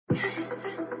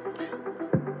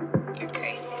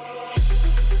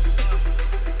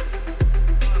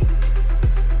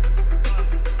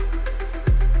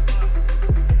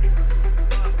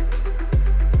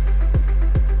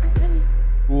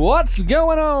What's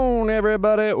going on,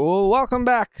 everybody? Well, welcome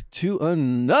back to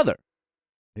another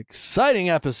exciting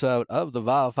episode of the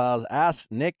Viall Files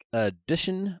Ask Nick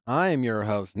edition. I am your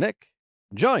host, Nick,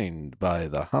 joined by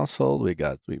the household. We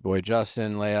got sweet boy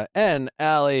Justin, Leia, and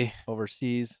Allie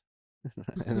overseas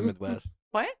in the Midwest.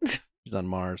 What? She's on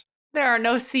Mars. There are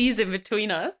no seas in between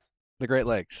us. The Great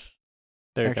Lakes.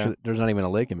 There you Actually, go. there's not even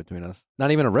a lake in between us. Not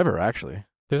even a river, actually.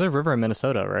 There's a river in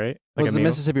Minnesota, right? Well, it's the Mew?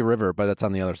 Mississippi River, but it's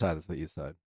on the other side. It's the east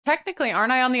side. Technically,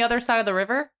 aren't I on the other side of the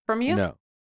river from you? No.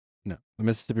 The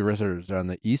Mississippi River is on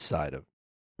the east side of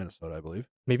Minnesota, I believe.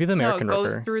 Maybe the American no, it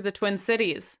goes River. through the Twin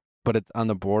Cities. But it's on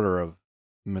the border of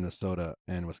Minnesota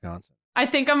and Wisconsin. I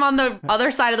think I'm on the other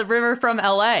side of the river from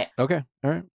LA. Okay. All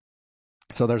right.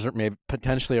 So there's maybe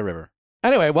potentially a river.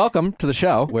 Anyway, welcome to the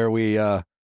show where we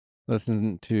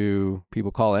listen to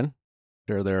people call in,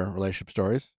 share their relationship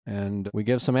stories, and we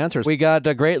give some answers. We got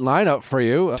a great lineup for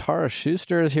you. Tara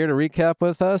Schuster is here to recap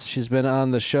with us. She's been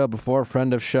on the show before,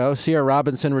 friend of show. Sierra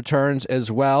Robinson returns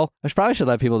as well. I probably should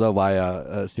let people know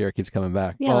why Sierra keeps coming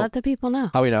back. Yeah, let the people know.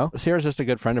 How we know? Sarah's just a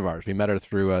good friend of ours. We met her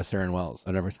through Sarah and Wells,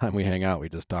 and every time we hang out, we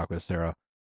just talk with Sarah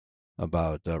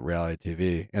about reality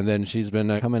TV. And then she's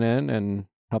been coming in and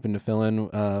helping to fill in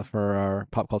for our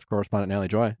pop culture correspondent, Natalie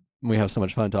Joy. We have so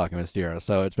much fun talking with Sierra,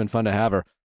 so it's been fun to have her.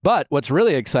 But what's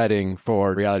really exciting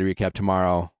for Reality Recap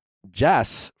tomorrow,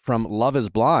 Jess from Love is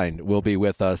Blind will be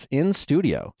with us in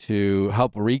studio to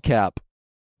help recap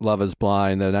Love is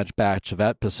Blind, the next batch of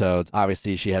episodes.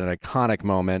 Obviously, she had an iconic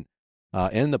moment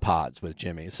in the pods with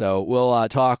Jimmy. So we'll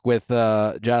talk with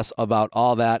Jess about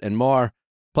all that and more.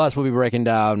 Plus, we'll be breaking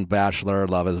down Bachelor,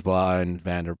 Love is Blind,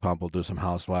 Vanderpump. We'll do some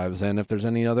Housewives. And if there's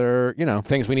any other,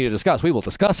 things we need to discuss, we will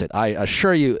discuss it. I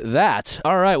assure you that.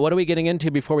 All right, what are we getting into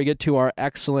before we get to our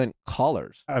excellent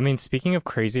callers? I mean, speaking of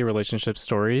crazy relationship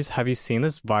stories, have you seen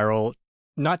this viral,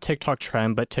 not TikTok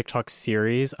trend, but TikTok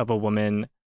series of a woman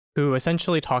who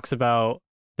essentially talks about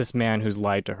this man who's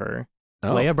lied to her?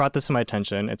 Oh. Leia brought this to my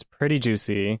attention. It's pretty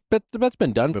juicy. But that's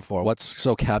been done before. What's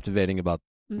so captivating about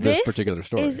this particular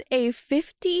story? This is a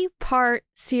 50-part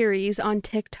series on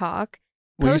TikTok.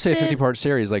 When you say 50-part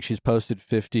series, like she's posted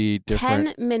 50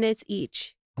 different... 10 minutes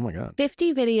each. Oh my God.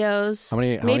 50 videos. How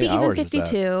many maybe hours even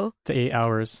 52. It's 8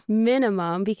 hours.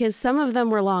 Minimum, because some of them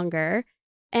were longer.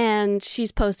 And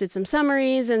she's posted some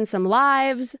summaries and some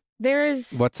lives.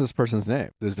 What's this person's name?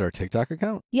 Is there a TikTok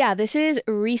account? Yeah, this is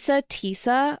Risa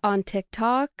Tisa on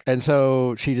TikTok. And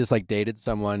so she just dated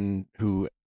someone who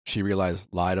she realized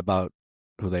lied about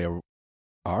who they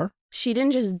are? She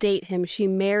didn't just date him. She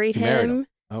married him.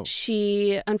 Oh.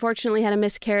 She unfortunately had a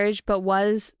miscarriage, but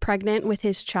was pregnant with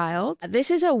his child. This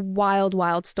is a wild,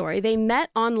 wild story. They met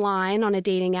online on a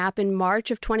dating app in March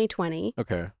of 2020.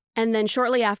 Okay. And then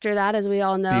shortly after that, as we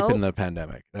all know... Deep in the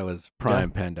pandemic. That was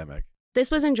prime pandemic. This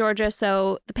was in Georgia,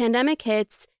 so the pandemic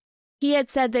hits. He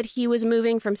had said that he was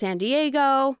moving from San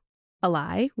Diego. A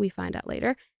lie, we find out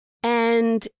later.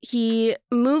 And he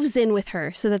moves in with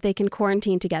her so that they can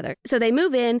quarantine together. So they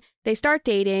move in, they start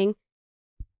dating.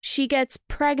 She gets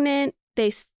pregnant. They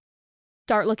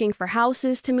start looking for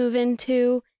houses to move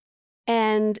into.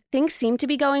 And things seem to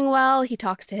be going well. He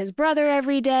talks to his brother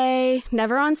every day.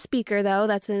 Never on speaker, though.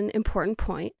 That's an important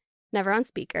point. Never on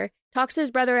speaker. Talks to his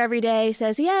brother every day.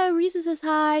 Says, yeah, Risa says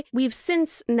hi. We've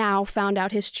since now found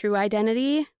out his true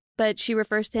identity, but she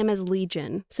refers to him as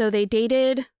Legion. So they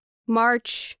dated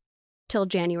March till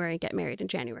January, get married in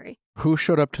January. Who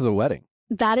showed up to the wedding?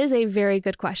 That is a very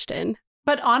good question.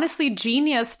 But honestly,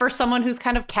 genius for someone who's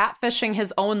kind of catfishing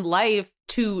his own life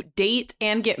to date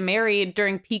and get married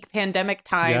during peak pandemic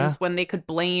times when they could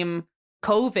blame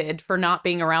COVID for not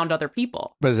being around other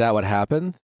people. But is that what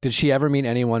happened? Did she ever meet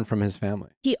anyone from his family?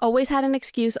 He always had an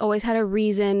excuse, always had a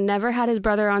reason, never had his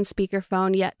brother on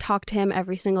speakerphone, yet talked to him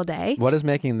every single day. What is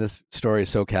making this story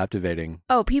so captivating?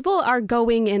 Oh, people are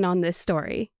going in on this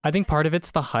story. I think part of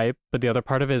it's the hype, but the other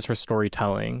part of it is her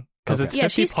storytelling. Because it's 50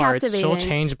 she's parts. She'll captivating.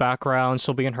 change backgrounds.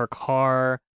 She'll be in her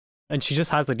car. And she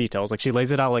just has the details. She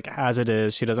lays it out as it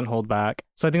is. She doesn't hold back.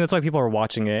 So I think that's why people are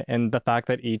watching it. And the fact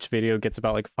that each video gets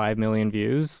about 5 million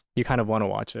views, you kind of want to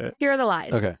watch it. Here are the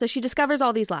lies. Okay. So she discovers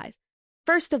all these lies.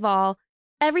 First of all,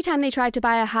 every time they tried to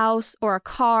buy a house or a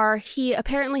car, he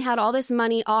apparently had all this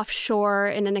money offshore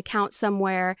in an account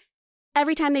somewhere.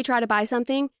 Every time they try to buy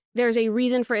something, there's a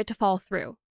reason for it to fall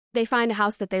through. They find a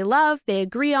house that they love, they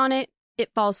agree on it,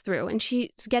 it falls through. And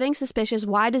she's getting suspicious.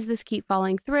 Why does this keep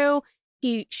falling through?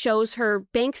 He shows her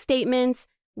bank statements.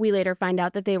 We later find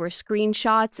out that they were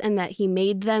screenshots and that he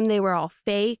made them. They were all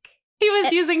fake. He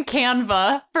was using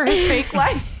Canva for his fake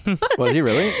life. Was he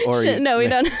really? No, we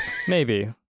don't.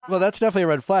 Maybe. Well, that's definitely a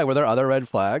red flag. Were there other red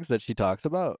flags that she talks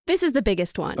about? This is the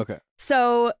biggest one. Okay.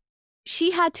 So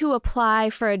she had to apply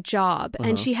for a job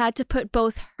and she had to put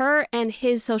both her and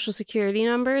his social security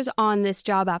numbers on this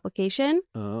job application.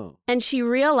 Oh. And she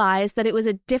realized that it was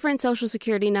a different social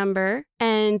security number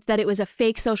and that it was a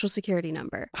fake social security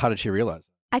number. How did she realize?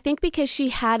 I think because she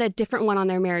had a different one on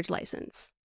their marriage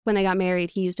license. When they got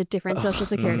married, he used a different social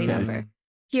security number.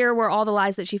 Here were all the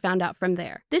lies that she found out from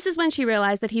there. This is when she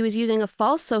realized that he was using a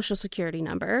false social security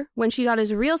number. When she got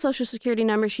his real social security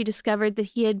number, she discovered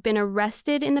that he had been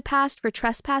arrested in the past for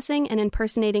trespassing and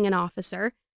impersonating an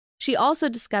officer. She also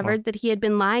discovered that he had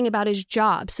been lying about his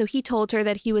job. So he told her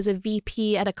that he was a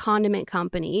VP at a condiment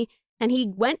company, and he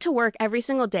went to work every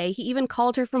single day. He even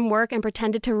called her from work and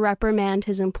pretended to reprimand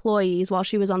his employees while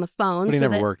she was on the phone. But he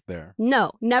never worked there.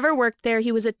 No, never worked there.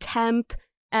 He was a temp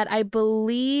at, I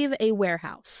believe, a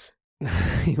warehouse.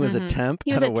 He was a temp.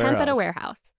 He was a temp at a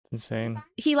warehouse. It's insane.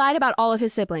 He lied about all of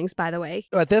his siblings, by the way.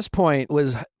 At this point,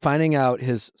 was finding out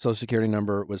his social security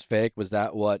number was fake? Was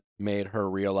that what made her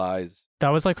realize?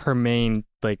 That was like her main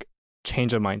like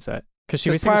change of mindset.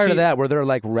 Because prior to that, were there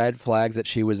like red flags that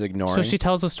she was ignoring? So she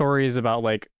tells the stories about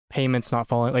like payments not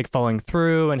falling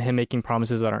through and him making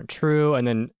promises that aren't true. And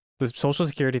then the social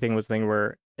security thing was the thing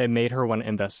where it made her want to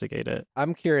investigate it.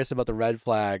 I'm curious about the red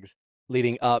flags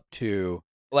leading up to,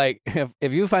 like,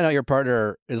 if you find out your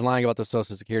partner is lying about the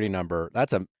social security number,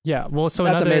 that's a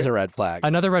major red flag.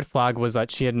 Another red flag was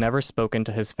that she had never spoken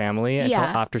to his family until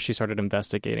after she started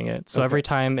investigating it. So every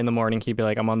time in the morning he'd be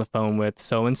like, I'm on the phone with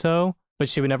so and so, but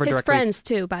she would never his directly. His friends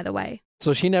too, by the way.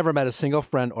 So she never met a single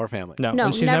friend or family. No,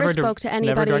 and she never spoke to anybody.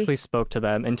 Never directly spoke to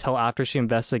them until after she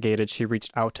investigated. She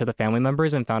reached out to the family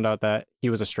members and found out that he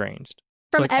was estranged.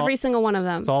 From every single one of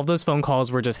them. So all of those phone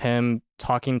calls were just him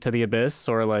talking to the abyss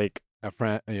or like a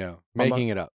friend, making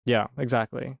it up. Yeah,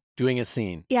 exactly. Doing a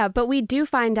scene. Yeah, but we do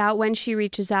find out when she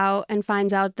reaches out and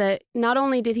finds out that not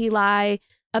only did he lie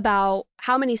about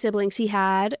how many siblings he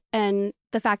had and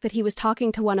the fact that he was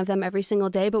talking to one of them every single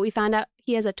day, but we found out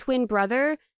he has a twin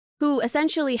brother who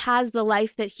essentially has the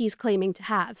life that he's claiming to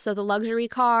have. So the luxury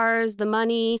cars, the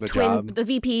money, the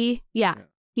VP. Yeah.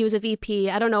 He was a VP.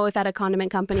 I don't know if at a condiment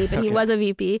company, but he was a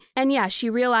VP. And yeah, she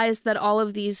realized that all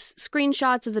of these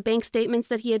screenshots of the bank statements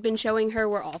that he had been showing her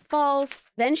were all false.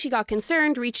 Then she got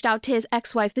concerned, reached out to his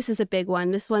ex-wife. This is a big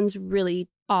one. This one's really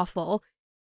awful.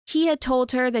 He had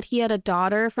told her that he had a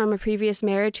daughter from a previous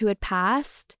marriage who had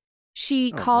passed.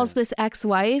 She calls this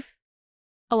ex-wife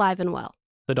alive and well.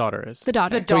 The daughter is. The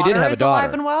daughter. The daughter he did have is a daughter.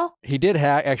 alive and well? He did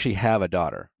actually have a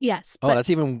daughter. Yes. Oh, that's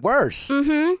even worse.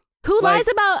 Mm-hmm. Who lies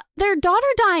about their daughter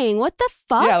dying? What the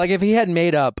fuck? Yeah, like if he had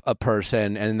made up a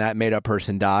person and that made up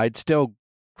person died, still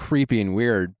creepy and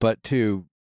weird, but to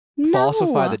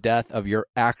falsify the death of your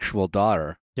actual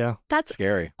daughter. Yeah. That's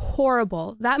scary.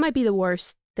 Horrible. That might be the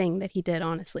worst thing that he did,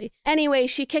 honestly. Anyway,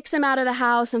 she kicks him out of the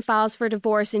house and files for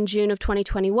divorce in June of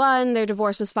 2021. Their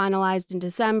divorce was finalized in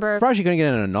December. Probably she couldn't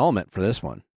get an annulment for this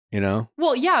one. You know?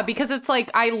 Well, yeah, because it's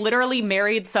like I literally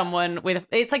married someone with,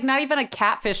 it's like not even a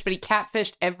catfish, but he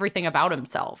catfished everything about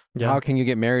himself. Yeah. How can you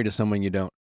get married to someone you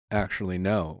don't actually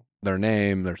know? Their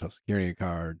name, their social security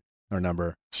card, their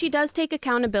number. She does take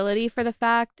accountability for the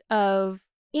fact of,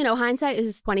 hindsight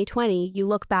is 2020. You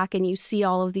look back and you see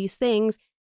all of these things.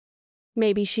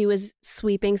 Maybe she was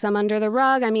sweeping some under the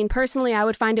rug. I mean, personally, I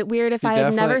would find it weird if I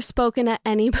had never spoken to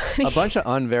anybody. A bunch of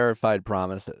unverified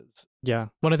promises. Yeah.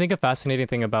 What I think a fascinating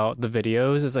thing about the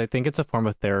videos is I think it's a form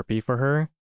of therapy for her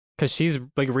because she's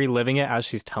like reliving it as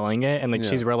she's telling it. And like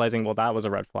she's realizing, well, that was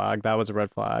a red flag. That was a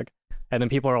red flag. And then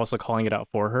people are also calling it out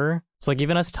for her. So like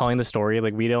even us telling the story,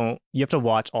 like you have to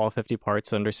watch all 50 parts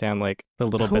to understand like the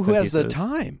little bits and pieces. Who has the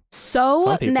time?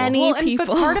 So many people.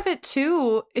 But part of it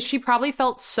too is she probably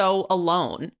felt so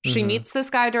alone. She meets this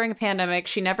guy during a pandemic.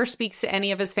 She never speaks to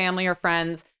any of his family or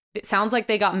friends. It sounds like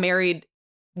they got married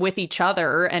with each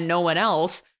other and no one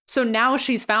else. So now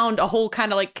she's found a whole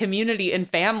kind of like community and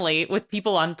family with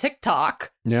people on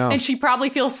TikTok. Yeah. And she probably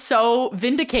feels so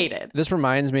vindicated. This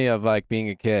reminds me of like being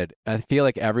a kid. I feel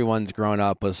like everyone's grown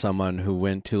up with someone who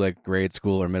went to like grade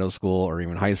school or middle school or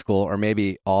even high school or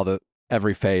maybe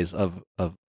every phase of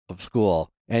school.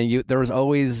 And there was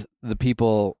always the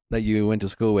people that you went to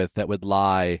school with that would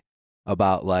lie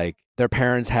about like their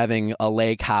parents having a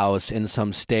lake house in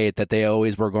some state that they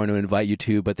always were going to invite you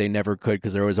to, but they never could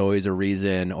because there was always a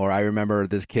reason. Or I remember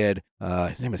this kid,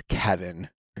 his name was Kevin.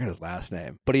 I forget his last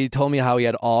name. But he told me how he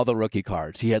had all the rookie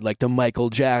cards. He had like the Michael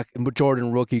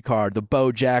Jordan rookie card, the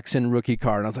Bo Jackson rookie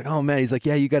card. And I was like, oh man, he's like,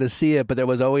 yeah, you got to see it. But there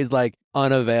was always like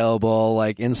unavailable,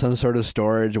 like in some sort of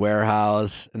storage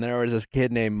warehouse. And there was this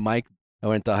kid named Mike I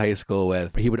went to high school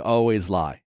with. He would always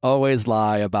lie. always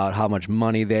lie about how much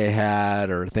money they had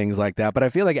or things like that. But I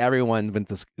feel like everyone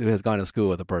has gone to school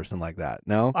with a person like that.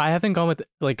 No, I haven't gone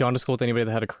to school with anybody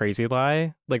that had a crazy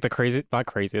lie. Like not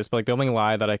craziest, but like the only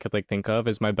lie that I could like think of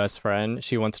is my best friend.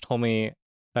 She once told me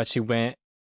that she went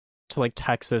to like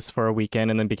Texas for a weekend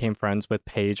and then became friends with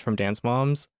Paige from Dance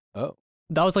Moms. Oh.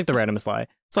 That was like the randomest lie.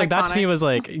 So like that to me was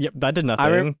like, yeah, that did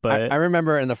nothing. I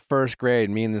remember in the first grade,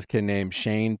 me and this kid named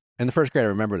Shane. In the first grade, I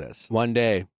remember this. One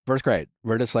day, first grade,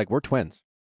 we're just like, we're twins.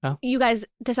 You guys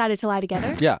decided to lie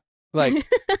together? Yeah. Like,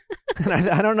 and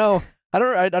I don't know. I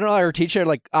don't know. Our teacher,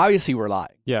 like, obviously we're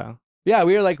lying. Yeah. Yeah,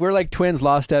 we're like twins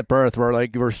lost at birth.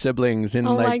 We're siblings. And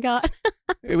Oh like, my God.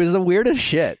 it was the weirdest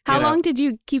shit. How long did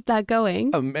you keep that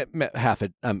going? Half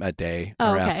a day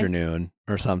Oh, or okay. afternoon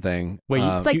or something. Wait,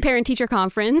 It's like parent-teacher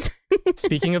conference.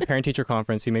 Speaking of parent-teacher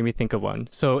conference, you made me think of one.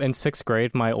 So in 6th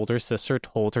grade, my older sister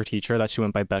told her teacher that she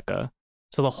went by Becca.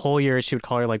 So the whole year she would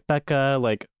call her like Becca,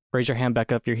 like raise your hand,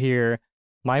 Becca, if you're here.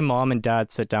 My mom and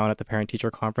dad sit down at the parent-teacher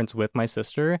conference with my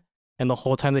sister. And the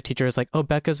whole time the teacher is like, oh,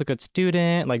 Becca's a good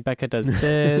student. Like Becca does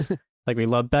this. Like we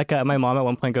love Becca. And my mom at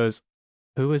one point goes,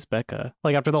 who is Becca?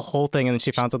 Like after the whole thing. And then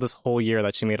she found out this whole year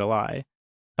that she made a lie.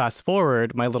 Fast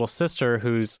forward, my little sister,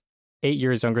 who's 8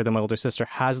 years younger than my older sister,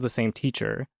 has the same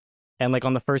teacher. And like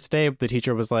on the first day, the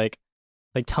teacher was like,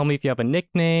 tell me if you have a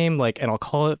nickname, like, and I'll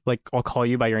call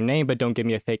you by your name, but don't give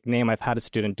me a fake name. I've had a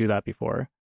student do that before.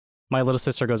 My little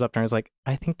sister goes up to her and is like,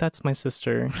 I think that's my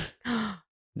sister.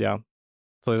 Yeah.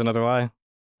 So there's another lie.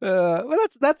 Well,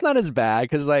 that's not as bad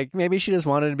because like maybe she just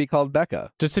wanted to be called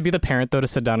Becca. Just to be the parent though, to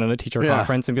sit down in a teacher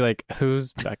conference and be like,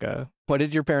 who's Becca? What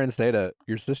did your parents say to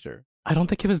your sister? I don't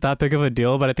think it was that big of a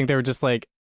deal, but I think they were just like,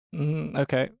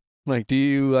 okay. Like, do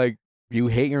you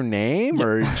hate your name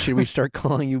or should we start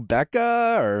calling you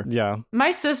Becca or? Yeah.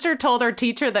 My sister told her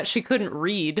teacher that she couldn't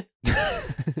read.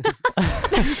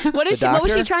 What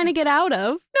was she trying to get out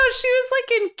of? No, she was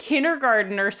like in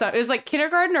kindergarten or something. It was like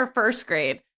kindergarten or first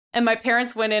grade. And my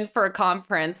parents went in for a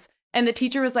conference and the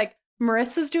teacher was like,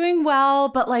 Marissa's doing well,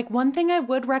 but like one thing I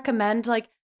would recommend, like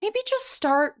maybe just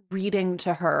start reading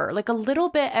to her like a little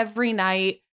bit every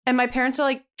night. And my parents are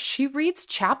like, she reads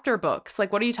chapter books.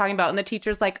 Like, what are you talking about? And the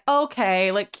teacher's like,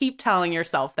 okay, like keep telling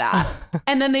yourself that.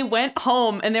 And then they went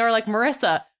home and they were like,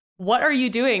 Marissa, what are you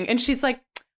doing? And she's like,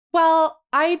 well,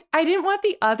 I didn't want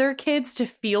the other kids to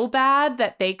feel bad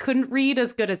that they couldn't read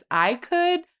as good as I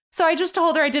could. So I just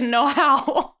told her I didn't know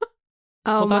how.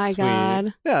 Oh Well, my that's sweet.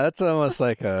 God. Yeah, that's almost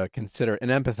like an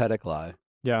empathetic lie.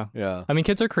 Yeah. Yeah. I mean,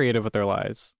 kids are creative with their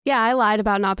lies. Yeah, I lied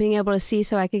about not being able to see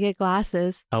so I could get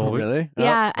glasses. Oh, Really?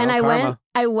 Yeah, and I karma.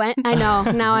 went, I know,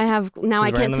 now I She's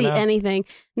can't wearing them see now? anything.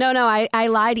 No, I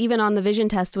lied even on the vision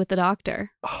test with the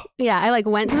doctor. Yeah, I like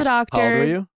went to the doctor. How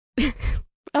old were you?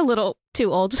 A little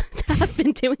too old to have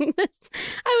been doing this.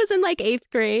 I was in like 8th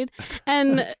grade.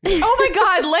 And Oh my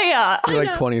God, Leia. You're I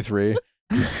like know. 23.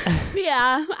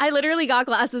 yeah, I literally got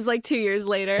glasses like 2 years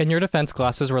later. In your defense,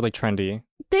 glasses were like trendy.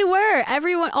 They were.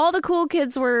 All the cool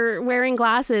kids were wearing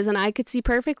glasses and I could see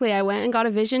perfectly. I went and got a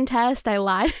vision test. I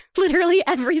lied literally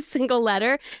every single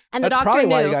letter. And That's the doctor probably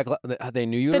knew. why you got. They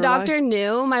knew you. The were lying? doctor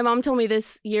knew. My mom told me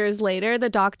this years later. The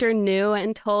doctor knew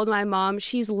and told my mom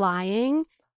she's lying.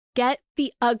 Get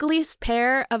the ugliest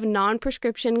pair of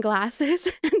non-prescription glasses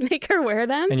and make her wear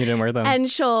them. And you didn't wear them.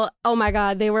 And oh my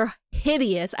God, they were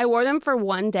hideous. I wore them for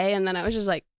one day and then I was just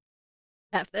like,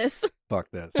 F this. Fuck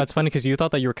this. That's funny because you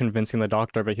thought that you were convincing the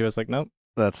doctor, but he was like, nope.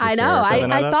 That's. I know. Doesn't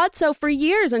know I that? thought so for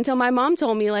years until my mom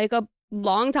told me like a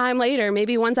long time later,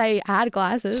 maybe once I had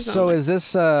glasses. So I'm is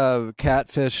this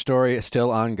catfish story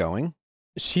still ongoing?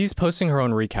 She's posting her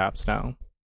own recaps now.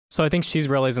 So I think she's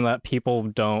realizing that people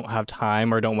don't have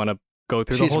time or don't want to go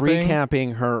through She's the whole thing.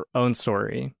 recapping her. Own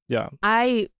story. Yeah.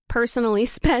 I personally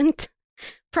spent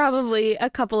probably a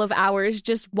couple of hours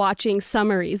just watching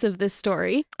summaries of this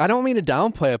story. I don't mean to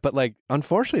downplay it, but like,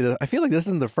 unfortunately, I feel like this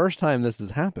isn't the first time this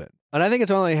has happened, and I think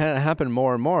it's only happened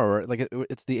more and more. Where, like,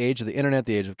 it's the age of the internet,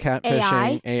 the age of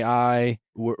catfishing, AI.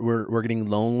 We're getting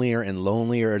lonelier and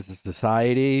lonelier as a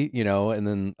society, you know. And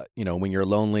then, you know, when you're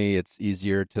lonely, it's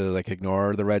easier to like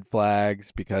ignore the red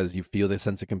flags because you feel this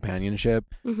sense of companionship.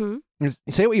 Mm-hmm.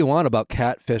 Say what you want about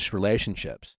catfish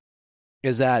relationships,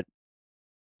 is that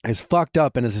as fucked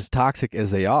up and as toxic as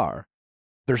they are,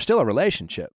 they're still a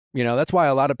relationship. You know, that's why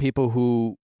a lot of people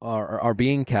who are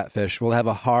being catfished will have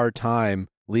a hard time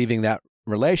leaving that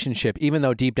relationship, even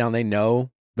though deep down they know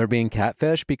they're being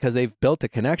catfished because they've built a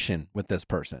connection with this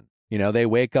person. You know, they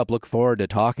wake up, look forward to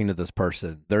talking to this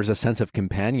person. There's a sense of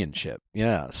companionship.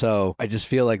 Yeah. So I just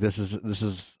feel like this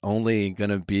is only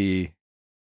going to be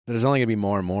There's only gonna be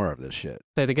more and more of this shit.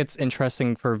 I think it's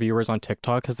interesting for viewers on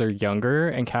TikTok because they're younger,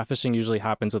 and catfishing usually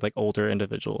happens with like older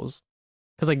individuals.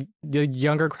 Because like the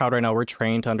younger crowd right now, we're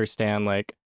trained to understand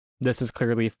like this is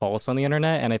clearly false on the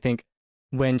internet. And I think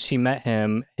when she met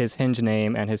him, his Hinge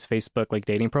name and his Facebook like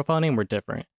dating profile name were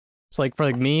different. So like for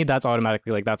like me, that's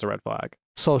automatically like that's a red flag.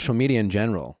 Social media in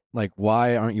general, like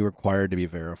why aren't you required to be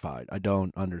verified? I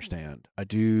don't understand. I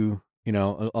do,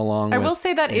 along I with will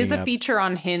say that is a dating apps. feature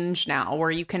on Hinge now where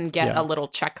you can get Yeah. a little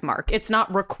check mark. It's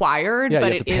not required, Yeah, you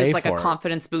but have it to pay is like a for it.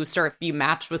 confidence booster if you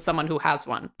match with someone who has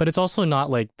one. But it's also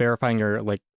not like verifying your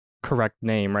like correct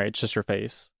name, right? It's just your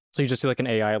face. So you just do like an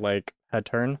AI like head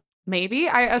turn. Maybe.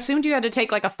 I assumed you had to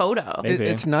take like a photo. Maybe.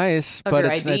 It's nice, Of but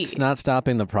your it's ID. not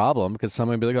stopping the problem because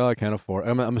someone would be like, "Oh, I can't afford."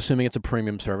 I'm assuming it's a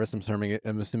premium service. I'm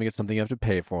assuming it's something you have to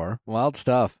pay for. Wild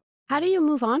stuff. How do you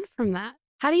move on from that?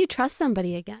 How do you trust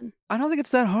somebody again? I don't think it's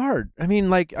that hard. I mean,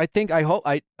 like, I hope,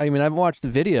 I mean, I've watched the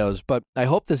videos, but I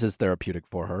hope this is therapeutic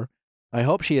for her. I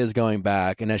hope she is going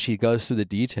back, and as she goes through the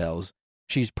details,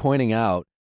 she's pointing out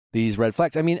these red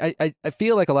flags. I mean, I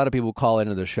feel like a lot of people call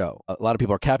into the show. A lot of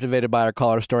people are captivated by our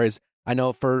caller stories. I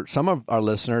know for some of our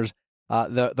listeners,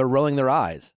 they're rolling their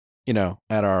eyes,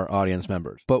 at our audience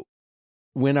members. But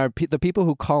when the people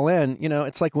who call in,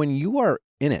 it's like when you are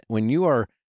in it, when you are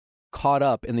caught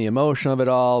up in the emotion of it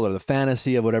all or the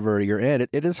fantasy of whatever you're in,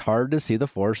 it is hard to see the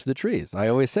forest for the trees. I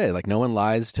always say, like, no one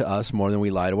lies to us more than we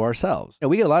lie to ourselves. And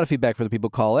we get a lot of feedback from the people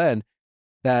who call in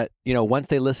that, once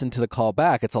they listen to the call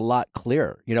back, it's a lot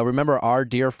clearer. Remember our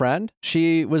dear friend?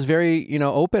 She was very,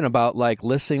 open about like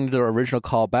listening to the original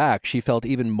call back. She felt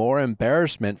even more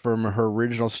embarrassment from her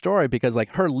original story because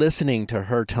like her listening to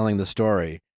her telling the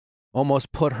story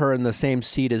almost put her in the same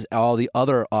seat as all the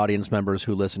other audience members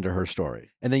who listened to her story.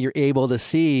 And then you're able to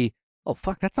see, oh,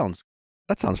 fuck, that sounds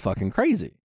fucking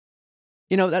crazy.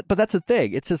 But that's the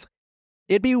thing. It's just,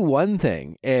 it'd be one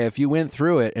thing if you went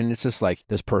through it and it's just like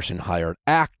this person hired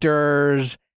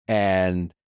actors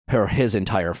and his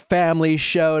entire family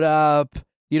showed up.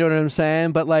 You know what I'm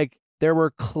saying? But like there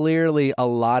were clearly a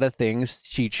lot of things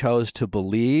she chose to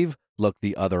believe, look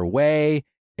the other way,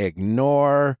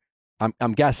 ignore.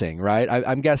 I'm guessing, right?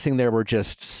 I'm guessing there were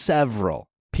just several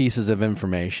pieces of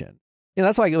information.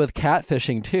 That's why with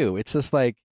catfishing too. It's just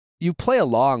like you play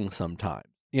along sometimes.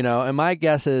 And my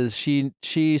guess is she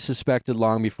suspected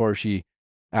long before she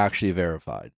actually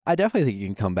verified. I definitely think you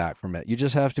can come back from it. You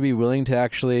just have to be willing to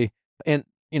actually, and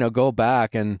go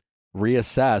back and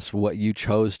reassess what you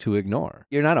chose to ignore.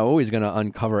 You're not always going to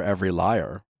uncover every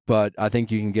liar, but I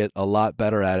think you can get a lot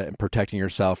better at it and protecting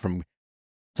yourself from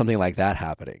something like that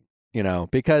happening.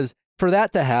 Because for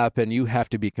that to happen, you have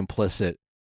to be complicit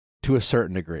to a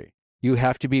certain degree. You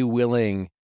have to be willing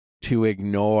to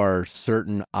ignore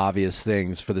certain obvious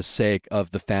things for the sake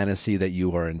of the fantasy that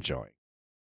you are enjoying.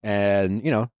 And,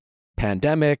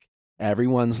 pandemic,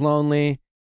 everyone's lonely.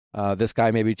 This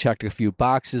guy maybe checked a few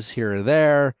boxes here or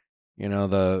there.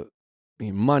 The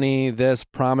money, this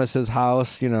promises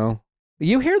house, You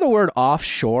hear the word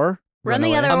offshore. Run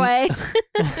the other way.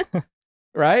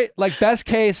 Right? Like best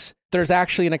case, there's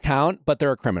actually an account, but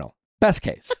they're a criminal. Best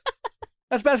case.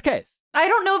 That's best case. I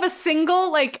don't know of a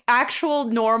single, like, actual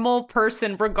normal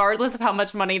person, regardless of how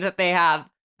much money that they have,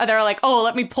 they're like, oh,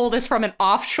 let me pull this from an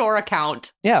offshore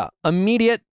account. Yeah.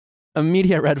 Immediate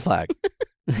red flag.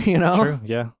 True,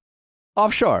 yeah.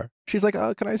 Offshore. She's like,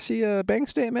 oh, can I see a bank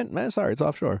statement? Man, sorry, it's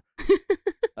offshore.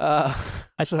 Yeah,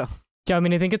 I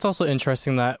mean, I think it's also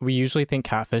interesting that we usually think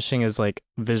catfishing is like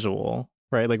visual,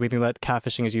 right? Like we think that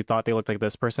catfishing is you thought they looked like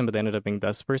this person, but they ended up being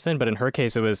this person. But in her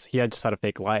case, it was he had just had a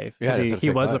fake life. Yeah, He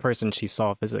was the person she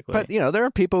saw physically. But, there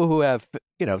are people who have,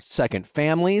 second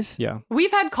families. yeah.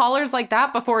 We've had callers like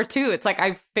that before, too. It's like,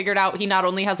 I've figured out he not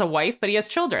only has a wife, but he has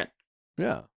children.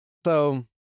 Yeah. So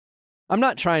I'm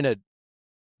not trying to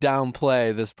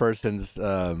downplay this person's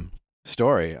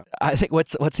story. I think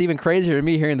what's even crazier to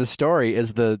me hearing the story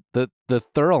is the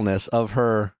thoroughness of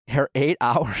her 8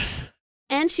 hours.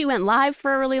 And she went live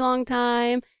for a really long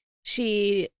time.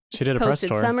 She She did a press posted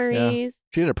tour. summaries.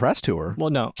 She did a press tour. Well,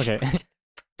 no. Okay.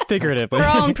 Figuratively.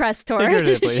 Her own press tour.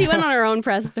 Figuratively, She yeah. went on her own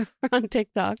press tour on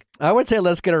TikTok. I would say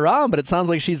let's get her on, but it sounds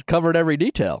like she's covered every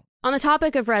detail. On the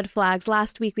topic of red flags,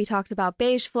 last week we talked about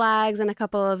beige flags and a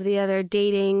couple of the other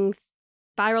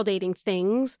viral dating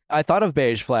things. I thought of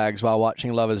beige flags while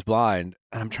watching Love is Blind,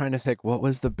 and I'm trying to think, what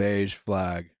was the beige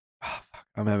flag? Oh, fuck,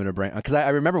 I'm having a brain. Because I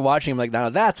remember watching him like, now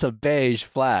that's a beige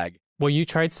flag. Well, you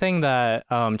tried saying that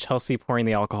Chelsea pouring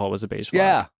the alcohol was a beige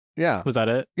flag. Yeah. Was that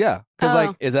it? Yeah. Because, Oh.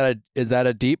 like, is that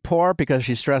a deep pour because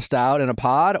she's stressed out in a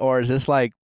pod, or is this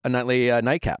like a nightly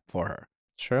nightcap for her?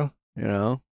 True.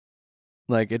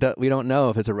 Like we don't know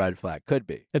if it's a red flag. Could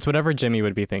be. It's whatever Jimmy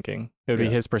would be thinking. It would be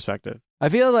his perspective. I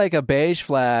feel like a beige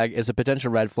flag is a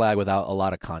potential red flag without a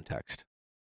lot of context,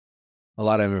 a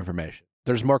lot of information.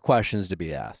 There's more questions to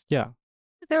be asked. Yeah.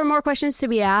 There are more questions to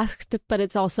be asked, but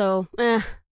it's also,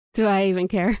 do I even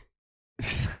care?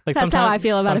 Like That's how I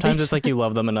feel about it. Sometimes it's like you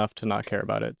love them enough to not care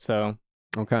about it. So,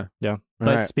 okay. Yeah. All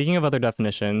But right. speaking of other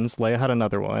definitions, Leia had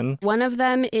another one. One of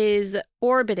them is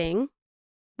orbiting,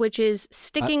 which is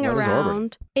sticking what is around.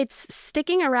 orbiting? It's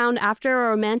sticking around after a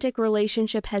romantic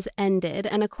relationship has ended.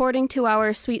 And according to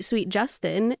our sweet, sweet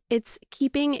Justin, it's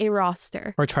keeping a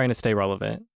roster. Or trying to stay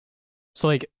relevant. So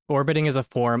like orbiting is a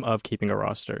form of keeping a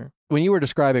roster. When you were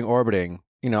describing orbiting,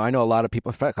 I know a lot of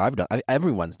people, in fact,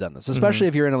 everyone's done this, especially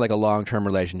if you're in a long-term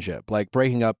relationship. Like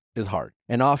breaking up is hard.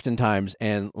 And oftentimes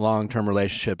in long-term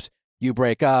relationships, you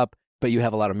break up, but you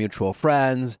have a lot of mutual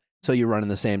friends. So you run in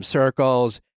the same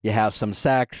circles, you have some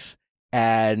sex.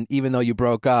 And even though you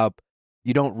broke up,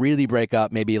 you don't really break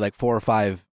up maybe like 4 or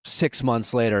 5, 6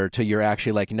 months later till you're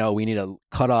actually like, no, we need to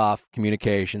cut off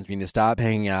communications. We need to stop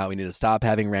hanging out. We need to stop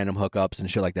having random hookups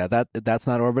and shit like that. That's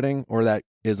not orbiting, or that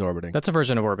is orbiting? That's a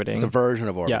version of orbiting. It's a version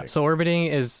of orbiting. Yeah. So orbiting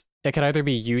it could either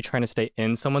be you trying to stay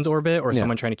in someone's orbit or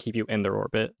someone trying to keep you in their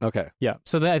orbit. Okay. Yeah.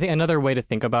 So I think another way to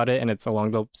think about it, and it's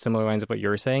along the similar lines of what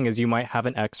you're saying, is you might have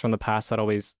an ex from the past that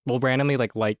always will randomly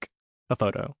like a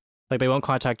photo. Like they won't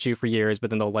contact you for years, but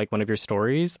then they'll like one of your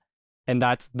stories. And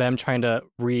that's them trying to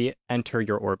re-enter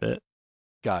your orbit.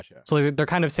 Gotcha. So they're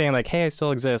kind of saying like, hey, I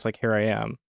still exist. Like, here I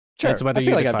am. Sure. It's whether I feel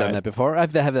you like decide. I've done that before.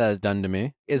 I've had that done to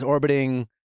me. Is orbiting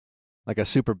like a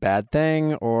super bad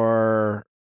thing, or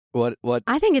what?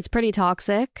 I think it's pretty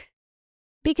toxic,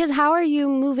 because how are you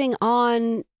moving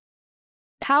on?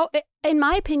 In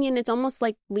my opinion, it's almost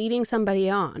like leading somebody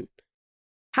on.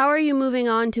 How are you moving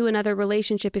on to another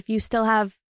relationship if you still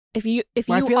have, if you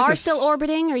Well, I feel like are there's still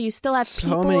orbiting, or you still have so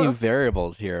people? many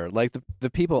variables here. Like the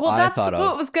people Well, I that's thought what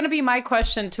of. was going to be my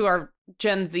question to our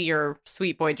Gen Z or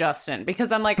sweet boy Justin,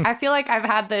 because I'm like, I feel like I've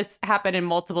had this happen in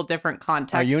multiple different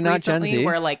contexts. Are you not Gen recently Z?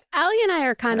 Where like, Allie and I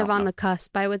are kind I of don't on know. the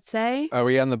cusp, I would say. Are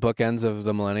we on the bookends of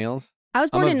the millennials? I was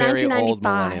I'm born a in very old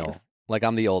 1995. millennial. Like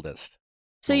I'm the oldest.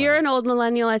 So you're an old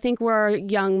millennial. I think we're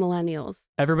young millennials.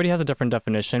 Everybody has a different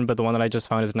definition, but the one that I just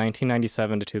found is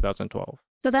 1997 to 2012.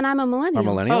 So then I'm a millennial.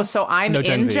 Are millennials? oh, so I'm No, in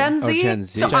Gen Z. Gen Z. Oh, Gen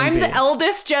Z. So Gen I'm Z. the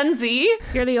eldest Gen Z.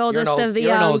 You're the You're oldest an old, of the you're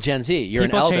young. an old Gen Z. You're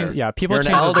People an elder. change- yeah, people You're an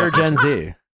change those elder Gen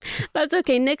definitions. Z. That's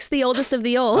okay. Nick's the oldest of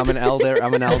the old. I'm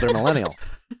an elder millennial.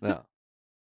 No.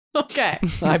 Okay.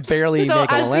 I barely So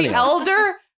make a millennial.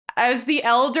 as the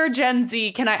elder Gen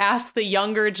Z, can I ask the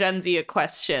younger Gen Z a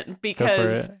question? Go for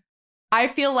Because it. I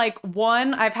feel like,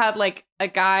 one, I've had like a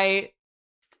guy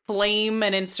flame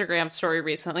an Instagram story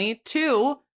recently.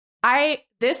 Two,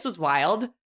 this was wild,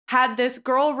 had this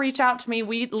girl reach out to me.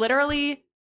 We literally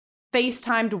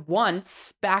FaceTimed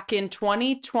once back in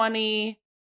 2021.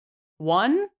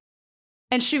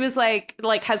 And she was like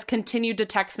has continued to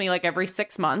text me like every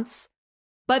 6 months.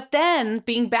 But then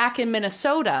being back in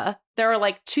Minnesota, there are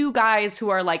like 2 guys who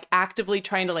are like actively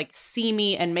trying to like see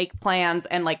me and make plans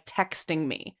and like texting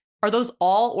me. Are those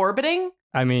all orbiting?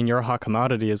 I mean, you're a hot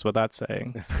commodity is what that's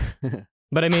saying.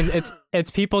 But I mean,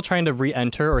 it's people trying to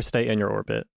re-enter or stay in your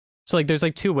orbit. So like there's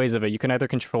like 2 ways of it. You can either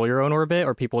control your own orbit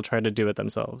or people try to do it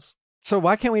themselves. So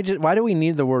why do we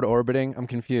need the word orbiting? I'm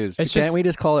confused. It's Can't just- we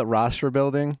just call it roster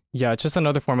building? Yeah, it's just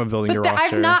another form of building your But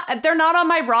roster. they're not on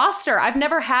my roster. I've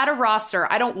never had a roster.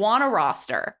 I don't want a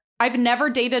roster. I've never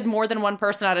dated more than one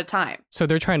person at a time. So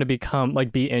they're trying to be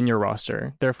in your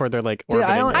roster. Therefore, they're like See,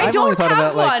 I orbiting. don't- I I've only don't thought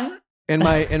have about, like, one.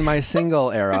 In my single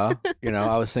era,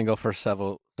 I was single for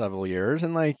several years,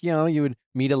 and you would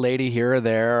meet a lady here or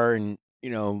there, and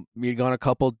you'd go on a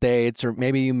couple dates, or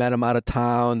maybe you met them out of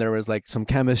town. There was like some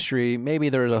chemistry. Maybe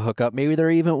there was a hookup. Maybe there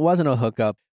even wasn't a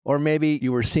hookup, or maybe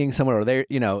you were seeing someone, or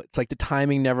it's like the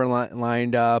timing never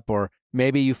lined up, or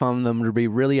maybe you found them to be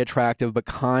really attractive but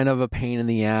kind of a pain in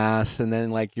the ass, and then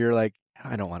like you're like,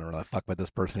 I don't want to really fuck with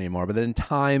this person anymore. But then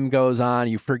time goes on.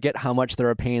 You forget how much they're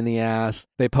a pain in the ass.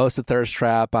 They post a thirst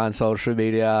trap on social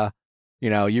media.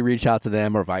 You reach out to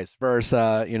them, or vice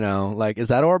versa. Like, is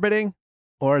that orbiting?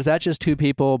 Or is that just 2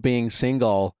 people being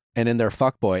single and in their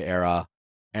fuckboy era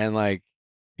and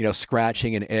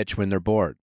scratching an itch when they're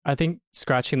bored? I think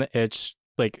scratching the itch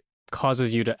like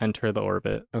causes you to enter the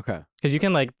orbit Okay. because you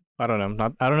can I don't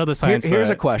know the science. Here's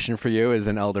but a question for you as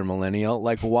an elder millennial.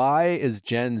 Like, why is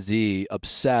Gen Z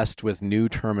obsessed with new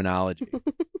terminology?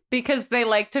 Because they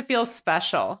like to feel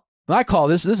special. I call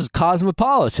this is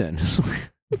cosmopolitan.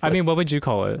 I mean, what would you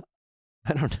call it?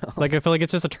 I don't know. Like, I feel like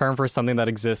it's just a term for something that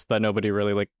exists that nobody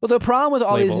really like. Well, the problem with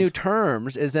all these labeled. new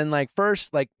terms is then, like,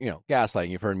 first, like,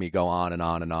 gaslighting. You've heard me go on and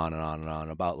on and on and on and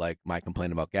on about, like, my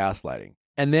complaint about gaslighting.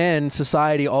 And then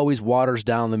society always waters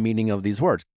down the meaning of these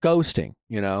words. Ghosting,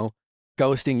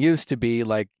 Ghosting used to be,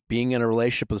 like, being in a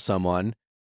relationship with someone,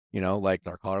 like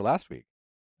our caller last week.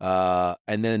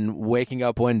 And then waking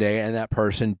up one day and that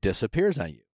person disappears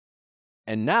on you.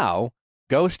 And now,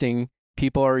 ghosting,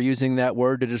 people are using that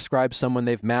word to describe someone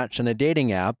they've matched on a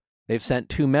dating app, they've sent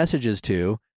 2 messages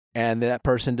to, and that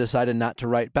person decided not to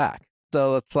write back.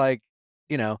 So it's like,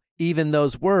 even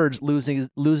those words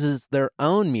loses their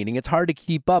own meaning. It's hard to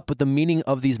keep up with the meaning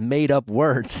of these made-up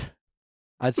words.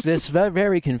 It's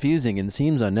very confusing and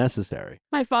seems unnecessary.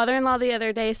 My father-in-law the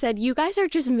other day said, "You guys are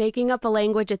just making up a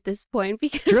language at this point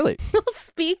because Truly. we'll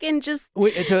speak and just."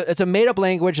 It's a made-up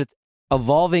language. It's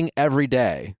evolving every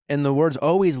day, and the words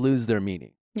always lose their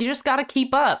meaning. You just got to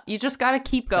keep up. You just got to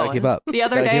keep going. Gotta keep up. The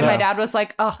other day, my dad was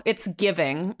like, "Oh, it's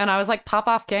giving," and I was like, "Pop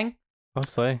off, King."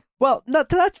 Mostly. Well,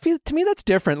 to me, that's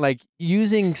different. Like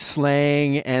using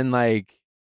slang and like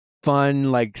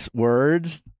fun like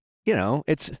words.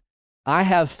 I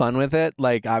have fun with it.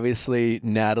 Like obviously,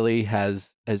 Natalie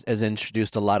has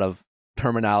introduced a lot of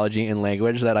terminology and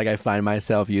language that like I find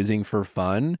myself using for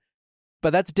fun.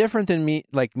 But that's different than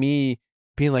me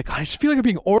being like, I just feel like I'm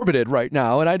being orbited right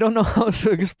now, and I don't know how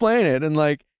to explain it. And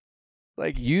like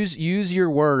use your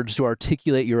words to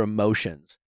articulate your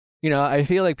emotions. I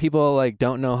feel like people like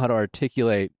don't know how to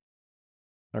articulate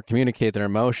or communicate their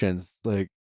emotions. Like,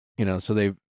 so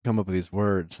they come up with these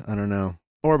words. I don't know.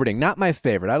 Orbiting, not my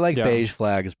favorite. I like beige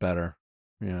flags better.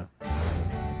 Yeah.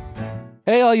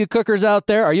 Hey, all you cookers out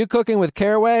there, are you cooking with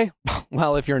Caraway?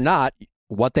 Well, if you're not,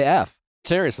 what the F?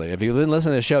 Seriously, if you've been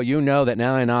listening to the show, you know that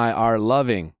Natalie and I are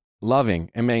loving,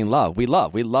 We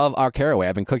love our Caraway.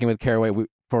 I've been cooking with Caraway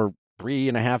for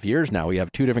 3.5 years now. We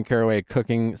have 2 different Caraway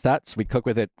cooking sets. We cook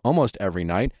with it almost every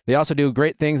night. They also do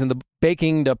great things in the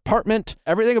baking department.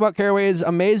 Everything about Caraway is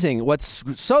amazing. What's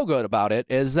so good about it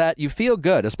is that you feel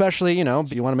good, especially,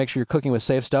 if you want to make sure you're cooking with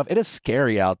safe stuff. It is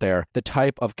scary out there, the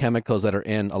type of chemicals that are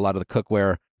in a lot of the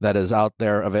cookware that is out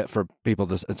there of it for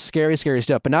people. It's scary, scary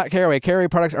stuff, but not Caraway. Caraway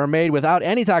products are made without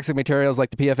any toxic materials like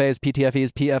the PFAs,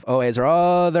 PTFEs, PFOAs, or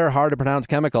other hard to pronounce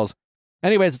chemicals.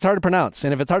 Anyways, it's hard to pronounce,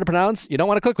 and if it's hard to pronounce, you don't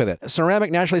want to cook with it.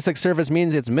 Ceramic naturally slick surface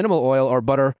means it's minimal oil or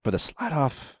butter for the slide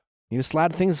off. You just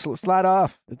slide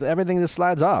off. Everything just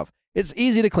slides off. It's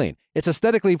easy to clean. It's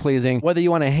aesthetically pleasing. Whether you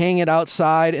want to hang it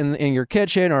outside in your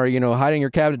kitchen or, hide in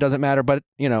your cabinet, doesn't matter. But,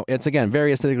 it's, again,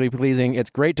 very aesthetically pleasing. It's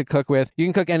great to cook with. You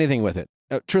can cook anything with it.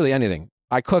 Truly anything.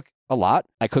 I cook a lot.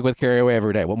 I cook with Caraway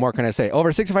every day. What more can I say?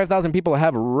 Over 65,000 people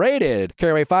have rated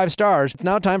Caraway 5 stars. It's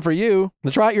now time for you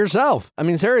to try it yourself. I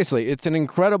mean, seriously, it's an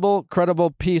incredible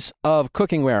piece of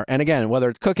cookingware. And again, whether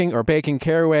it's cooking or baking,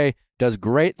 Caraway does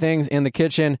great things in the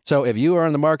kitchen. So if you are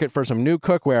in the market for some new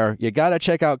cookware, you got to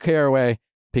check out Caraway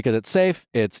because it's safe,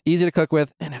 it's easy to cook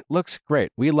with, and it looks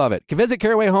great. We love it. Visit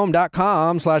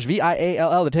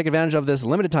carawayhome.com/VIALL to take advantage of this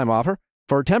limited time offer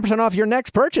for 10% off your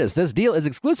next purchase. This deal is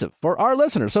exclusive for our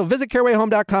listeners. So visit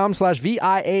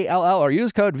carawayhome.com/VIALL or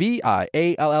use code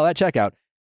VIALL at checkout.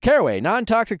 Caraway,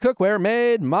 non-toxic cookware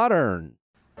made modern.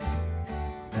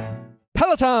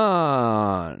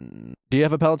 Peloton. Do you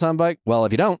have a Peloton bike? Well,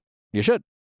 if you don't, you should.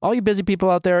 All you busy people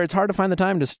out there, it's hard to find the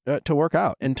time to work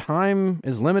out. And time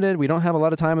is limited. We don't have a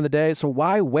lot of time in the day. So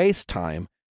why waste time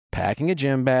packing a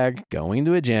gym bag, going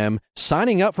to a gym,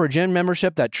 signing up for a gym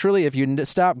membership that truly, if you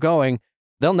stop going,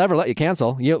 they'll never let you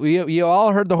cancel. You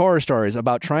all heard the horror stories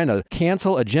about trying to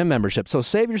cancel a gym membership. So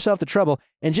save yourself the trouble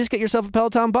and just get yourself a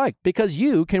Peloton bike because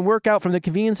you can work out from the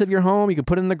convenience of your home. You can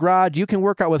put it in the garage. You can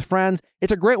work out with friends.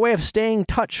 It's a great way of staying in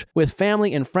touch with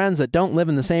family and friends that don't live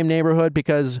in the same neighborhood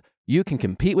because you can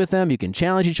compete with them. You can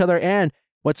challenge each other. And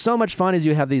what's so much fun is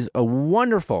you have these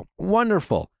wonderful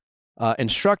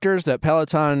instructors that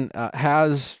Peloton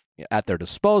has at their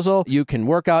disposal. You can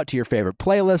work out to your favorite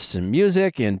playlists and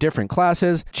music in different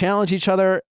classes, challenge each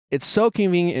other. It's so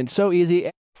convenient and so easy.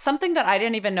 Something that I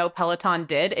didn't even know Peloton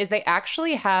did is they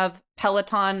actually have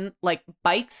Peloton like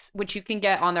bikes, which you can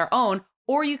get on their own,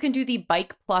 or you can do the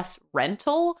Bike Plus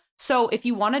rental. So if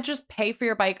you want to just pay for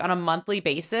your bike on a monthly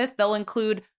basis, they'll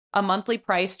include a monthly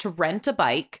price to rent a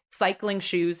bike, cycling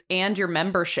shoes, and your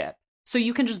membership. So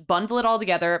you can just bundle it all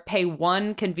together, pay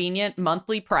one convenient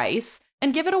monthly price,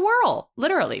 and give it a whirl,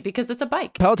 literally, because it's a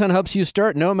bike. Peloton helps you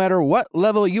start no matter what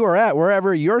level you are at.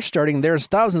 Wherever you're starting, there's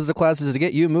thousands of classes to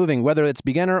get you moving, whether it's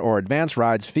beginner or advanced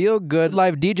rides, feel good,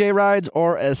 live DJ rides,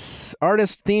 or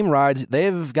artist theme rides.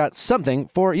 They've got something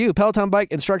for you. Peloton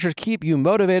bike instructors keep you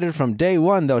motivated from day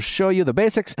one. They'll show you the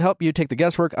basics, help you take the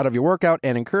guesswork out of your workout,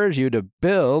 and encourage you to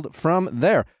build from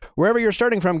there. Wherever you're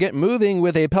starting from, get moving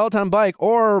with a Peloton bike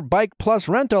or Bike Plus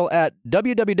rental at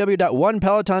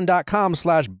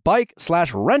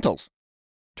www.onepeloton.com/bike/rentals.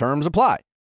 Terms apply.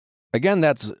 Again,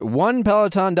 that's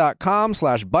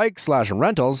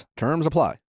onepeloton.com/bike/rentals. Terms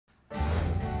apply.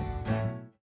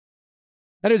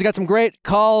 Anyways, got some great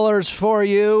callers for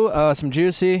you. Some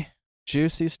juicy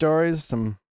stories.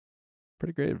 Some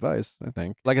pretty great advice, I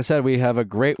think. Like I said, we have a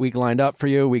great week lined up for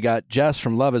you. We got Jess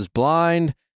from Love is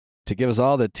Blind to give us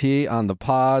all the tea on the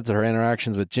pods, her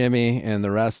interactions with Jimmy and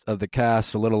the rest of the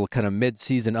cast. A little kind of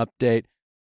mid-season update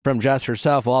from Jess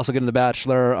herself. We'll also get into The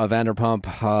Bachelor,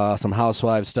 Vanderpump, some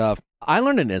Housewives stuff. I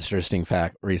learned an interesting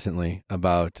fact recently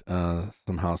about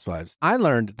some Housewives. I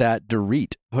learned that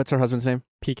Dorit, what's her husband's name?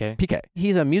 PK.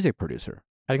 He's a music producer.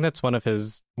 I think that's one of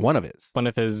his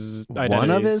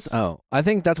identities. Oh, I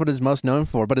think that's what he's most known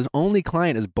for. But his only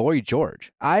client is Boy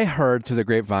George. I heard through the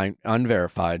grapevine,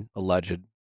 unverified, alleged,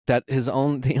 that the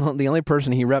only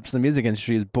person he reps in the music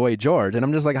industry is Boy George. And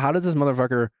I'm just like, how does this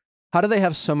motherfucker, how do they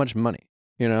have so much money?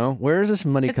 You know, where does this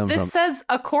money come from? This says,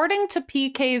 according to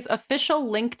PK's official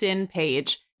LinkedIn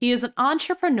page, he is an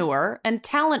entrepreneur and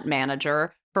talent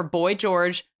manager for Boy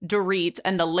George, Dorit,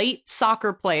 and the late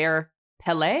soccer player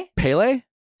Pele? Pele?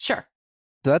 Sure.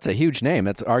 So that's a huge name.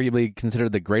 That's arguably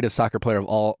considered the greatest soccer player of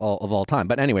all time.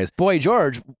 But anyways, Boy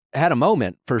George had a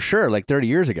moment for sure, like 30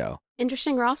 years ago.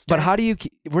 Interesting roster. But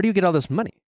where do you get all this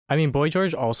money? I mean, Boy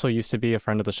George also used to be a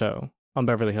friend of the show on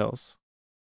Beverly Hills.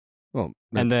 Well,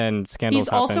 and then scandals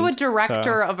happened. He's also a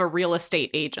director of a real estate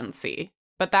agency,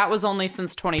 but that was only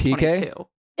since 2022. PK?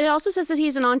 It also says that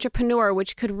he's an entrepreneur,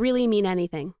 which could really mean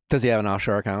anything. Does he have an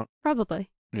offshore account? Probably.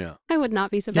 Yeah. I would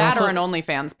not be surprised. That or an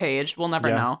OnlyFans page. We'll never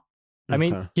know. I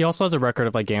mean, he also has a record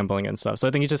of like gambling and stuff. So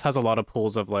I think he just has a lot of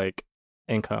pools of like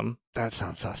income. That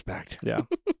sounds suspect. Yeah.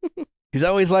 He's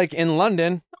always like in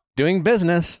London doing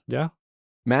business. Yeah.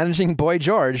 Managing Boy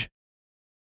George.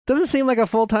 Doesn't seem like a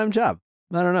full-time job.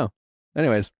 I don't know.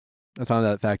 Anyways, I found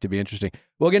that fact to be interesting.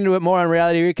 We'll get into it more on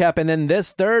Reality Recap. And then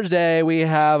this Thursday, we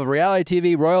have reality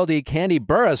TV royalty Candy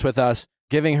Burris with us,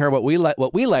 giving her what we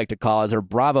like to call as her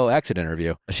Bravo exit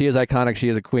interview. She is iconic. She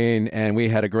is a queen. And we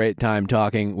had a great time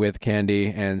talking with Candy.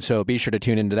 And so be sure to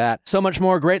tune into that. So much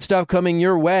more great stuff coming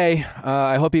your way.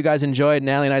 I hope you guys enjoyed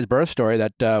Natalie and I's birth story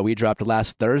that we dropped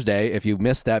last Thursday. If you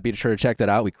missed that, be sure to check that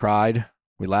out. We cried.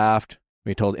 We laughed.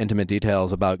 We told intimate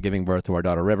details about giving birth to our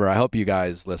daughter, River. I hope you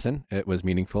guys listen. It was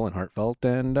meaningful and heartfelt.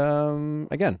 And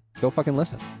again, go fucking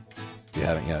listen if you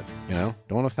haven't yet. You know,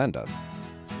 don't offend us.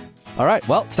 All right,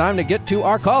 well, it's time to get to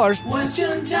our callers.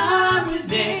 Question time with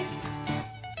Nick.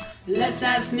 Let's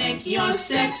ask Nick your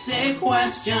sexy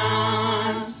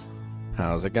questions.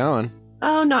 How's it going?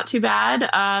 Oh, not too bad.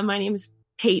 My name is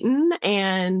Peyton,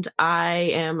 and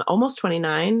I am almost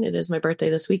 29. It is my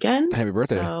birthday this weekend. Happy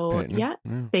birthday, So, Peyton. yeah,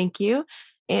 thank you.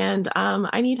 And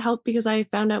I need help because I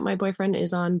found out my boyfriend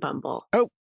is on Bumble. Oh,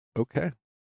 okay.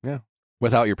 Yeah.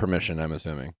 Without your permission, I'm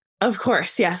assuming. Of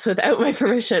course, yes, without my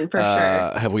permission, for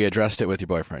sure. Have we addressed it with your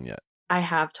boyfriend yet? I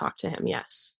have talked to him,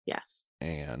 yes.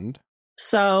 And?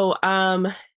 So,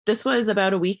 this was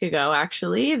about a week ago,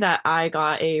 actually, that I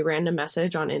got a random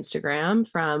message on Instagram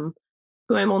from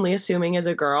who I'm only assuming is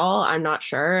a girl. I'm not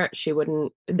sure.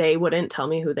 They wouldn't tell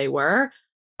me who they were.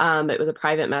 It was a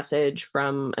private message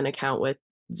from an account with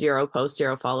 0 posts,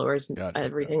 0 followers, and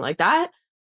everything like that.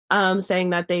 Saying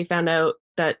that they found out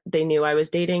that they knew I was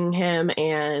dating him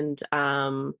and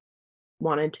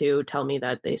wanted to tell me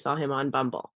that they saw him on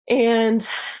Bumble. And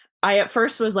I at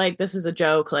first was like, this is a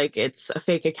joke. Like, it's a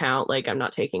fake account. Like, I'm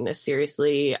not taking this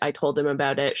seriously. I told him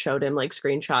about it, showed him like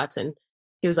screenshots, and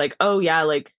he was like, oh yeah,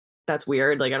 like, that's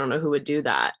weird. Like, I don't know who would do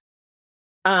that.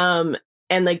 And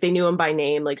like, they knew him by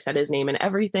name, like said his name and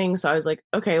everything. So I was like,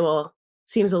 okay, well,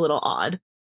 seems a little odd.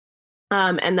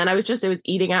 And then it was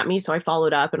eating at me. So I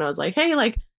followed up and I was like, hey,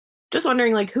 like, just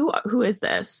wondering, like, who is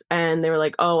this? And they were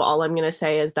like, oh, all I'm going to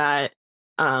say is that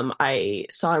I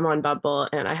saw him on Bumble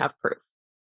and I have proof.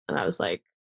 And I was like,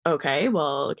 okay,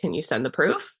 well, can you send the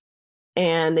proof?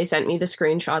 And they sent me the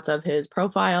screenshots of his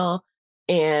profile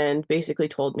and basically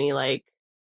told me, like,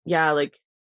 yeah, like,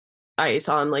 I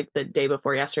saw him like the day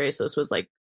before yesterday. So this was like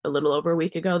a little over a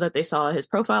week ago that they saw his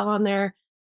profile on there.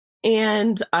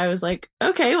 And I was like,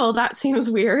 okay, well, that seems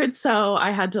weird. So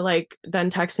I had to like then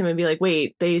text him and be like,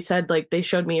 wait, they said like they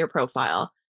showed me your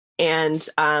profile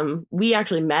And we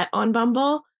actually met on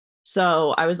Bumble.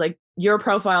 So I was like, your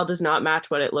profile does not match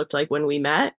what it looked like when we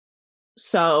met.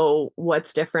 So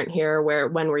what's different here?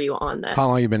 When were you on this? How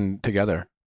long have you been together?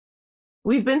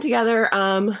 We've been together.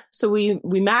 So we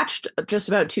matched just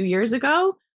about 2 years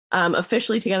ago.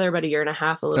 Officially together about a year and a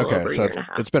half, a little over a year and a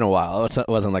half. It's been a while. It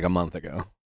wasn't like a month ago.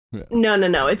 Yeah.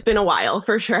 No. It's been a while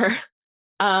for sure.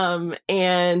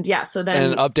 And yeah, so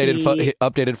then and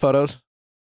updated photos.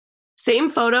 Same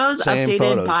photos,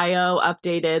 updated bio,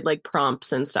 updated like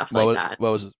prompts and stuff like that.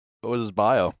 What was his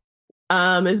bio?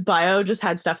 His bio just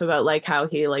had stuff about like how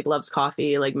he like loves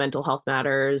coffee, like mental health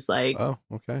matters, like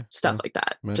stuff like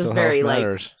that. Just very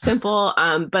like simple.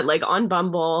 But like on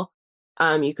Bumble,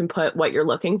 you can put what you're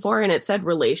looking for, and it said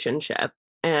relationship,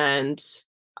 and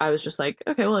I was just like,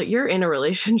 okay, well, you're in a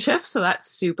relationship, so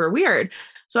that's super weird.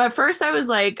 So at first, I was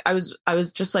like, I was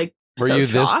just like,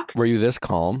 shocked. Were you this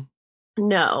calm?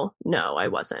 No, I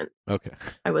wasn't. Okay,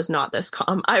 I was not this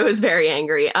calm. I was very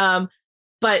angry.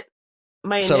 But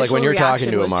my initial like when you're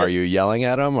talking to him, are you yelling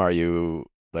at him? Are you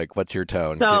like, what's your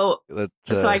tone? So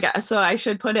I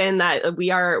should put in that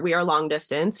we are long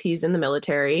distance. He's in the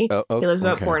military. He lives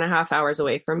about 4.5 hours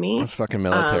away from me. That's fucking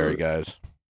military, guys.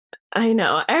 I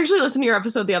know. I actually listened to your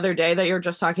episode the other day that you were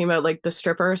just talking about like the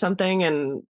stripper or something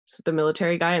and the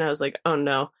military guy, and I was like, oh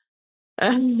no.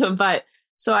 But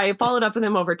so I followed up with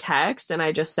him over text, and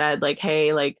I just said like,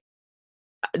 hey, like,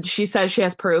 she says she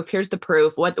has proof. Here's the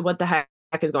proof. What the heck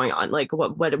is going on? Like,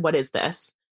 what is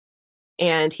this?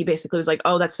 And he basically was like,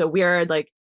 oh, that's so weird.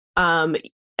 Like, and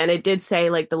it did say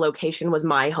like the location was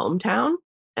my hometown,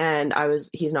 and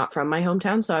he's not from my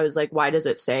hometown. So I was like, why does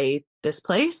it say this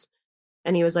place?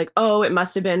 And he was like, oh, it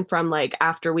must have been from like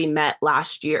after we met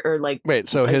last year, or like, wait,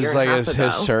 so his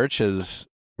search is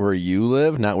where you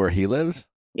live, not where he lives?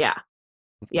 Yeah.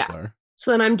 Yeah. So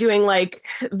then I'm doing like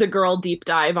the girl deep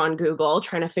dive on Google,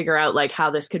 trying to figure out like how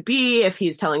this could be, if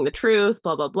he's telling the truth,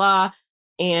 blah, blah, blah.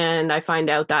 And I find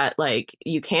out that like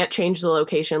you can't change the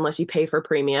location unless you pay for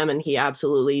premium. And he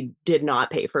absolutely did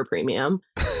not pay for premium.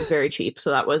 It's very cheap.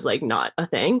 So that was like not a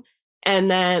thing.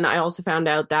 And then I also found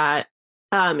out that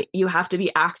you have to be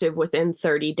active within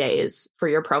 30 days for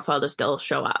your profile to still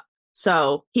show up.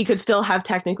 So he could still have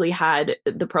technically had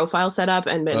the profile set up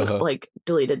and been like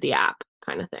deleted the app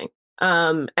kind of thing.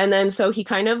 And then so he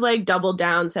kind of like doubled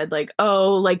down, said like,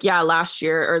 oh, like, yeah, last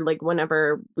year or like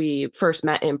whenever we first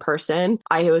met in person,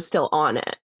 I was still on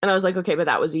it. And I was like, okay, but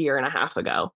that was a year and a half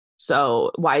ago.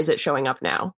 So why is it showing up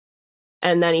now?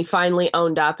 And then he finally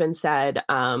owned up and said,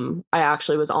 I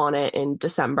actually was on it in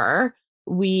December.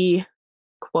 We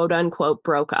quote unquote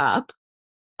broke up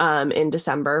in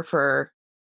December for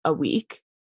a week.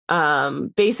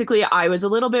 Basically, I was a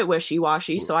little bit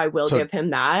wishy-washy, so I will give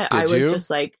him that. I was just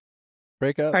like,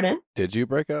 break up? Pardon? Did you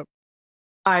break up?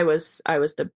 I was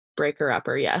the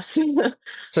breaker-upper, yes.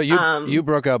 So you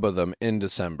broke up with him in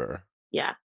December.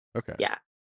 Yeah. Okay. Yeah.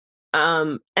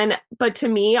 But to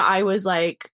me, I was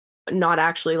like, not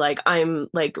actually like, I'm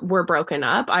like, we're broken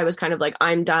up. I was kind of like,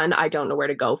 I'm done. I don't know where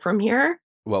to go from here.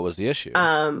 What was the issue?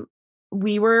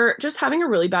 We were just having a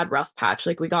really bad rough patch.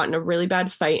 Like we got in a really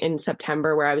bad fight in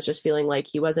September where I was just feeling like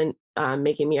he wasn't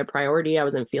making me a priority. I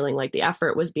wasn't feeling like the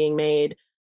effort was being made.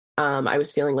 I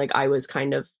was feeling like I was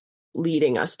kind of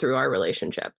leading us through our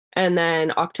relationship. And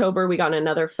then October, we got in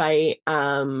another fight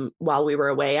while we were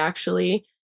away, actually.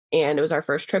 And it was our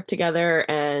first trip together.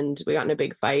 And we got in a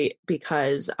big fight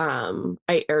because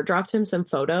I airdropped him some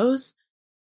photos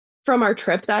from our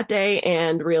trip that day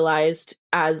and realized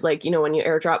as like, you know, when you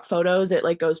airdrop photos, it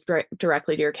like goes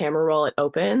directly to your camera roll. It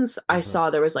opens. I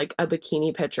saw there was like a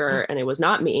bikini picture and it was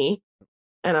not me.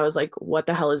 And I was like, what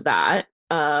the hell is that?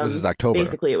 This is October.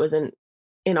 Basically, it was in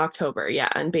October. Yeah.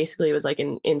 And basically it was like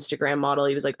an Instagram model.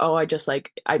 He was like, oh,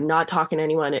 I'm not talking to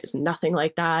anyone. It's nothing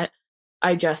like that.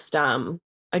 I just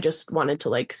wanted to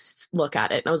like look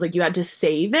at it. And I was like, you had to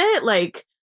save it? Like,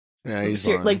 yeah, he's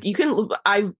like you can,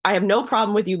 I have no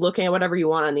problem with you looking at whatever you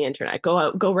want on the internet.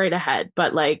 Go right ahead.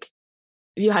 But like,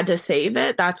 you had to save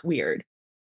it. That's weird.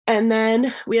 And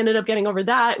then we ended up getting over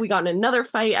that. We got in another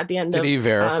fight at the end of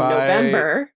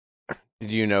November. Did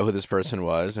you know who this person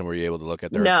was, and were you able to look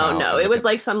at their account? No. It was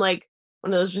like some like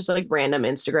one of those just like random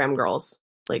Instagram girls,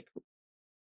 like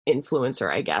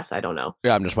influencer, I guess. I don't know.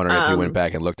 Yeah, I'm just wondering if you went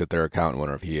back and looked at their account and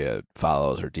wonder if he had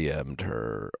follows or DM'd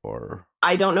her or.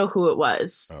 I don't know who it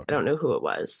was. Okay. I don't know who it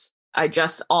was.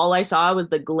 All I saw was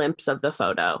the glimpse of the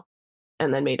photo,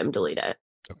 and then made him delete it.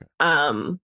 Okay.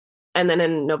 And then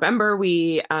in November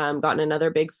we got in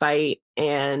another big fight,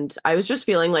 and I was just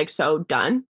feeling like so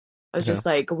done. I was just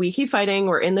like, we keep fighting.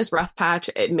 We're in this rough patch.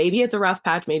 Maybe it's a rough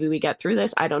patch. Maybe we get through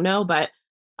this. I don't know. But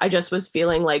I just was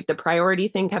feeling like the priority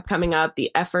thing kept coming up,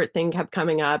 the effort thing kept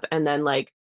coming up, and then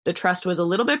like the trust was a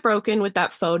little bit broken with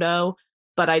that photo,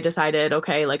 but I decided,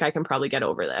 okay, like I can probably get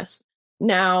over this.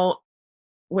 Now,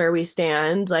 where we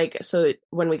stand, like, so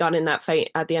when we got in that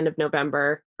fight at the end of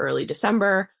November, early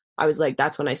December, I was like,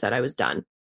 that's when I said I was done.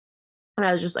 And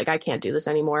I was just like, I can't do this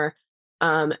anymore.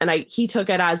 And he took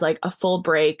it as like a full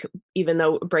breakup, even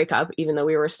though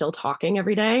we were still talking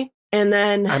every day. And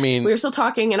then we were still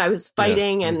talking and I was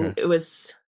fighting and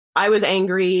I was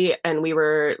angry and we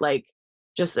were like,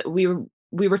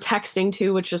 we were texting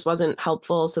too, which just wasn't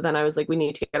helpful. So then I was like, we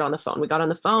need to get on the phone. We got on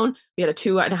the phone. We had a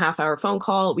 2.5 hour phone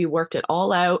call. We worked it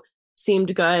all out,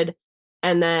 seemed good.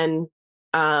 And then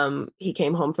he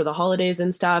came home for the holidays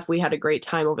and stuff. We had a great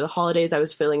time over the holidays. I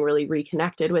was feeling really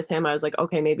reconnected with him. I was like,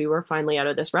 okay, maybe we're finally out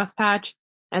of this rough patch.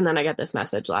 And then I got this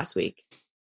message last week.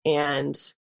 And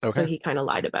so he kind of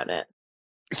lied about it.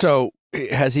 So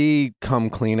has he come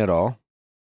clean at all?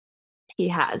 He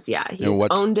has, yeah. He's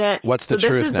owned it. What's the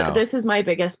truth now? This is my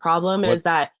biggest problem is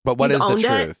that. But what is the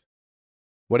truth?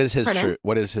 What is his truth?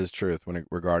 What is his truth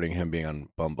regarding him being on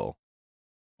Bumble?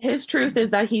 His truth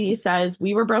is that he says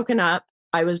we were broken up.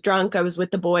 I was drunk. I was with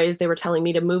the boys. They were telling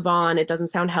me to move on. It doesn't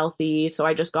sound healthy. So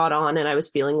I just got on and I was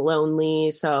feeling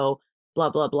lonely. So blah,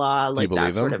 blah, blah. Like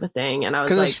that sort of a thing. And I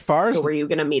was like, so were you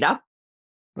going to meet up?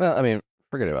 Well, I mean,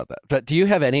 forget about that. But do you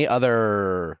have any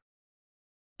other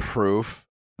proof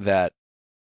that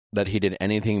he did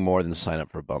anything more than sign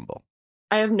up for Bumble?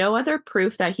 I have no other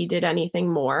proof that he did anything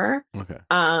more.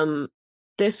 Okay.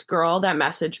 This girl that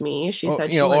messaged me, she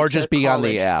said, or just be on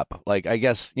the app. Like, I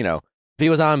guess, if he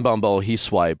was on Bumble, he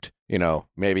swiped,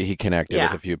 maybe he connected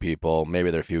with a few people. Maybe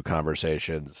there are a few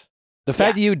conversations. The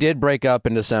fact that you did break up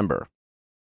in December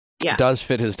does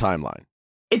fit his timeline.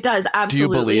 It does. Absolutely. Do you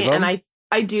believe him? And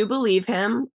I do believe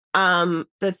him.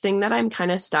 The thing that I'm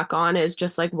kind of stuck on is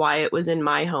just like why it was in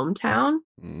my hometown.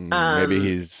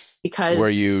 Maybe because were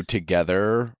you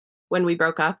together when we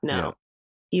broke up? No,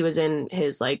 he was in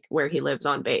his like where he lives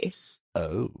on base.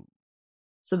 Oh,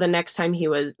 so the next time he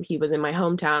was in my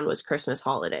hometown was Christmas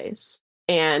holidays,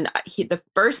 and the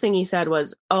first thing he said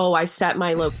was, "Oh, I set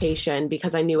my location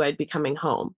because I knew I'd be coming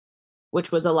home,"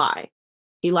 which was a lie.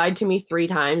 He lied to me 3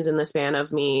 times in the span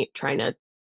of me trying to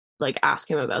like ask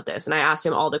him about this. And I asked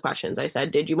him all the questions. I said,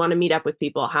 did you want to meet up with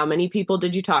people? How many people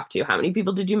did you talk to? How many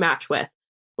people did you match with?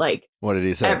 Like, what did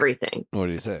he say? Everything. What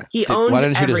did he say? He owned why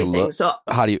didn't you everything. Just look?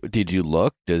 So did you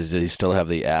look? Does he still have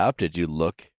the app? Did you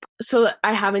look? So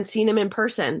I haven't seen him in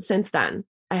person since then.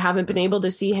 I haven't been able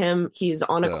to see him. He's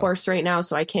on a course right now,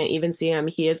 so I can't even see him.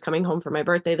 He is coming home for my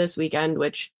birthday this weekend,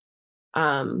 which,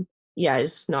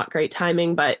 is not great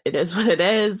timing, but it is what it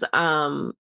is.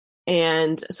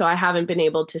 And so I haven't been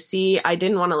able to see. I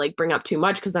didn't want to like bring up too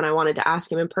much because then I wanted to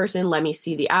ask him in person, let me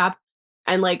see the app.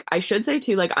 And like I should say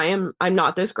too, like I'm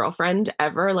not this girlfriend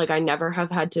ever. Like I never have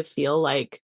had to feel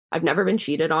like I've never been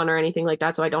cheated on or anything like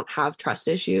that. So I don't have trust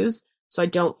issues. So I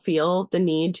don't feel the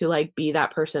need to like be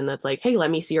that person that's like, hey, let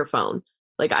me see your phone.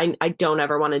 Like I don't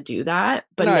ever want to do that.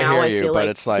 But no, now I you, feel like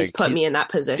it's like he's put me in that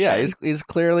position. Yeah, he's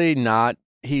clearly not.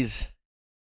 He's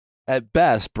at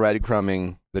best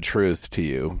breadcrumbing the truth to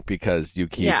you because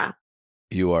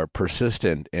you are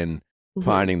persistent in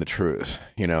finding the truth.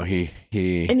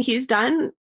 And he's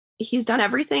done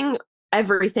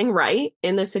everything right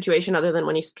in this situation other than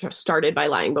when he started by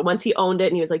lying. But once he owned it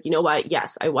and he was like, you know what?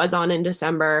 Yes, I was on in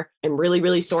December. I'm really,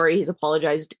 really sorry. He's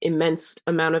apologized immense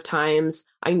amount of times.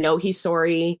 I know he's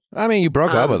sorry. I mean, you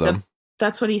broke up with him.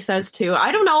 That's what he says too.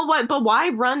 I don't know but why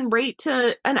run right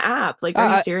to an app? Like,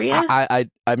 are you serious?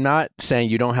 I'm not saying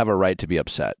you don't have a right to be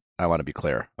upset. I want to be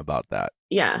clear about that.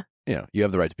 Yeah. You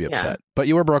have the right to be upset, but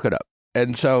you were broken up.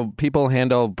 And so people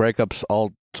handle breakups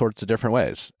all sorts of different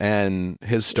ways. And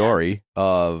his story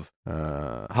of,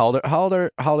 how old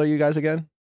are you guys again?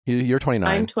 You're 29.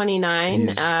 I'm 29,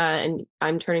 and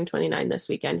I'm turning 29 this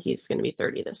weekend. He's going to be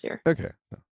 30 this year. Okay.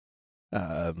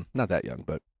 Not that young,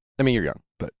 but I mean, you're young,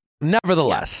 but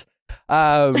nevertheless,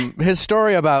 his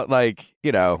story about like,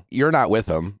 you're not with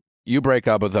him. You break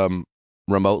up with him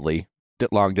remotely,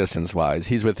 long distance wise.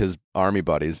 He's with his army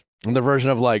buddies. And the version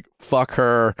of like, fuck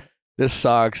her. This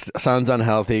sucks. Sounds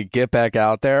unhealthy. Get back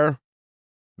out there.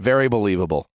 Very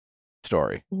believable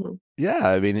story. Mm-hmm. Yeah.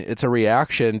 I mean, it's a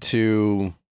reaction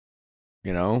to,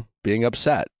 being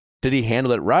upset. Did he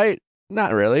handle it right?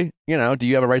 Not really. Do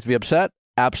you have a right to be upset?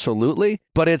 Absolutely.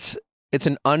 But it's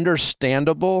an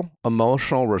understandable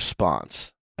emotional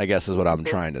response, I guess is what I'm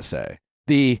trying to say.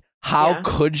 The how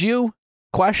could you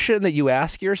question that you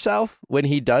ask yourself when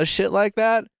he does shit like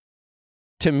that,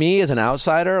 to me as an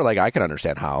outsider, like I can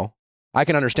understand how. I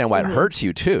can understand why it hurts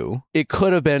you too. It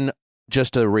could have been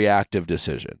just a reactive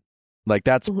decision. Like,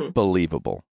 that's Mhm.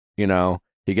 believable. You know,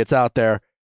 he gets out there.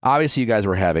 Obviously, you guys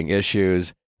were having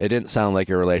issues. It didn't sound like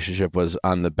your relationship was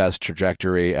on the best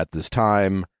trajectory at this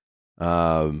time.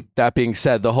 That being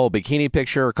said, the whole bikini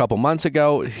picture a couple months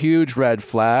ago, huge red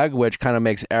flag, which kind of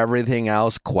makes everything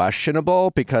else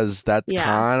questionable because that's Yeah.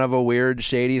 kind of a weird,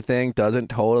 shady thing. Doesn't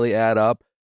totally add up.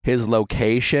 His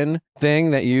location thing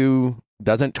that you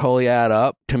doesn't totally add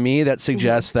up. To me, that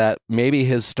suggests that maybe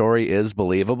his story is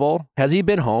believable. Has he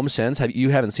been home since? You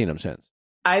haven't seen him since?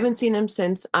 I haven't seen him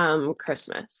since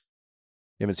Christmas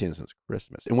You haven't seen him since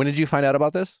Christmas. And when did you find out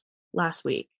about this? last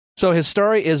week. So his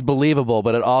story is believable,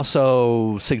 but it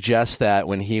also suggests that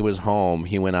when he was home,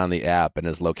 he went on the app and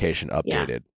his location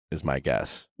updated, is my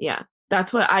guess. Yeah,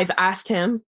 that's what I've asked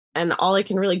him, and all I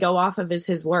can really go off of is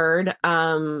his word.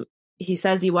 He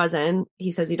says he wasn't.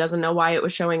 He says he doesn't know why it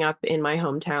was showing up in my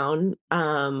hometown.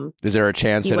 Is there a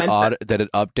chance he that went that it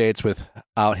updates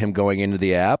without him going into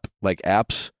the app? Like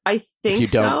apps, I think if you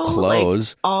don't so.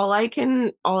 close. Like,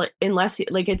 unless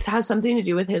like it has something to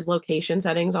do with his location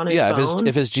settings on his Yeah, phone.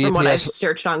 if his from what I've GPS,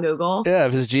 searched on Google. yeah,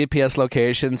 if his GPS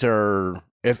locations are,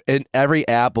 if every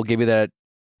app will give you that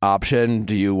option,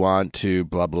 do you want to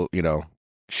blah blah,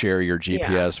 share your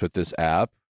GPS with this app?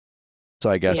 So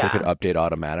I guess it could update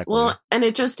automatically. Well, and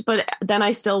but then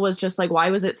I still was just like, why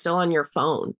was it still on your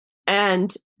phone?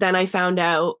 And then I found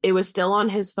out it was still on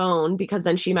his phone because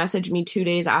then she messaged me 2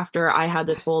 days after I had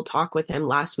this whole talk with him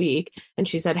last week. And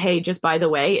she said, hey, just by the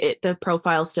way, the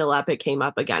profile's still up. It came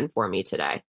up again for me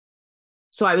today.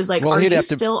 So I was like, well, are you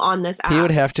still on this app? He would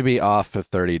have to be off for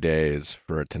 30 days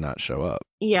for it to not show up.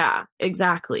 Yeah,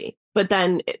 exactly. But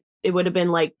then it would have been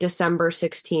like December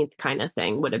 16th kind of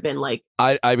thing. Would have been like,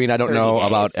 I mean, I don't 30 know days.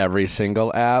 about every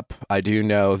single app. I do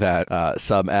know that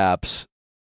some apps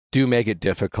do make it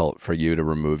difficult for you to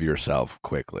remove yourself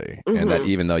quickly. And that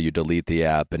even though you delete the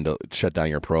app and shut down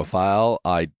your profile,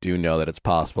 I do know that it's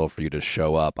possible for you to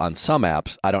show up on some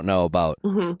apps. I don't know about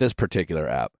this particular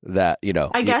app that,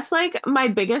 I guess like my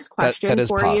biggest question that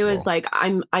for you is like,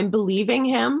 I'm believing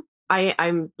him.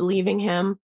 I'm believing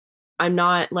him. I'm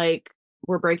not like,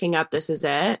 we're breaking up. This is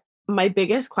it. My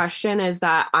biggest question is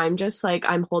that I'm just like,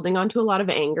 I'm holding on to a lot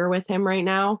of anger with him right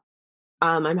now.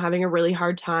 I'm having a really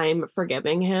hard time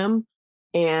forgiving him.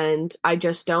 And I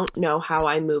just don't know how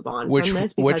I move on from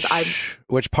this because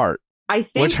which part? I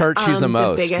think which hurts you the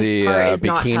most? The biggest part is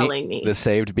not telling me. The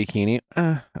saved bikini?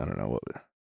 I don't know.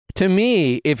 To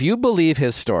me, if you believe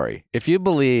his story, if you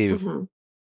believe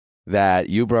that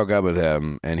you broke up with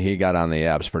him and he got on the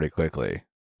apps pretty quickly,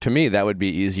 to me, that would be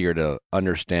easier to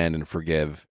understand and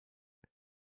forgive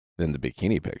than the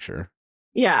bikini picture.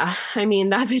 Yeah, I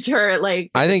mean, that picture, like...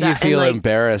 I think you feel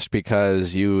embarrassed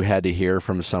because you had to hear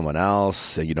from someone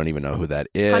else and you don't even know who that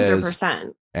is.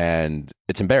 100%. And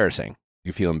it's embarrassing.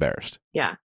 You feel embarrassed.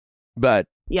 Yeah. But...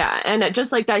 Yeah, and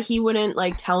just like that, he wouldn't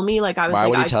like tell me. Like I was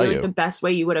like, I feel like the best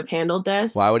way you would have handled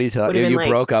this. Why would he tell you? You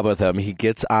broke up with him. He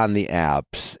gets on the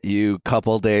apps. You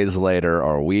couple days later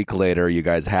or a week later, you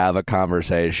guys have a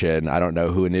conversation. I don't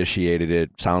know who initiated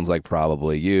it. Sounds like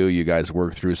probably you. You guys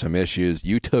worked through some issues.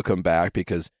 You took him back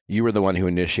because you were the one who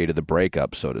initiated the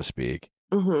breakup, so to speak.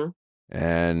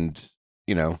 And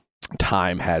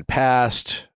time had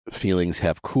passed. Feelings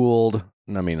have cooled.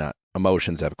 I mean, not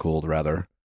emotions have cooled, rather.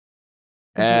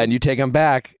 And you take him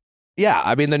back. Yeah,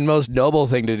 I mean, the most noble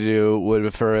thing to do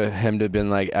would for him to have been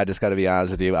like, I just got to be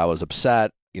honest with you. I was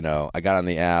upset. I got on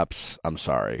the apps. I'm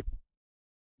sorry.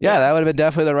 Yeah, that would have been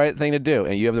definitely the right thing to do.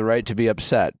 And you have the right to be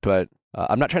upset. But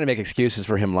I'm not trying to make excuses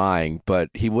for him lying, but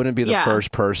he wouldn't be the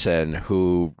first person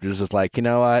who was just like, you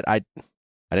know what? I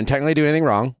didn't technically do anything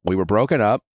wrong. We were broken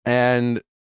up. And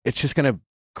it's just going to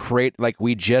create, like,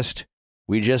 we just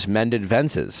mended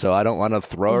fences. So I don't want to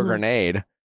throw a grenade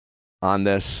on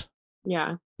this.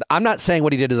 Yeah. I'm not saying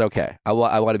what he did is okay. I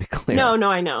want to be clear.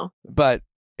 No, I know. But,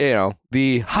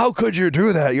 how could you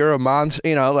do that? You're a monster.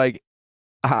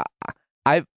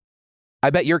 I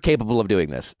bet you're capable of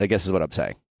doing this, I guess is what I'm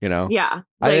saying, Yeah.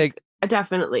 I think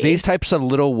definitely. These types of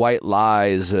little white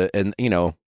lies and,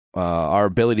 our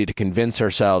ability to convince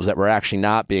ourselves that we're actually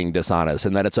not being dishonest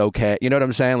and that it's okay. You know what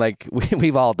I'm saying? Like,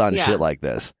 we've all done shit like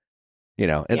this.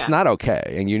 It's not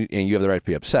okay. And you have the right to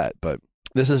be upset, but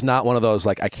this is not one of those,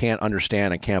 like, I can't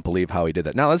understand, I can't believe how he did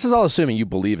that. Now, this is all assuming you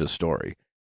believe his story.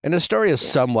 And his story is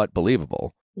somewhat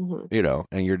believable,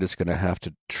 and you're just going to have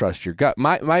to trust your gut.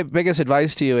 My biggest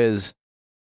advice to you is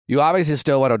you obviously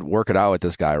still want to work it out with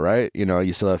this guy, right?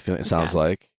 You still have feelings, it sounds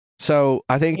like. So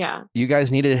I think you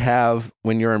guys need to have,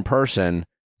 when you're in person,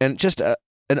 and just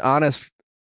an honest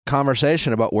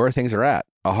conversation about where things are at,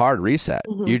 a hard reset.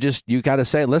 You got to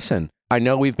say, listen, I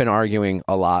know we've been arguing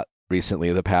a lot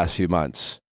recently, the past few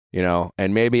months, you know,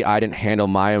 and maybe I didn't handle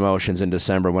my emotions in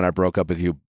December when I broke up with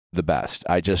you the best.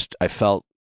 I felt,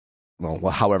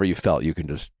 well, however you felt, you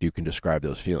can describe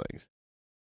those feelings.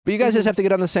 But you guys just have to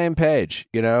get on the same page,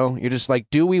 you know? You're just like,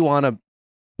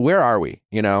 where are we?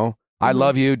 You know, I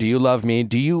love you. Do you love me?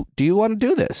 Do you want to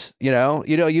do this? You know,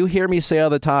 you hear me say all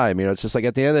the time, you know, it's just like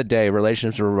at the end of the day,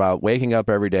 relationships are about waking up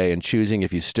every day and choosing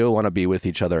if you still want to be with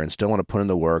each other and still want to put in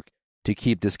the work to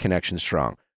keep this connection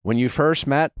strong. When you first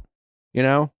met, you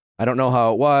know, I don't know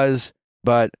how it was,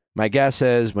 but my guess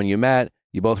is when you met,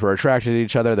 you both were attracted to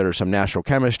each other. There was some natural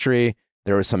chemistry.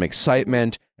 There was some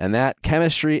excitement, and that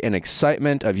chemistry and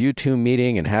excitement of you two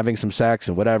meeting and having some sex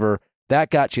and whatever, that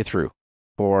got you through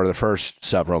for the first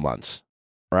several months,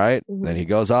 right? Then he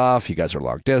goes off. You guys are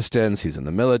long distance. He's in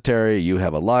the military. You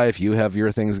have a life. You have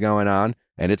your things going on,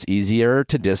 and it's easier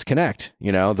to disconnect.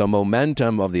 You know, the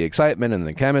momentum of the excitement and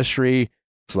the chemistry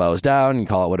slows down. You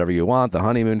call it whatever you want, the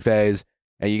honeymoon phase.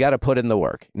 And you got to put in the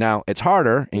work. Now, it's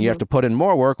harder, and you have to put in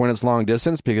more work when it's long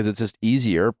distance because it's just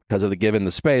easier because of the given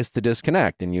the space to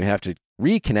disconnect. And you have to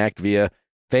reconnect via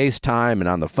FaceTime and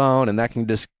on the phone, and that can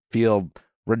just feel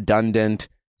redundant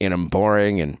and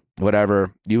boring and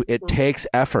whatever. It takes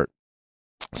effort.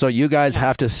 So you guys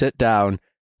have to sit down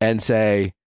and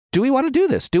say, do we want to do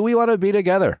this? Do we want to be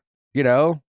together? You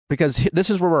know, because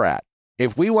this is where we're at.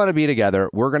 If we want to be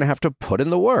together, we're going to have to put in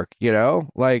the work, you know,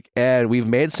 like, and we've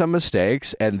made some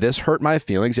mistakes and this hurt my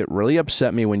feelings. It really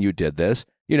upset me when you did this.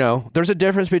 You know, there's a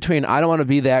difference between I don't want to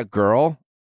be that girl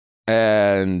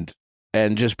and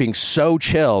just being so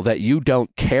chill that you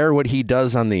don't care what he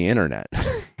does on the internet,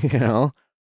 you know,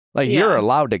 like you're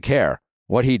allowed to care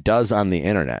what he does on the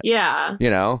internet. Yeah. You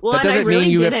know, well, that and I doesn't really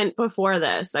mean you didn't before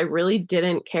this. I really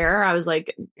didn't care. I was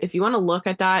like, if you want to look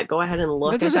at that, go ahead and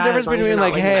look at that. There's a difference between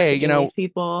like, hey, you know,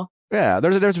 people. Yeah,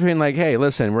 there's a difference between like, hey,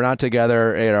 listen, we're not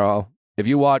together. You know, if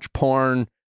you watch porn,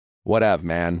 whatever,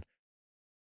 man.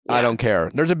 Yeah. I don't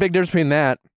care. There's a big difference between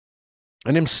that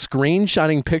and him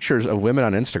screenshotting pictures of women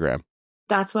on Instagram.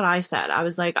 That's what I said. I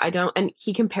was like, I don't. And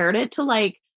he compared it to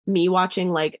like me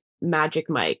watching like Magic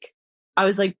Mike. I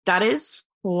was like, that is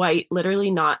quite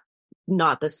literally not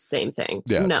the same thing.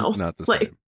 Yeah, no, not the like,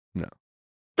 same. No,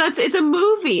 it's a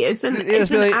movie. It's an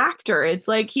really, actor. It's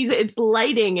like it's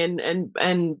lighting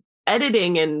and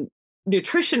editing and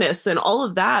nutritionists and all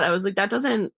of that. I was like, that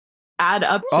doesn't add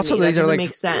up to also, me. That these are doesn't like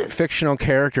make sense. Fictional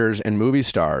characters and movie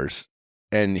stars,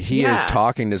 and he is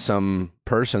talking to some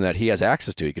person that he has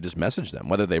access to. He could just message them,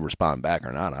 whether they respond back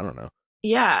or not. I don't know.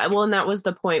 Yeah, well, and that was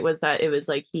the point, was that it was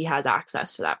like he has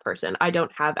access to that person. I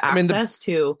don't have access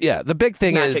to. Yeah, the big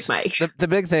thing Magic is Mike. The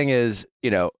big thing is, you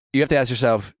know, you have to ask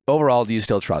yourself, overall, do you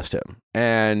still trust him,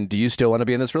 and do you still want to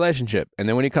be in this relationship? And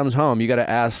then when he comes home, you got to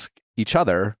ask each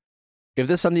other if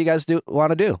this is something you guys do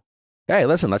want to do. Hey,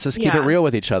 listen, let's just keep it real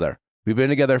with each other. We've been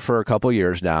together for a couple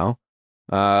years now.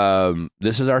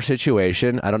 This is our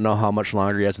situation. I don't know how much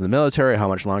longer you guys in the military, how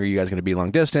much longer you guys going to be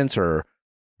long distance or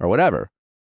whatever.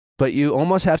 But you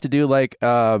almost have to do like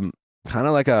kind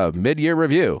of like a mid-year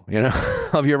review, you know,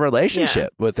 of your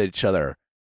relationship with each other.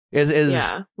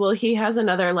 Yeah. Well, he has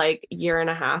another like year and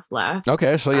a half left.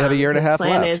 Okay, so you have a year and a half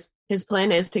left. His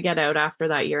plan is to get out after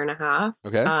that year and a half.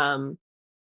 Okay.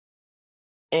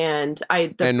 And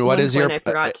what is your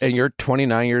and you're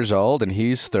 29 years old and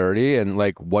he's 30, and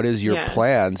like what is your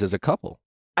plans as a couple?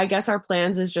 I guess our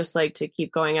plans is just like to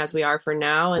keep going as we are for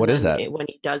now, and what is that? When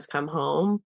he does come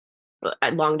home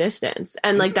at long distance.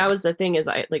 And like that was the thing, is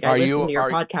I listened to your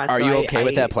podcast. Are you okay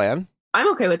with that plan?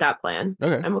 I'm okay with that plan.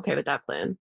 Okay. I'm okay with that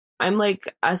plan. I'm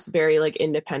like a very like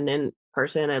independent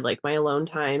person. I like my alone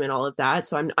time and all of that.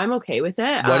 So I'm okay with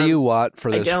it. What do you want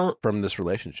for this from this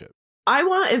relationship? I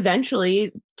want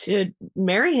eventually to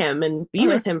marry him and be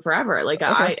with him forever. Like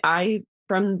I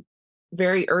from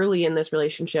very early in this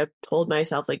relationship told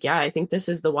myself like, yeah, I think this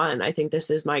is the one. I think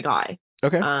this is my guy.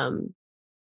 Okay.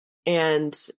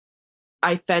 And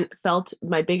I felt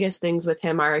my biggest things with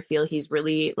him are I feel he's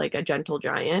really like a gentle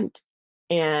giant,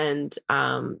 and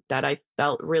that I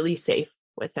felt really safe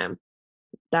with him.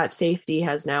 That safety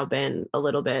has now been a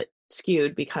little bit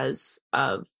skewed because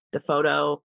of the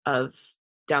photo of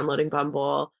downloading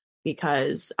Bumble,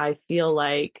 because I feel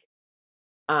like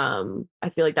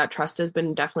that trust has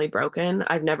been definitely broken.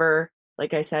 I've never,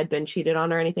 like I said, been cheated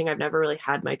on or anything. I've never really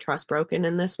had my trust broken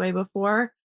in this way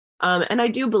before. And I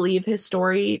do believe his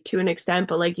story to an extent,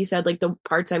 but like you said, like the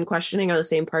parts I'm questioning are the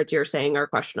same parts you're saying are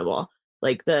questionable,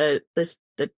 like the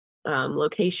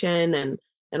location and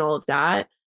all of that.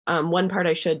 One part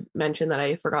I should mention that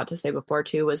I forgot to say before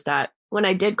too was that when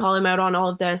I did call him out on all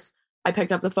of this, I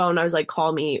picked up the phone. I was like,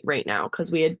 call me right now,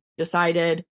 because we had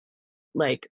decided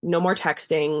like, no more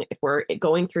texting. If we're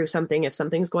going through something, if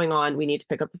something's going on, we need to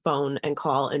pick up the phone and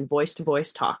call and voice to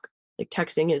voice talk. Like,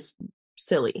 texting is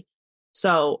silly.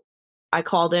 So I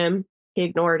called him, he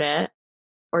ignored it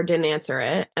or didn't answer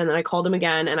it. And then I called him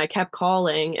again and I kept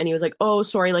calling and he was like, oh,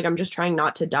 sorry, like, I'm just trying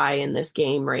not to die in this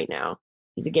game right now.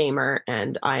 He's a gamer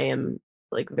and I am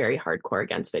like very hardcore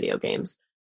against video games,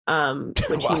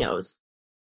 which he knows.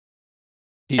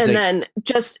 Then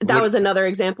just that was another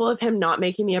example of him not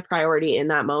making me a priority in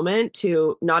that moment,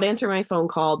 to not answer my phone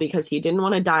call because he didn't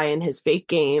want to die in his fake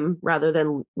game rather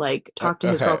than like talk to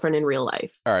his girlfriend in real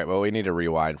life. All right. Well, we need to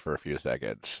rewind for a few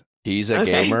seconds. He's a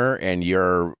gamer and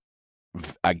you're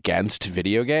against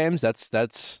video games. That's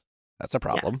a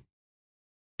problem.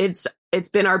 Yeah. It's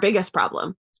been our biggest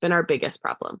problem. It's been our biggest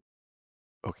problem.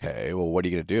 Okay. Well, what are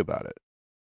you going to do about it?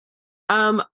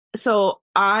 So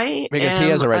because he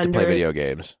has a right to play video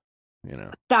games,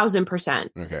 1,000%.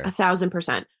 Okay.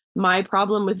 1,000%. My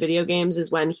problem with video games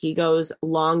is when he goes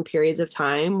long periods of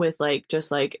time with like just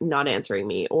like not answering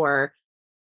me, or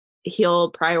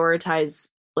he'll prioritize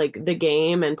like the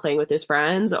game and playing with his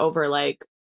friends over like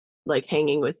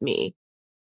hanging with me.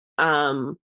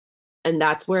 And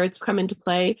that's where it's come into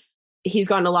play. He's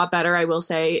gotten a lot better, I will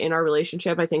say, in our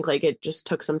relationship. I think like it just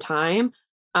took some time.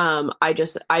 I've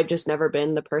just never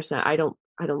been the person. I don't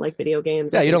like video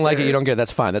games. Yeah, you don't like it, you don't get it.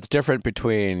 That's fine. That's different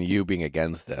between you being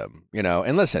against them,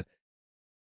 And listen,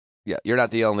 yeah, you're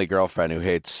not the only girlfriend who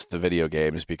hates the video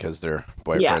games because their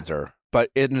boyfriends are. But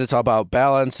it's all about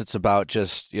balance. It's about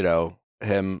just,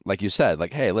 him, like you said,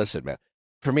 like, hey, listen, man.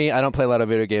 For me, I don't play a lot of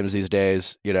video games these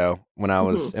days. When I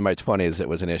was in my 20s, it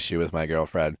was an issue with my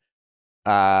girlfriend.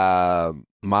 My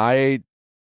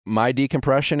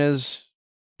decompression is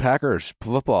Packers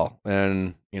football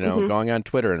and going on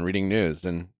Twitter and reading news,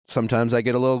 and sometimes I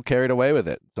get a little carried away with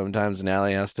it. Sometimes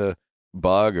Nally has to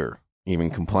bug or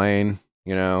even complain.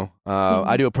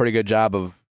 I do a pretty good job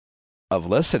of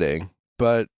listening,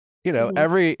 but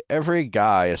every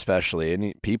guy, especially,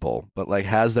 and people, but like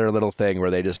has their little thing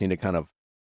where they just need to kind of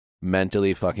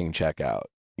mentally fucking check out,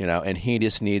 and he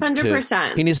just needs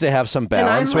 100%. He needs to have some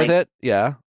balance with it.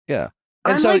 Yeah.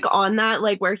 And I'm like on that,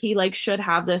 like where he like should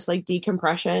have this like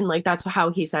decompression. Like that's how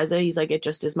he says it. He's like, it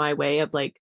just is my way of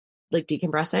like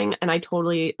decompressing. And I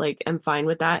totally like am fine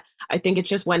with that. I think it's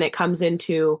just when it comes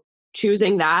into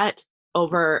choosing that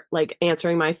over like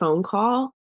answering my phone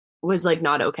call was like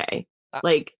not okay.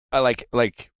 Like 100%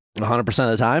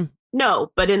 of the time?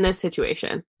 No, but in this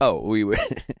situation. Oh, we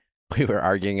were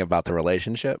arguing about the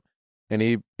relationship. And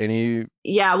he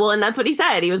Yeah, well, and that's what he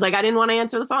said. He was like, I didn't want to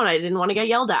answer the phone. I didn't want to get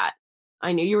yelled at.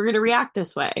 I knew you were going to react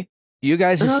this way. You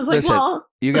guys just, I was like, listen, well.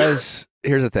 You guys,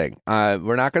 here's the thing.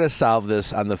 We're not going to solve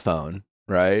this on the phone,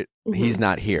 right? Mm-hmm. He's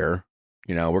not here.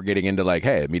 We're getting into like,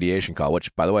 hey, a mediation call,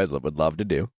 which, by the way, I would love to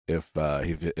do if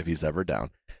he's ever down.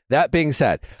 That being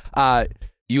said,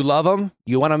 you love him.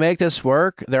 You want to make this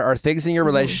work. There are things in your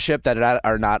relationship that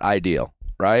are not ideal,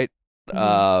 right?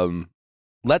 Mm-hmm.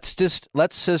 Let's just,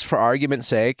 for argument's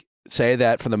sake, say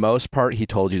that for the most part, he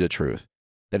told you the truth,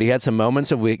 that he had some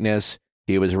moments of weakness.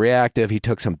 He was reactive. He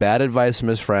took some bad advice from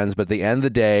his friends, but at the end of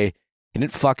the day, he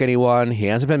didn't fuck anyone. He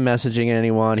hasn't been messaging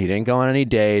anyone. He didn't go on any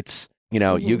dates.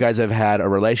 You guys have had a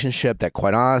relationship that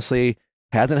quite honestly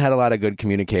hasn't had a lot of good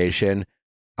communication.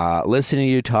 Listening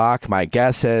to you talk, my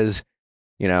guess is,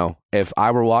 if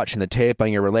I were watching the tape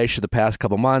on your relationship the past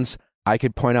couple months, I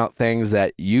could point out things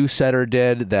that you said or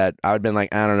did that I would have been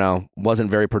like, I don't know,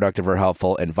 wasn't very productive or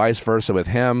helpful, and vice versa with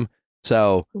him.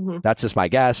 So that's just my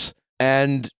guess.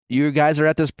 And you guys are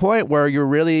at this point where you're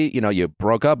really, you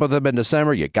broke up with him in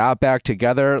December, you got back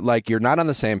together, like you're not on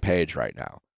the same page right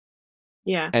now.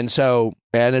 Yeah. And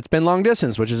it's been long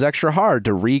distance, which is extra hard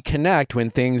to reconnect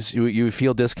when things you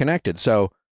feel disconnected.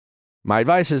 So my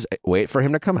advice is wait for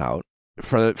him to come out.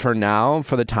 For now,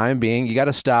 for the time being, you got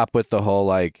to stop with the whole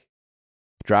like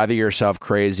driving yourself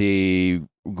crazy,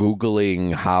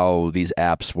 Googling how these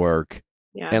apps work.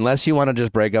 Yeah. Unless you want to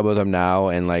just break up with him now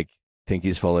and like think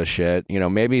he's full of shit.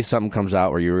 Maybe something comes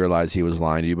out where you realize he was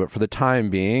lying to you. But for the time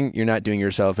being, you're not doing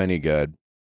yourself any good.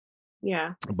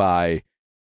 Yeah. By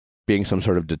being some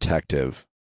sort of detective.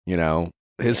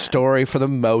 His story for the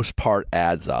most part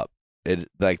adds up. It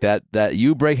like that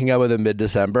you breaking up with him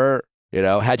mid-December,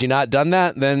 had you not done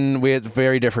that, then we had a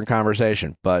very different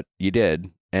conversation. But you did.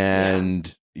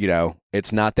 And,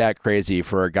 it's not that crazy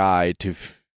for a guy to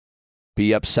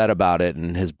be upset about it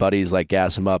and his buddies like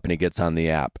gas him up and he gets on the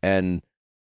app. And,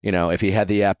 if he had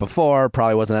the app before,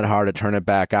 probably wasn't that hard to turn it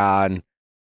back on.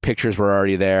 Pictures were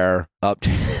already there, up to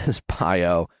his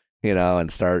bio,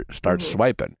 and start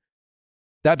swiping.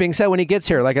 That being said, when he gets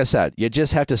here, like I said, you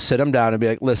just have to sit him down and be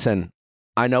like, listen,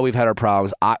 I know we've had our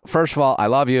problems. First of all, I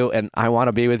love you and I want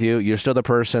to be with you. You're still the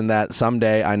person that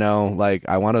someday I know, like,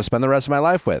 I want to spend the rest of my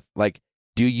life with. Like,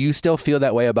 do you still feel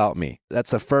that way about me?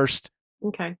 That's the first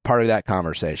part of that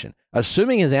conversation.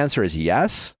 Assuming his answer is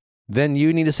yes, then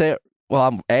you need to say,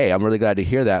 well, I'm really glad to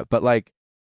hear that. But like,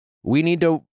 we need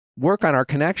to work on our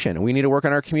connection. We need to work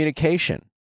on our communication.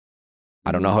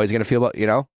 I don't know how he's going to feel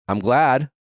about, I'm glad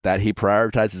that he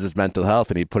prioritizes his mental health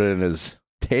and he put it in his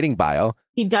dating bio.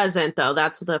 He doesn't, though.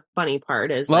 That's the funny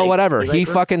part is. Well, whatever. He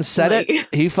fucking said it.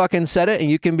 He fucking said it. And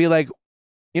you can be like,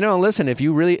 listen, if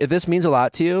this means a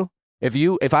lot to you,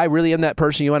 if I really am that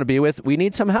person you want to be with, we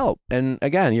need some help. And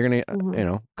again, you're going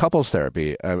to, couples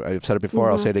therapy. I've said it before.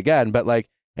 I'll say it again. But like,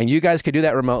 and you guys could do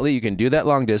that remotely. You can do that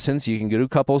long distance. You can do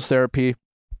couples therapy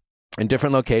in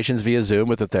different locations via Zoom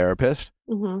with a therapist.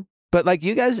 But like,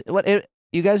 you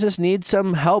guys just need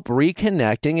some help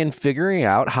reconnecting and figuring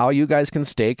out how you guys can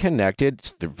stay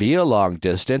connected via long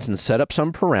distance and set up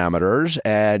some parameters.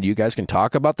 And you guys can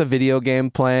talk about the video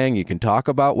game playing. You can talk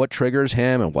about what triggers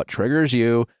him and what triggers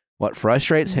you, what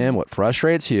frustrates him, what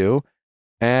frustrates you.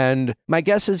 And my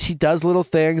guess is he does little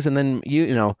things and then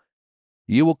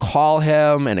you will call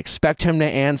him and expect him to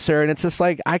answer. And it's just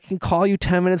like, I can call you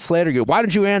 10 minutes later. You go, why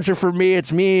didn't you answer for me?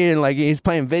 It's me. And like, he's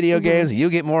playing video games and you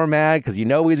get more mad because he's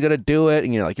going to do it.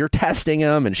 And you're like, you're testing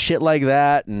him and shit like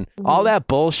that. And all that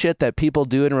bullshit that people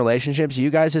do in relationships.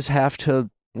 You guys just have to,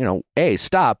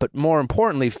 stop. But more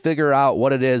importantly, figure out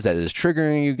what it is that is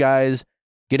triggering you guys.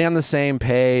 Get on the same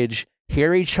page.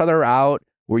 Hear each other out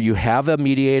where you have a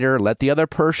mediator. Let the other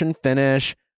person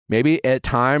finish. Maybe at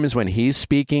times when he's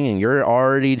speaking and you're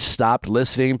already stopped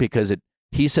listening because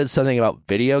he said something about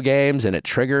video games and it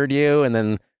triggered you. And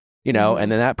then, and then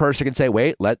that person can say,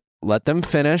 wait, let them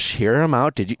finish, hear him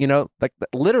out. Did you, like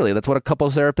literally that's what a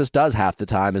couples therapist does half the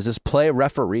time is just play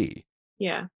referee.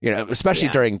 Yeah. Especially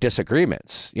during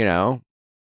disagreements,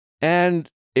 and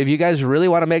if you guys really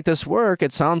want to make this work,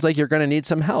 it sounds like you're going to need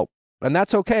some help. And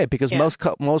that's okay because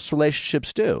most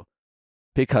relationships do.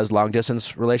 Because long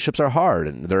distance relationships are hard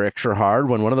and they're extra hard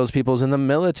when one of those people is in the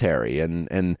military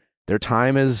and their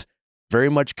time is very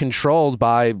much controlled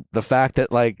by the fact that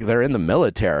like they're in the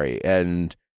military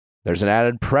and there's an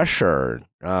added pressure.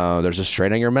 There's a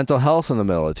strain on your mental health in the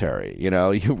military.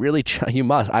 You really, you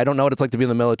must. I don't know what it's like to be in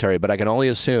the military, but I can only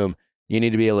assume you need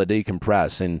to be able to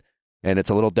decompress and it's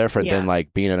a little different than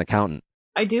like being an accountant.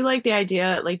 I do like the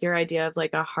idea, like your idea of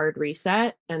like a hard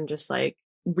reset and just like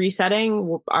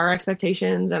resetting our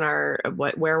expectations and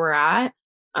where we're at.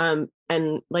 And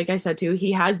like I said too,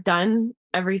 he has done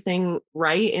everything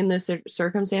right in this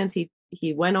circumstance.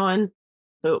 He went on.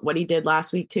 So what he did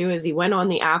last week too is he went on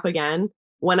the app again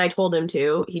when I told him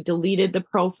to. He deleted the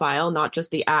profile, not just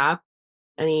the app,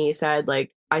 and he said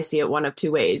like, I see it one of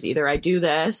two ways: either I do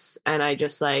this and I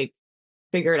just like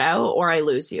figure it out, or I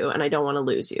lose you, and I don't want to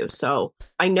lose you. So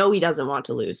I know he doesn't want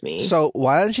to lose me. So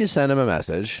why don't you send him a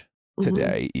message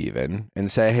today even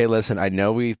and say, hey, listen, I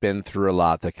know we've been through a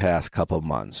lot the past couple of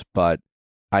months, but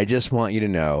I just want you to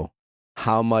know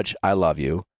how much I love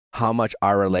you, how much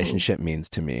our relationship means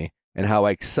to me, and how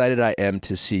excited I am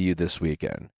to see you this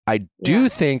weekend. I do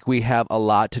think we have a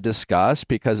lot to discuss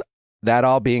because that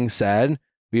all being said,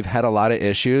 we've had a lot of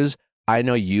issues. I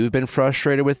know you've been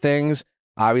frustrated with things.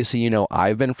 Obviously,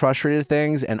 I've been frustrated with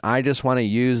things, and I just want to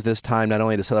use this time not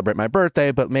only to celebrate my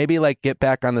birthday, but maybe like get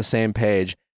back on the same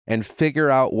page and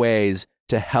figure out ways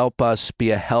to help us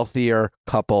be a healthier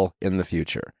couple in the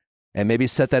future. And maybe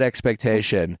set that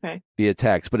expectation via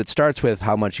text. But it starts with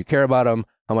how much you care about him,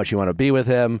 how much you want to be with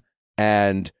him,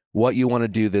 and what you want to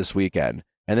do this weekend.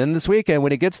 And then this weekend,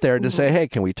 when he gets there, just say, hey,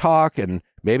 can we talk? And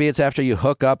maybe it's after you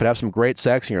hook up and have some great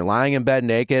sex and you're lying in bed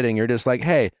naked and you're just like,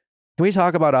 hey, can we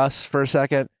talk about us for a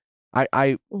second?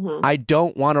 I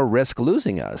don't want to risk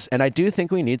losing us. And I do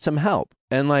think we need some help.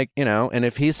 And like, and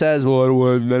if he says, well,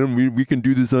 we can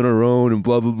do this on our own and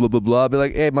blah, blah, blah, blah, blah, I'll be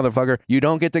like, hey, motherfucker, you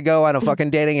don't get to go on a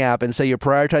fucking dating app and say you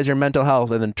prioritize your mental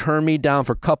health and then turn me down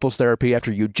for couples therapy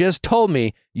after you just told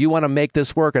me you want to make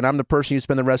this work and I'm the person you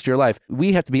spend the rest of your life.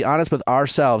 We have to be honest with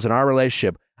ourselves and our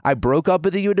relationship. I broke up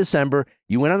with you in December.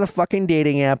 You went on the fucking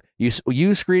dating app. You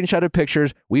screenshotted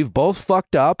pictures. We've both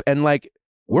fucked up and like,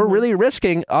 we're really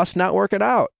risking us not working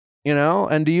out,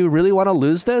 and do you really want to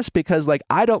lose this? Because like,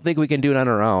 I don't think we can do it on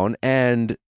our own.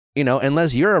 And,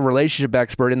 unless you're a relationship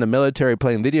expert in the military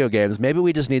playing video games, maybe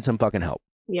we just need some fucking help.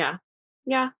 Yeah.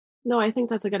 Yeah. No, I think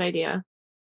that's a good idea.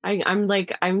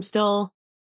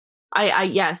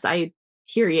 Yes, I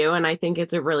hear you. And I think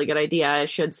it's a really good idea. I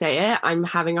should say it. I'm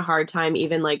having a hard time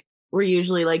even like, we're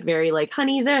usually like very like,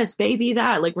 honey, this, baby,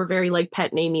 that, like we're very like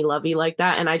pet namey lovey like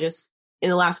that. And I just in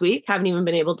the last week. Haven't even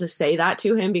been able to say that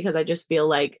to him because I just feel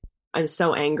like I'm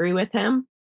so angry with him.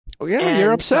 Oh, yeah,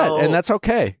 you're upset, and that's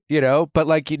okay, but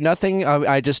like nothing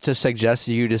I just to suggest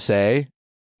you to say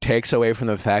takes away from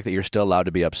the fact that you're still allowed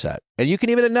to be upset. And you can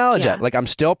even acknowledge that. Like, I'm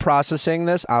still processing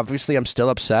this. Obviously, I'm still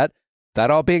upset. That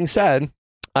all being said,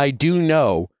 I do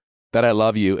know that I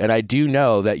love you, and I do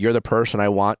know that you're the person I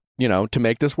want, to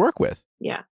make this work with.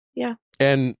 Yeah. Yeah.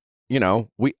 And,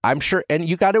 I'm sure, and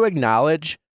you got to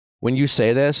acknowledge when you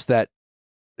say this that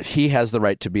he has the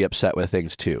right to be upset with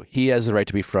things too. He has the right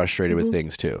to be frustrated with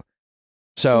things too.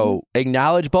 So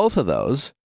acknowledge both of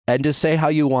those and just say how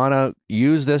you want to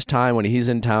use this time when he's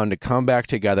in town to come back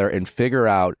together and figure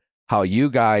out how you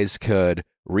guys could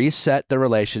reset the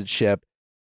relationship,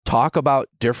 talk about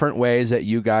different ways that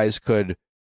you guys could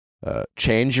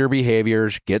change your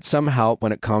behaviors, get some help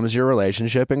when it comes to your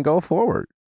relationship, and go forward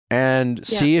and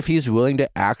see if he's willing to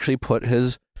actually put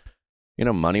his,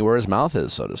 money where his mouth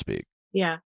is, so to speak.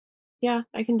 Yeah. Yeah,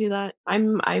 I can do that.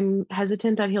 I'm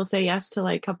hesitant that he'll say yes to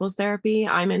like couples therapy.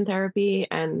 I'm in therapy,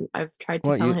 and I've tried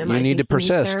to tell him you need to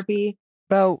persist. Therapy.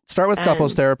 Well, start with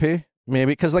couples therapy,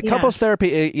 maybe, because like couples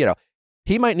therapy,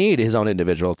 he might need his own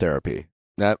individual therapy.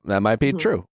 That might be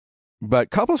true,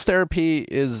 but couples therapy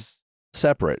is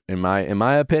separate in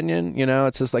my opinion.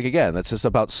 It's just like, again, that's just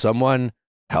about someone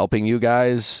helping you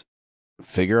guys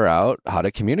figure out how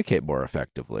to communicate more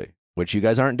effectively, which you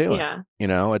guys aren't doing. Yeah.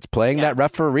 It's playing that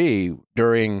referee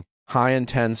during high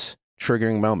intense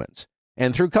triggering moments.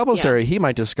 And through couples therapy, he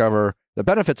might discover the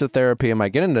benefits of therapy and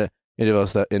might get into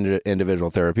individual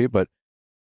therapy, but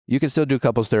you can still do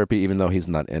couples therapy even though he's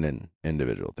not in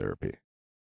individual therapy.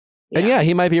 And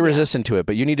he might be resistant to it,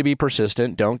 but you need to be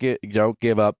persistent. Don't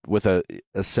give up with a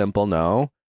simple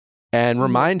no, and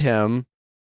remind him,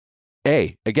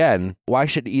 hey, again, why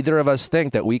should either of us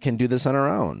think that we can do this on our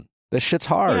own? This shit's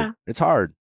hard. Yeah. It's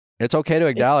hard. It's okay to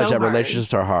acknowledge that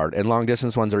relationships are hard, and long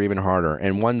distance ones are even harder,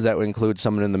 and ones that include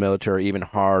someone in the military are even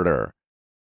harder.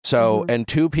 So, and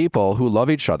two people who love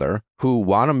each other, who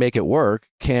want to make it work,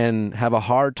 can have a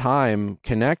hard time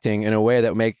connecting in a way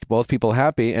that make both people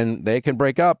happy, and they can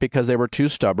break up because they were too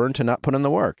stubborn to not put in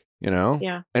the work,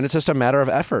 Yeah. And it's just a matter of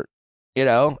effort,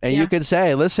 and you could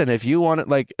say, listen, if you want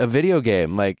like a video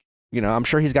game, like, I'm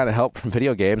sure he's gotten help from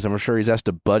video games. I'm sure he's asked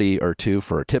a buddy or two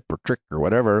for a tip or trick or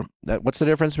whatever. What's the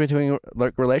difference between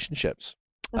like relationships?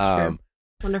 That's true.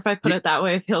 Wonder if I put it that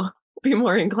way, if he'll be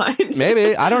more inclined.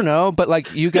 Maybe, I don't know, but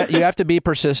like you have to be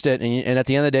persistent, and at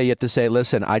the end of the day, you have to say,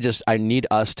 listen, I need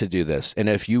us to do this, and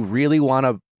if you really want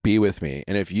to be with me,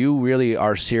 and if you really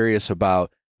are serious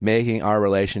about making our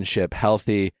relationship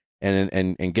healthy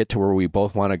and get to where we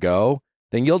both want to go,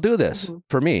 then you'll do this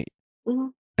for me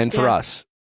and for us.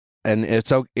 And it's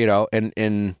so,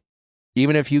 and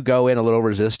even if you go in a little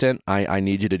resistant, I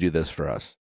need you to do this for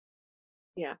us.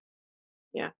 Yeah.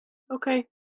 Yeah. Okay.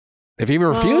 If he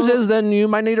refuses, then you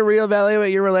might need to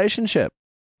reevaluate your relationship,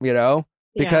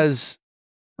 because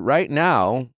right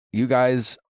now you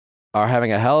guys are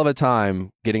having a hell of a time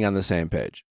getting on the same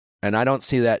page. And I don't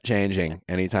see that changing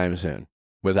anytime soon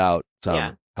without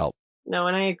some help. No,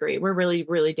 and I agree. We're really,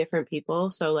 really different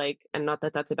people. So and not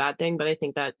that that's a bad thing, but I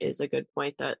think that is a good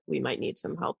point that we might need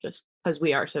some help just because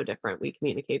we are so different. We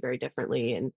communicate very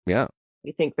differently, and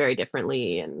we think very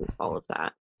differently, and all of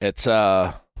that. It's,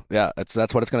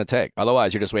 that's what it's going to take.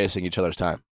 Otherwise, you're just wasting each other's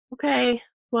time. Okay.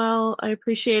 Well, I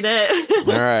appreciate it.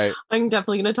 All right. I'm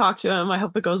definitely going to talk to him. I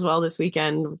hope it goes well this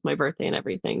weekend with my birthday and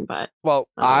everything. But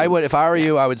I would, if I were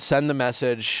you, I would send the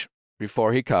message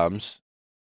before he comes.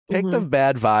 Take the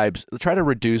bad vibes. Try to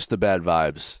reduce the bad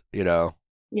vibes,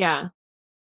 Yeah.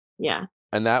 Yeah.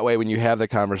 And that way, when you have the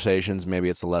conversations, maybe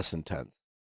it's less intense.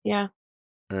 Yeah.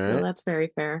 All right. Well, that's very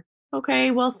fair.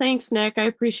 Okay. Well, thanks, Nick. I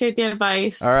appreciate the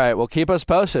advice. All right. Well, keep us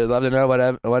posted. I'd love to know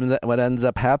what ends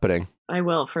up happening. I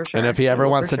will, for sure. And if he ever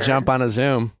wants to jump on a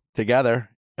Zoom together,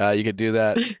 you could do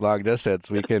that long distance.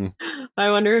 We can.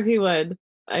 I wonder if he would.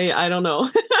 I don't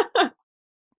know.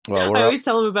 Well, I always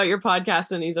tell him about your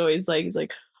podcast, and he's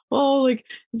like, oh, like,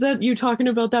 is that you talking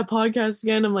about that podcast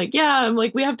again? I'm like, yeah. I'm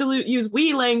like, we have to use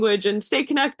we language and stay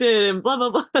connected and blah,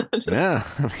 blah, blah.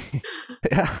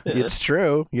 Yeah, it's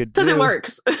true. Because it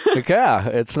works. Yeah,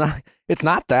 it's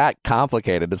not that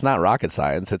complicated. It's not rocket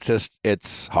science.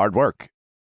 It's hard work.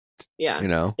 Yeah,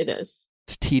 it is.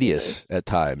 It's tedious at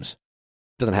times.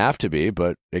 Doesn't have to be,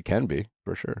 but it can be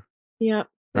for sure. Yeah.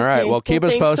 All right. Well, keep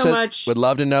us posted. So much. Would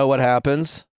love to know what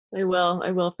happens. I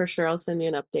will for sure. I'll send you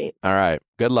an update. All right.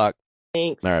 Good luck.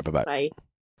 Thanks. All right. Bye-bye.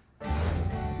 Bye.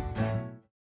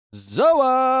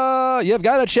 Zoa! You've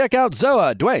got to check out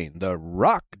Zoa. Dwayne, the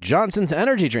Rock Johnson's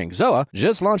energy drink. Zoa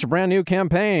just launched a brand new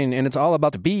campaign, and it's all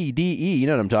about the BDE. You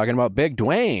know what I'm talking about, Big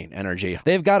Dwayne energy.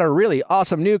 They've got a really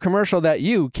awesome new commercial that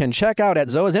you can check out at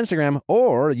Zoa's Instagram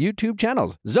or YouTube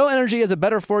channels. Zoa Energy is a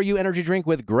better-for-you energy drink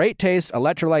with great taste,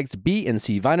 electrolytes, B and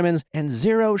C vitamins, and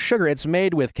zero sugar. It's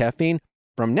made with caffeine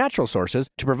from natural sources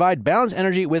to provide balanced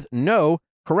energy with no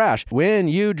crash. When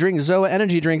you drink Zoa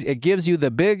energy drinks, it gives you the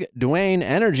Big Dwayne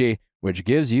energy, which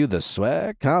gives you the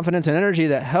sweat, confidence, and energy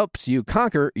that helps you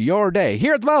conquer your day.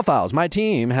 Here at the Wildfowls, my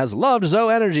team has loved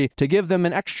Zoa energy to give them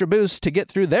an extra boost to get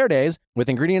through their days. With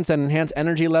ingredients that enhance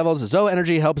energy levels, Zoa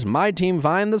energy helps my team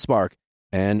find the spark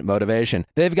and motivation.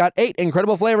 They've got 8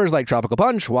 incredible flavors like Tropical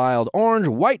Punch, Wild Orange,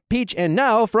 White Peach, and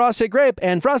now Frosted Grape.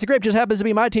 And Frosted Grape just happens to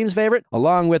be my team's favorite,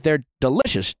 along with their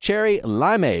delicious Cherry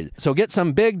Limeade. So get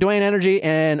some Big Dwayne energy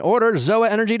and order Zoa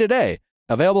energy today.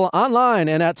 Available online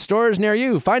and at stores near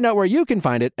you. Find out where you can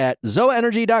find it at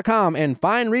zoaenergy.com and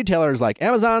find retailers like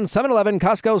Amazon, 7-Eleven,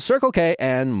 Costco, Circle K,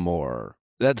 and more.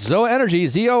 That's Zoa Energy,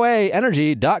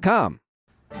 ZOAenergy.com.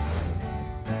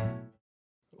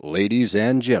 Ladies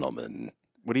and gentlemen.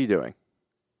 What are you doing?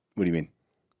 What do you mean?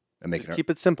 Just keep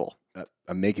it simple.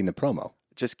 I'm making the promo.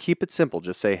 Just keep it simple.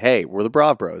 Just say, hey, we're the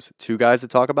Brav Bros. 2 guys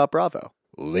that talk about Bravo.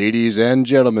 Ladies and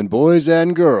gentlemen, boys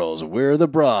and girls, we're the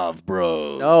Brav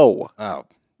Bros. No. Oh.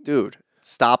 Dude,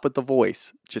 stop with the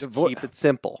voice. Just keep it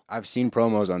simple. I've seen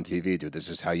promos on TV, dude. This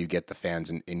is how you get the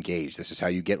fans engaged. This is how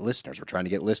you get listeners. We're trying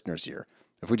to get listeners here.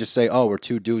 If we just say, oh, we're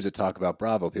 2 dudes that talk about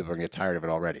Bravo, people are going to get tired of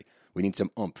it already. We need some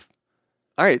oomph.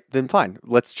 All right, then fine.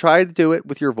 Let's try to do it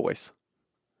with your voice.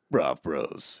 Brav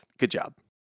Bros. Good job.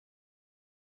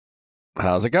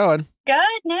 How's it going?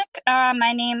 Good, Nick.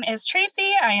 My name is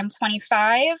Tracy. I am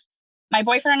 25. My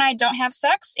boyfriend and I don't have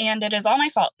sex, and it is all my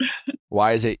fault.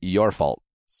 Why is it your fault?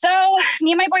 So,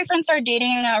 me and my boyfriend started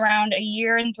dating around a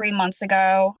year and 3 months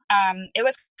ago. It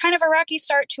was kind of a rocky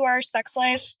start to our sex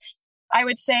life. I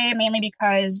would say mainly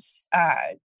because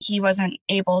he wasn't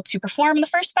able to perform the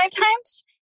first 5 times.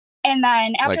 And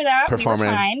then after that, we were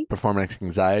fine. Performance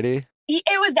anxiety?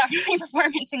 It was definitely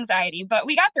performance anxiety, but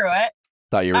we got through it.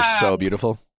 Thought you were so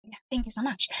beautiful. Thank you so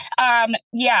much.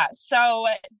 Yeah, so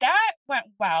that went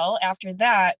well after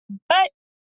that, but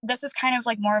this is kind of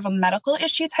like more of a medical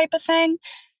issue type of thing.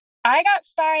 I got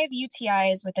 5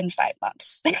 UTIs within 5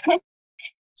 months.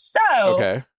 So,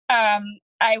 okay.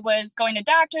 I was going to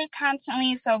doctors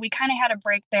constantly, so we kind of had a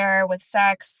break there with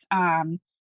sex.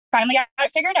 Finally got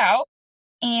it figured out.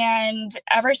 And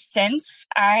ever since,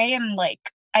 I am like,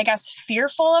 I guess,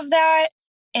 fearful of that.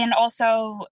 And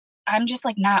also, I'm just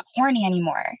like not horny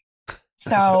anymore.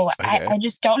 So okay. I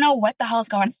just don't know what the hell's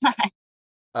going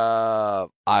on.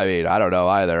 I mean, I don't know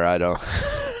either.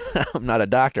 I'm not a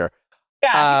doctor.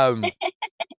 Yeah.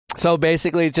 So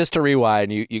basically, just to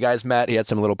rewind, you guys met, he had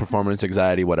some little performance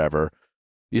anxiety, whatever.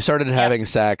 You started having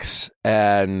sex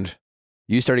and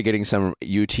you started getting some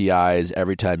UTIs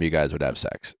every time you guys would have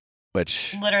sex.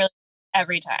 Which literally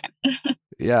every time.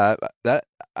 Yeah, that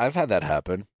I've had that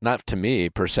happen. Not to me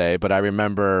per se, but I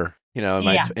remember, in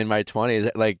my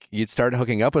 20s, like you'd start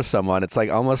hooking up with someone. It's like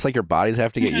almost like your bodies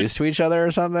have to get used to each other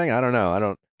or something. I don't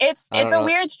know. It's a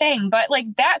weird thing, but like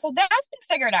that. So that's been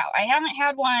figured out. I haven't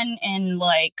had one in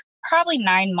like probably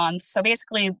 9 months. So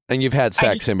basically, and you've had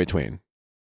sex in between.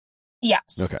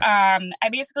 Yes. Okay. I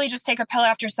basically just take a pill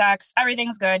after sex.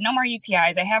 Everything's good. No more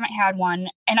UTIs. I haven't had one.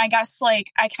 And I guess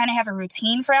like I kind of have a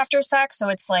routine for after sex. So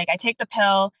it's like I take the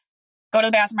pill, go to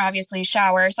the bathroom, obviously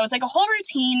shower. So it's like a whole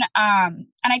routine. And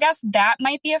I guess that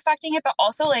might be affecting it. But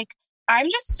also like I'm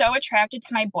just so attracted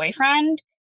to my boyfriend.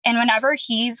 And whenever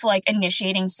he's like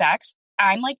initiating sex,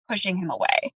 I'm like pushing him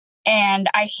away. And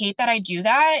I hate that I do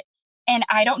that. And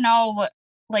I don't know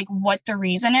like what the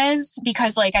reason is,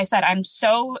 because like I said, I'm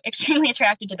so extremely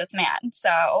attracted to this man.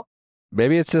 So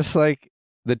maybe it's just like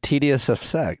the tediousness of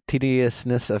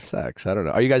sex. I don't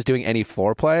know. Are you guys doing any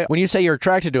foreplay? When you say you're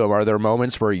attracted to him, are there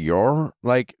moments where you're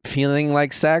like feeling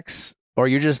like sex, or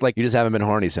you just haven't been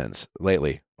horny since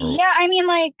lately? Yeah, I mean,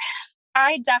 like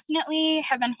I definitely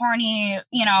have been horny.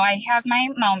 I have my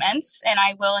moments and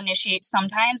I will initiate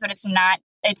sometimes, but it's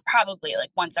probably like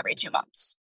once every 2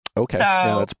 months. Okay. So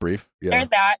yeah, that's brief. Yeah. There's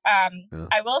that.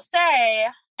 I will say,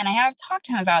 and I have talked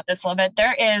to him about this a little bit,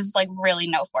 there is like really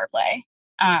no foreplay.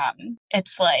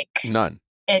 It's like none.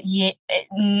 Yeah.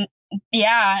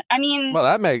 I mean, well,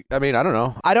 I don't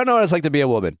know. I don't know what it's like to be a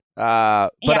woman.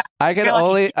 But yeah, I can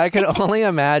only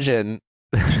imagine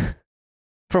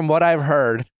from what I've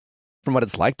heard, from what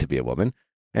it's like to be a woman,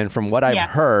 and from what I've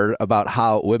heard about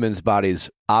how women's bodies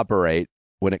operate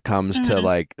when it comes to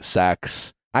like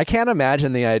sex. I can't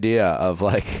imagine the idea of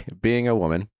like being a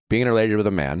woman, being in a relationship with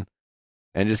a man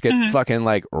and just get Mhm. fucking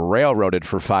like railroaded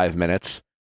for 5 minutes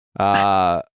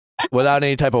without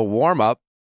any type of warm up,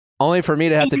 only for me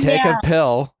to have to take Yeah. a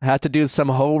pill, have to do some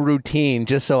whole routine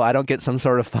just so I don't get some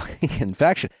sort of fucking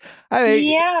infection. I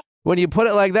mean, Yeah. when you put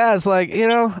it like that, it's like, I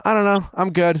don't know.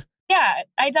 I'm good. Yeah,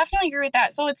 I definitely agree with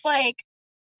that. So it's like,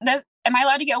 this, am I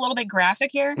allowed to get a little bit graphic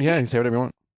here? Yeah, you can say whatever you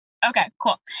want. Okay,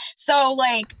 cool. So,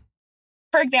 like,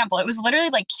 for example, it was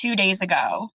literally like 2 days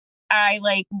ago. I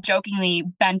like jokingly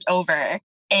bent over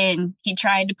and he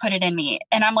tried to put it in me.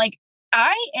 And I'm like,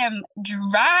 I am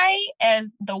dry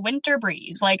as the winter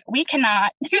breeze. Like, we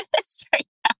cannot do this right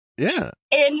Yeah.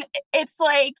 And it's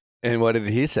like, And what did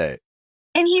he say?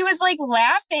 and he was like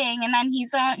laughing, and then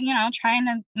he's, trying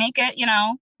to make it,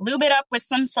 lube it up with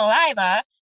some saliva.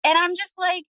 And I'm just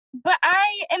like, but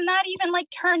I am not even like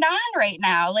turned on right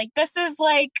now. Like, this is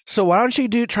like, So why don't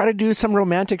you try to do some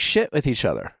romantic shit with each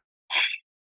other?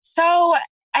 so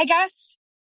I guess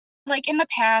like in the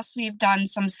past we've done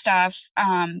some stuff,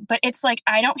 but it's like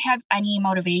I don't have any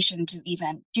motivation to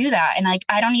even do that. And like,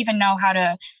 I don't even know how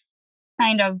to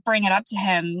kind of bring it up to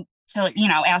him to,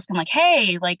 ask him like,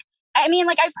 hey, like, I mean,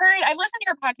 like I've listened to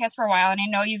your podcast for a while, and I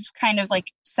know you've kind of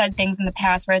like said things in the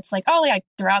past where it's like, oh, like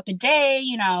throughout the day,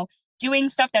 doing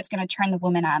stuff that's going to turn the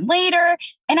woman on later.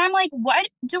 And I'm like, what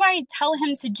do I tell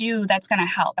him to do that's going to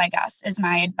help, I guess, is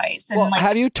my advice. And Well, like,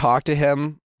 have you talked to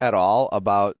him at all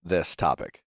about this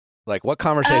topic? Like, what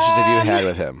conversations have you had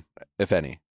with him, if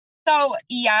any? so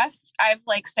yes, I've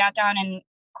like sat down and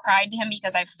cried to him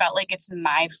because I felt like it's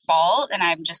my fault. And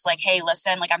I'm just like, hey,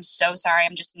 listen, like, I'm so sorry.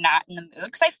 I'm just not in the mood,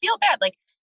 because I feel bad. Like,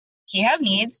 he has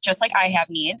needs just like I have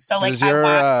needs. So like,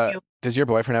 Does your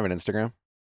boyfriend have an Instagram?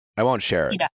 I won't share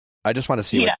it. He does. I just want to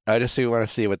see. Want to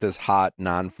see what this hot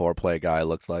non-foreplay guy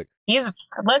looks like. He's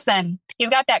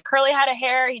got that curly head of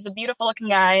hair. He's a beautiful looking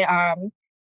guy.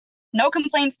 No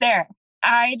complaints there.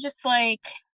 I just like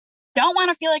don't want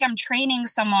to feel like I'm training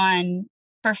someone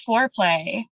for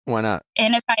foreplay. Why not?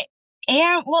 And if I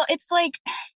am, well, it's like,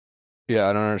 Yeah,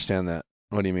 I don't understand that.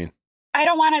 What do you mean? I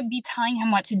don't want to be telling him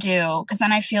what to do, because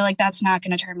then I feel like that's not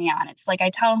going to turn me on. It's like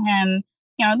I tell him,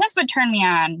 this would turn me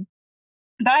on,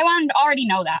 but I want him to already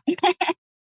know that.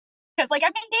 Because like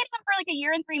I've been dating him for like a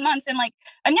year and 3 months, and like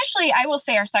initially I will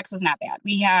say our sex was not bad.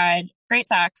 We had great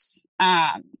sex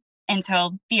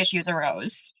until the issues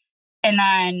arose. And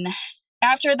then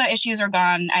after the issues were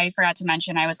gone, I forgot to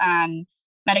mention I was on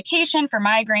medication for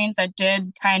migraines that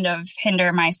did kind of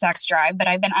hinder my sex drive, but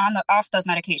I've been off those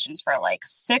medications for like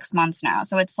 6 months now.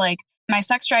 So it's like my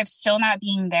sex drive's still not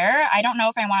being there. I don't know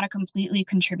if I want to completely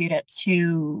contribute it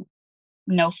to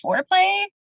no foreplay,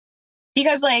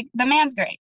 because like the man's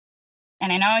great.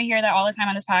 And I know I hear that all the time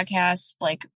on this podcast,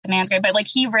 like the man's great, but like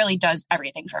he really does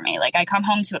everything for me. Like I come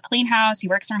home to a clean house. He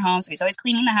works from home, so he's always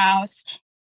cleaning the house.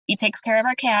 He takes care of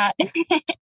our cat,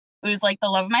 who's like the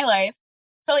love of my life.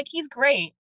 So like he's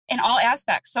great in all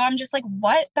aspects. So I'm just like,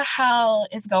 what the hell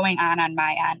is going on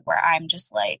my end where I'm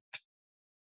just like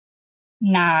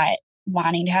not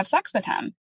wanting to have sex with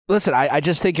him? Listen, I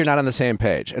just think you're not on the same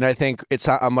page. And I think it's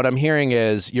what I'm hearing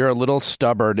is you're a little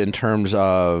stubborn in terms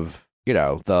of,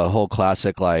 the whole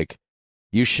classic, like,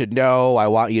 you should know, I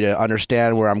want you to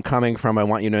understand where I'm coming from. I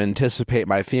want you to anticipate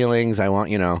my feelings. I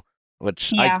want,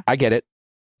 which Yeah. I get it,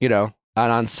 and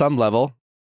on some level,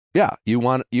 yeah, you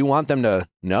want them to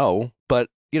know, but,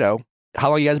 how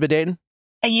long you guys been dating?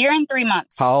 A year and 3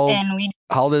 months. How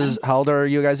old are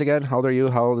you guys again? How old are you?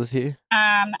 How old is he?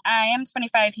 I am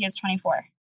 25. He is 24.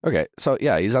 Okay. So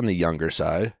yeah, he's on the younger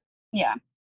side. Yeah.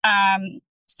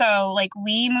 So like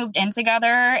we moved in together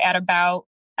at about,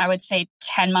 I would say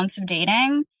 10 months of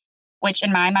dating, which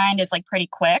in my mind is like pretty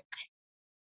quick.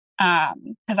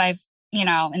 Cause I've,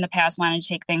 in the past wanted to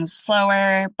take things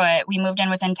slower, but we moved in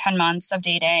within 10 months of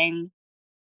dating.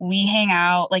 We hang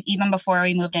out, like even before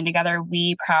we moved in together,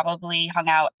 we probably hung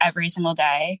out every single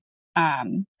day,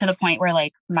 to the point where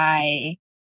like my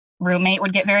roommate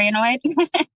would get very annoyed.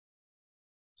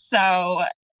 So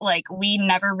like we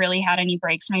never really had any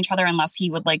breaks from each other unless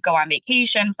he would like go on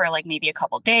vacation for like maybe a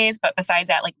couple days. But besides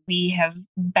that, like we have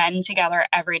been together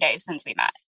every day since we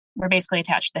met. We're basically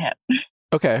attached to the hip.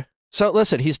 Okay. So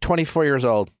listen, he's 24 years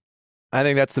old. I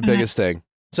think that's the biggest thing.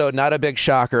 So not a big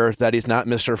shocker that he's not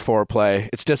Mr. Foreplay.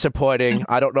 It's disappointing.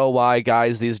 I don't know why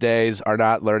guys these days are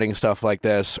not learning stuff like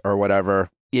this or whatever.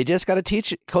 You just got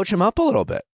to coach him up a little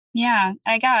bit. Yeah,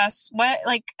 I guess. What?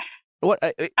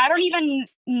 I don't even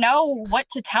know what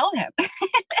to tell him.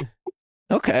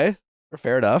 Okay,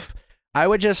 fair enough. I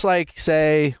would just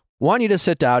say, want you to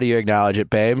sit down. You acknowledge it,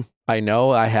 babe. I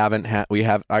know I haven't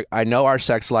I know our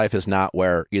sex life is not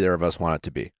where either of us want it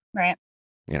to be. Right.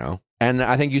 And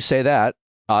I think you say that.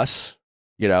 us.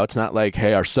 You know, it's not like,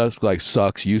 hey, our sex life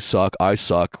sucks, you suck, I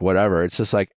suck, whatever. It's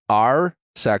just like our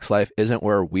sex life isn't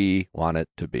where we want it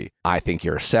to be. I think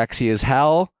you're sexy as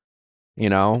hell. You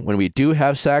know, when we do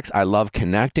have sex, I love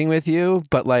connecting with you,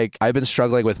 but like I've been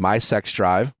struggling with my sex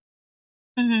drive,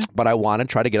 but I want to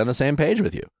try to get on the same page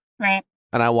with you. Right.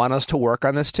 And I want us to work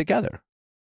on this together.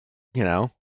 You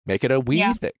know, make it a we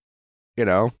thing. You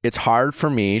know, it's hard for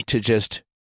me to just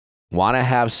want to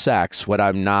have sex when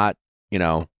I'm not, you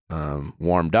know,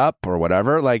 warmed up or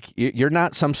whatever. Like you're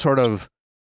not some sort of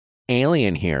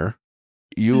alien here.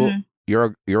 You're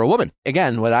a woman.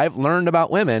 Again, what I've learned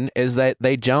about women is that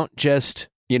they don't just,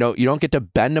 you know, you don't get to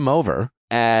bend them over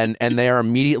and they are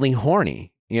immediately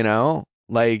horny, you know,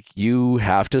 like you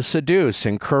have to seduce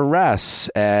and caress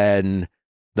and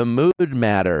the mood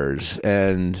matters.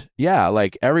 And yeah,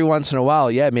 like every once in a while,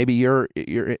 yeah, maybe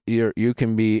you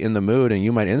can be in the mood and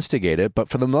you might instigate it. But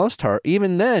for the most part,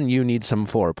 even then you need some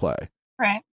foreplay.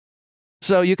 Right.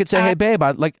 So you could say, hey, babe,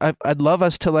 I'd love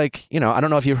us to like, you know, I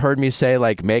don't know if you've heard me say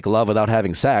like make love without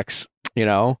having sex, you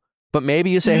know, but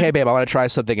maybe you say, hey, babe, I want to try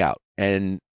something out.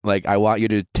 And like, I want you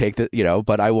to take the, you know,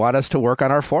 but I want us to work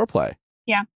on our foreplay.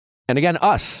 Yeah. And again,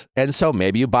 us. And so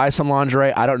maybe you buy some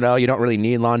lingerie. I don't know. You don't really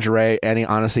need lingerie.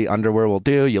 Honestly, underwear will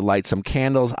do. You light some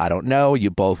candles. I don't know. You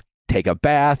both take a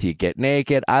bath. You get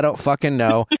naked. I don't fucking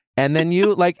know. And then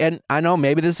you like, and I know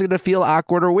maybe this is going to feel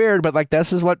awkward or weird, but like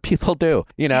this is what people do,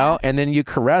 you know? And then you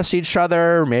caress each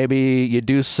other. Maybe you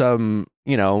do some,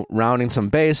 you know, rounding some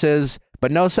bases,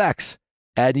 but no sex.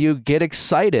 And you get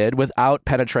excited without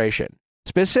penetration.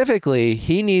 Specifically,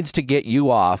 he needs to get you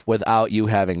off without you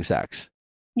having sex.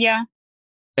 Yeah.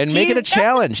 And make it a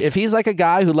challenge. If he's like a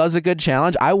guy who loves a good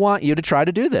challenge, I want you to try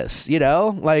to do this, you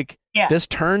know? Like, this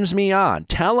turns me on.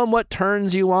 Tell him what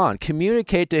turns you on.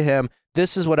 Communicate to him,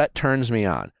 this is what turns me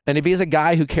on. And if he's a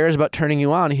guy who cares about turning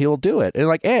you on, he'll do it. And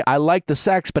like, hey, I like the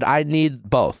sex, but I need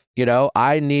both. You know,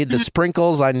 I need the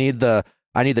sprinkles. I need the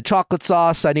chocolate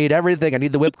sauce. I need everything. I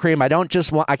need the whipped cream. I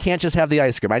can't just have the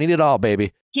ice cream. I need it all,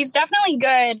 baby. He's definitely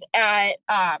good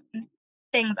at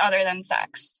things other than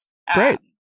sex. Great.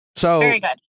 So very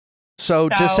good. So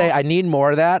just say, I need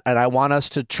more of that. And I want us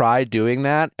to try doing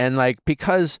that. And like,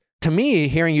 because to me,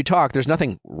 hearing you talk, there's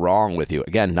nothing wrong with you.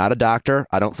 Again, not a doctor.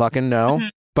 I don't fucking know.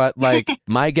 But like,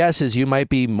 my guess is you might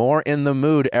be more in the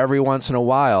mood every once in a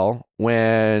while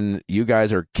when you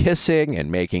guys are kissing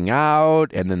and making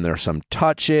out. And then there's some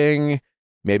touching.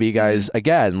 Maybe you guys,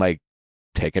 again, like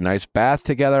take a nice bath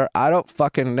together. I don't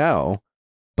fucking know.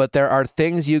 But there are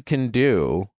things you can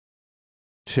do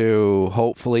to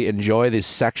hopefully enjoy the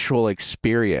sexual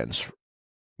experience,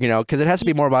 you know, because it has to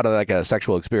be more about a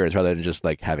sexual experience rather than just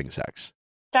like having sex.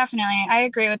 Definitely. I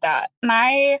agree with that.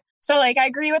 So like, I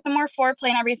agree with the more foreplay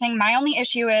and everything. My only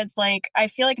issue is like, I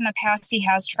feel like in the past he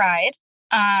has tried,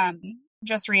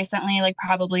 just recently, like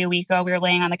probably a week ago, we were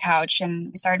laying on the couch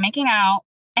and we started making out.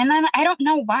 And then I don't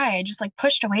know why I just like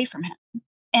pushed away from him.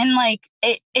 And like,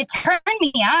 it turned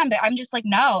me on, but I'm just like,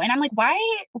 no. And I'm like, why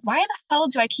the hell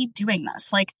do I keep doing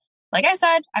this? Like I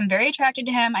said, I'm very attracted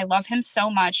to him. I love him so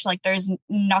much. Like there's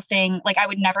nothing, like I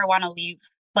would never want to leave.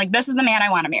 Like this is the man I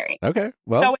want to marry. Okay.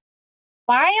 Well, so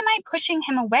why am I pushing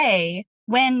him away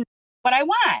when what I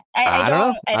want? I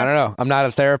don't know. I'm not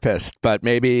a therapist, but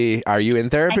maybe, are you in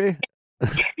therapy?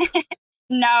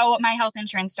 No, my health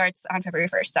insurance starts on February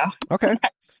 1st. So okay.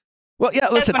 Well, yeah,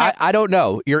 listen, I don't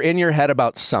know. You're in your head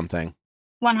about something.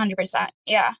 100%.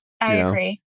 Yeah, I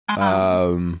agree.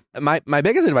 My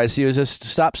biggest advice to you is just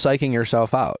stop psyching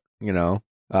yourself out. You know,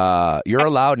 you're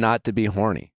allowed not to be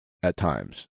horny at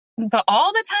times. But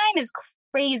all the time is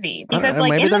crazy because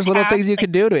like maybe there's little things you like,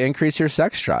 could do to increase your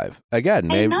sex drive. Again,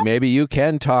 maybe you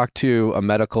can talk to a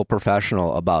medical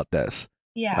professional about this.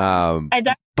 Yeah.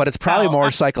 But it's probably more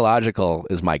psychological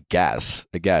is my guess.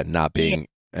 Again, not being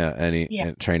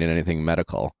trained in anything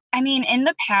medical. I mean, in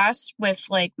the past with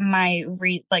like my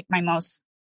most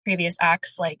previous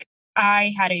ex, like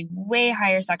I had a way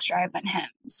higher sex drive than him.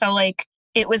 So like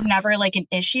it was never like an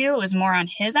issue. It was more on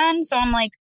his end. So I'm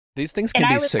like, these things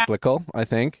can be cyclical, I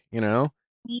think, you know?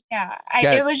 Yeah.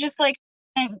 It was just like,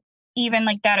 even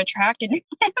like that attracted him.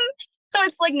 So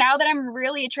it's like now that I'm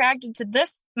really attracted to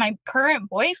my current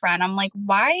boyfriend, I'm like,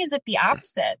 why is it the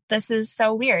opposite? This is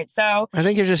so weird. So I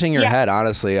think you're just in your head,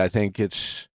 honestly. I think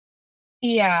it's,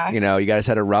 you know, you guys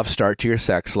had a rough start to your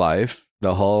sex life.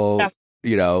 The whole,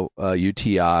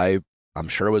 UTI, I'm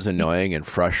sure was annoying and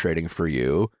frustrating for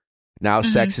you. Now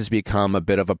sex has become a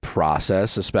bit of a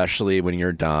process, especially when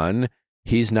you're done.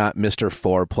 He's not Mr.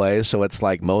 Foreplay. So it's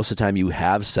like most of the time you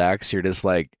have sex, you're just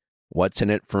like, what's in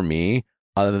it for me?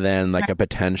 Other than like a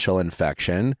potential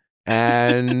infection.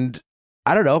 And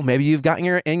I don't know, maybe you've gotten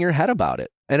in your head about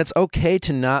it, and it's okay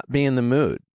to not be in the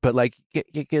mood, but like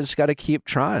you just got to keep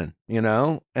trying, you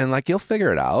know, and like you'll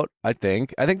figure it out. I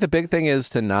think the big thing is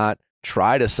to not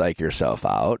try to psych yourself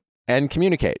out and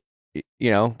communicate.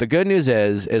 You know, the good news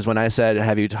is when I said,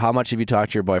 how much have you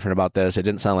talked to your boyfriend about this? It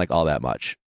didn't sound like all that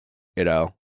much, you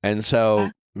know, and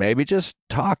so maybe just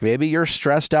talk. Maybe you're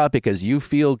stressed out because you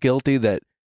feel guilty that,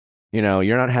 you know,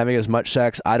 you're not having as much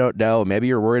sex. I don't know. Maybe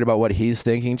you're worried about what he's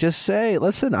thinking. Just say,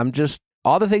 listen,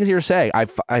 all the things you're saying.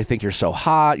 I think you're so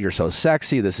hot. You're so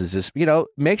sexy. This is just, you know,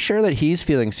 make sure that he's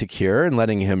feeling secure and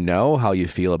letting him know how you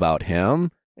feel about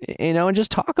him, you know, and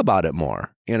just talk about it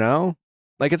more, you know,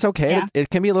 like it's okay. Yeah. It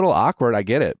can be a little awkward. I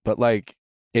get it. But like,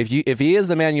 if he is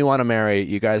the man you want to marry,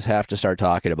 you guys have to start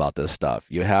talking about this stuff.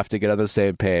 You have to get on the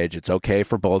same page. It's okay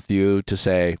for both of you to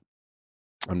say,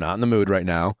 I'm not in the mood right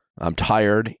now. I'm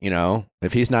tired, you know.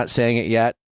 If he's not saying it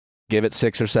yet, give it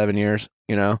 6 or 7 years,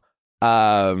 you know.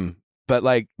 But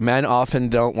like men often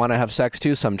don't want to have sex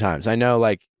too sometimes. I know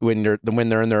like when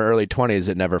they're in their early 20s,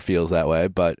 it never feels that way,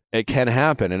 but it can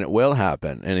happen and it will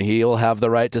happen. And he'll have the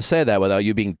right to say that without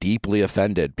you being deeply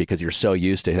offended because you're so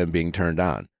used to him being turned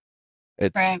on.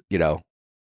 It's, right. You know,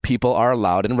 people are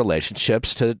allowed in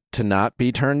relationships to not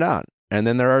be turned on. And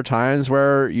then there are times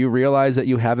where you realize that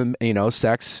you haven't, you know,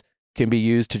 sex can be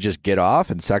used to just get off,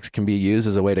 and sex can be used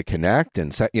as a way to connect,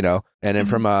 and you know, and then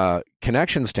from a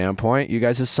connection standpoint, you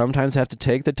guys just sometimes have to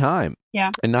take the time,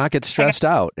 and not get stressed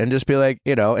out, and just be like,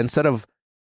 you know, instead of,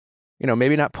 you know,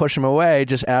 maybe not push them away,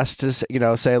 just ask to, you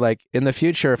know, say like, in the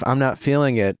future, if I'm not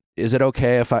feeling it, is it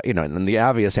okay if I, you know, and the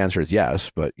obvious answer is yes,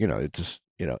 but you know, it just,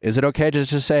 you know, is it okay to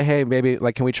just say, hey, maybe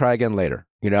like, can we try again later?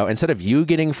 You know, instead of you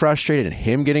getting frustrated and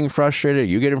him getting frustrated,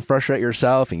 you getting frustrated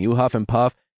yourself and you huff and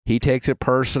puff. He takes it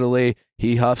personally.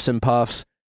 He huffs and puffs.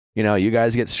 You know, you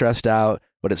guys get stressed out,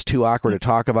 but it's too awkward to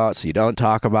talk about, so you don't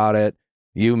talk about it.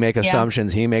 You make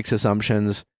assumptions. He makes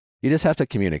assumptions. You just have to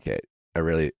communicate.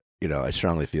 I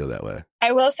strongly feel that way.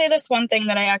 I will say this one thing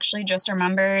that I actually just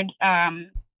remembered about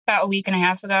a week and a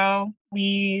half ago.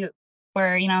 We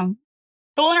were, you know,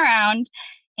 fooling around,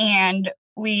 and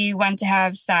we went to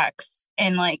have sex,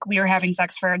 and like we were having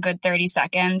sex for a good 30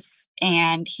 seconds,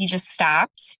 and he just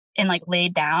stopped and like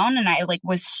laid down, and I like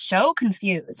was so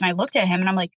confused, and I looked at him and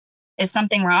I'm like, is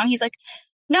something wrong? He's like,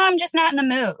 no, I'm just not in the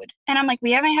mood. And I'm like,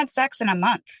 we haven't had sex in a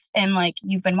month, and like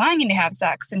you've been wanting to have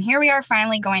sex, and here we are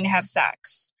finally going to have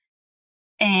sex.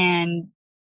 And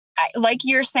like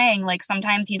you're saying, like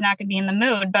sometimes he's not gonna be in the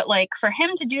mood, but like for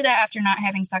him to do that after not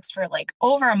having sex for like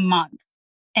over a month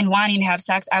and wanting to have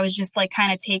sex, I was just like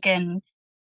kind of taken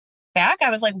back. I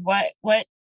was like, what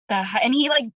and he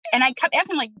like, and I kept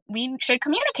asking, like, we should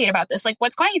communicate about this. Like,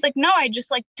 what's going on? He's like, no, I just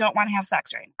like don't want to have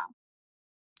sex right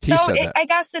now. I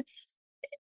guess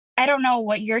I don't know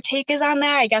what your take is on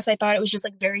that. I guess I thought it was just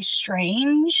like very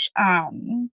strange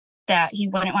that he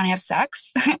wouldn't want to have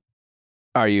sex.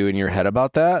 Are you in your head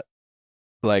about that?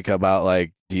 Like,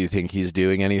 do you think he's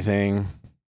doing anything?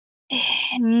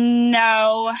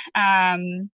 No.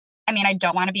 I mean, I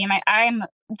don't want to be I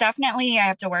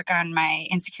have to work on my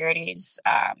insecurities.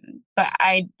 But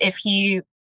if he,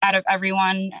 out of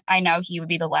everyone, I know he would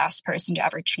be the last person to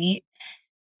ever cheat.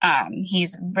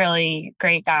 He's a really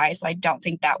great guy, so I don't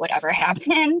think that would ever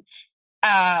happen.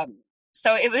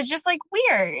 So it was just like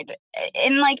weird,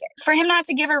 and like for him not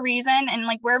to give a reason, and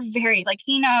like we're very like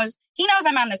he knows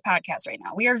I'm on this podcast right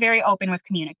now. We are very open with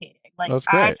communicating. Like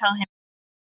I tell him,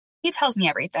 he tells me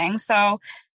everything. So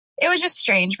it was just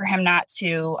strange for him not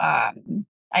to,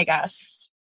 I guess,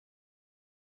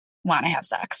 want to have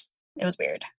sex. It was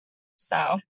weird.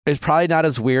 So it's probably not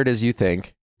as weird as you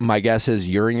think. My guess is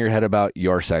you're in your head about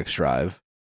your sex drive.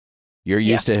 You're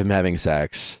used to him having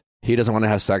sex. He doesn't want to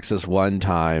have sex this one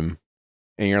time.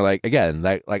 And you're like, again,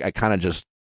 like I kind of just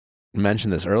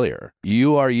mentioned this earlier.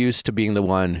 You are used to being the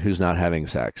one who's not having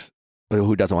sex,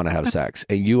 who doesn't want to have sex.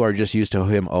 And you are just used to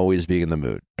him always being in the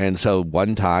mood. And so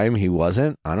one time he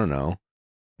wasn't, I don't know.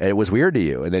 And it was weird to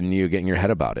you. And then you get in your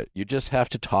head about it. You just have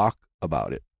to talk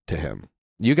about it to him.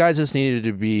 You guys just needed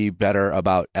to be better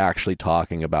about actually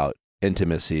talking about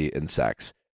intimacy and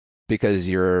sex, because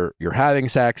you're having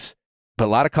sex, but a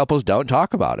lot of couples don't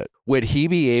talk about it. Would he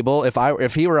be able,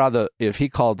 if he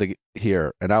called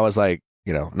here and I was like,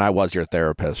 you know, and I was your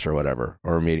therapist or whatever,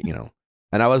 or me, you know,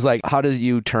 and I was like, how does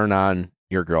you turn on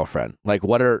your girlfriend? Like,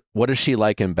 what is she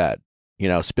like in bed? You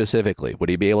know, specifically, would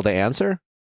he be able to answer?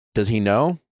 Does he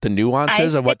know the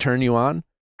nuances of what turn you on?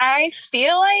 I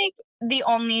feel like the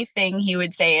only thing he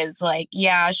would say is like,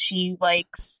 yeah, she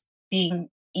likes being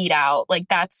eat out. Like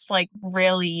that's like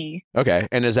really okay.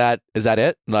 And is that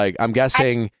it? Like, I'm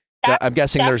guessing I'm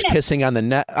guessing there's kissing on the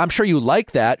neck. I'm sure you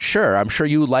like that. Sure. I'm sure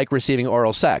you like receiving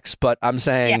oral sex. But I'm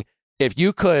saying if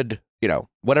you could,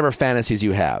 whatever fantasies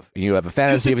you have a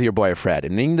fantasy with your boyfriend.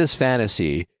 And in this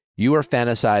fantasy, you are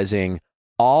fantasizing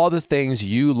all the things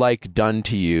you like done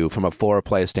to you from a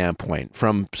foreplay standpoint,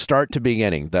 from start to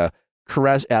beginning. The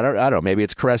caress, I don't know, maybe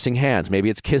it's caressing hands.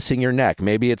 Maybe it's kissing your neck.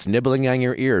 Maybe it's nibbling on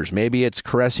your ears. Maybe it's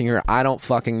caressing I don't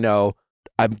fucking know.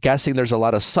 I'm guessing there's a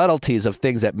lot of subtleties of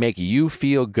things that make you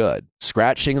feel good.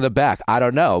 Scratching the back, I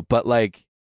don't know. But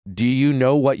do you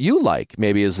know what you like?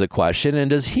 Maybe is the question.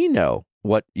 And does he know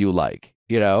what you like?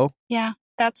 Yeah,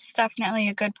 that's definitely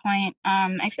a good point.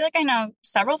 I feel like I know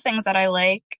several things that I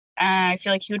like. I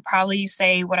feel like he would probably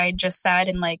say what I just said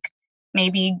and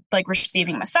maybe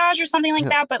receiving massage or something like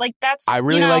that. But that's, I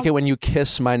really like it when you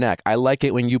kiss my neck. I like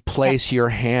it when you place your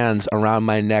hands around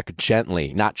my neck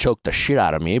gently, not choke the shit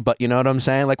out of me, but you know what I'm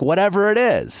saying? Whatever it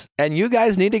is. And you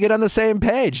guys need to get on the same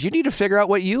page. You need to figure out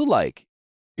what you like,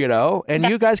 and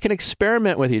you guys can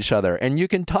experiment with each other and you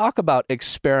can talk about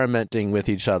experimenting with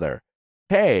each other.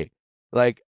 Hey,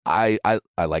 I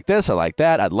like this. I like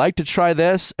that. I'd like to try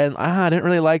this. And I didn't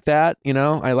really like that.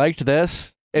 I liked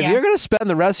this. If you're going to spend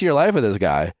the rest of your life with this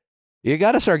guy, you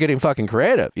got to start getting fucking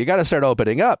creative. You got to start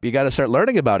opening up. You got to start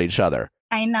learning about each other.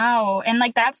 I know. And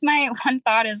that's my one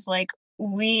thought is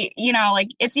we,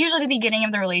 it's usually the beginning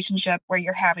of the relationship where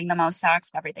you're having the most sex.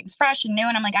 Everything's fresh and new.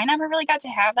 And I'm I never really got to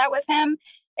have that with him.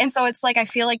 And so it's I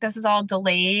feel like this is all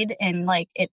delayed and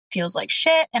it feels like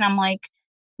shit. And I'm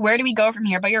where do we go from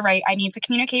here? But you're right. I need to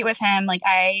communicate with him.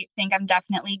 I think I'm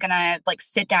definitely gonna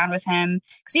sit down with him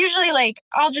because usually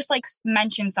I'll just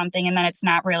mention something and then it's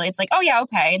not really. It's oh yeah,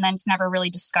 okay, and then it's never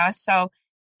really discussed. So I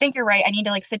think you're right. I need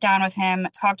to sit down with him,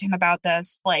 talk to him about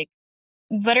this.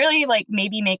 Literally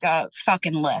maybe make a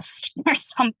fucking list or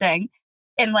something,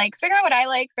 and figure out what I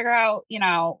like. Figure out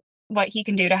what he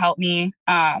can do to help me.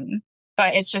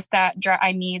 But it's just that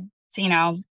I need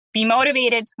to be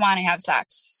motivated to want to have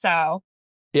sex. So.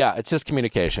 Yeah, it's just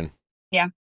communication. Yeah,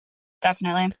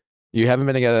 definitely. You haven't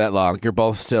been together that long. You're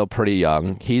both still pretty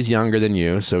young. He's younger than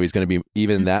you, so he's going to be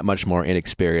even that much more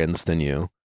inexperienced than you,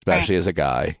 especially as a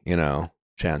guy,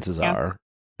 chances are.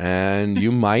 And you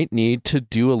might need to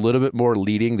do a little bit more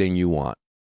leading than you want,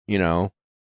 Yeah.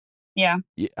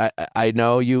 I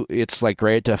know you. It's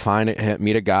great to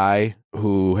meet a guy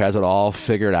who has it all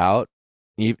figured out,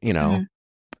 Mm-hmm.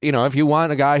 If you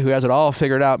want a guy who has it all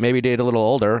figured out, maybe date a little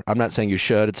older. I'm not saying you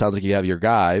should. It sounds like you have your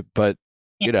guy, but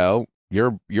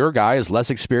your guy is less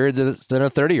experienced than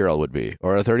a 30-year-old would be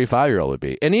or a 35-year-old would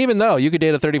be. And even though you could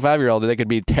date a 35-year-old, they could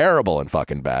be terrible and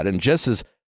fucking bad. And just as,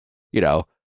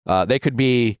 they could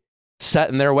be set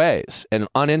in their ways and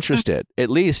uninterested. At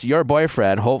least your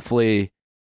boyfriend, hopefully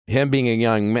him being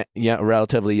a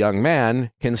relatively young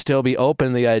man, can still be open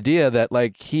to the idea that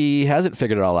he hasn't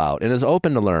figured it all out and is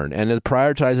open to learn and it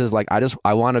prioritizes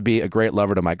I want to be a great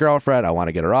lover to my girlfriend. I want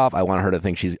to get her off. I want her to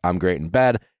think I'm great in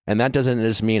bed. And that doesn't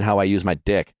just mean how I use my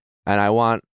dick. And I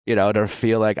want, to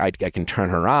feel like I can turn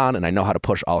her on and I know how to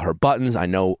push all her buttons. I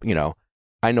know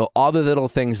all the little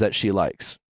things that she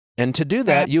likes. And to do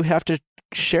that, you have to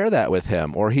share that with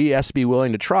him or he has to be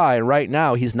willing to try. And right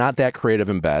now he's not that creative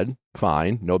in bed.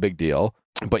 Fine, no big deal.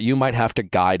 But you might have to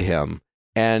guide him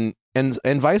and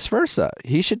vice versa.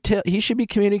 He should be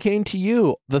communicating to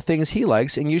you the things he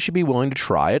likes and you should be willing to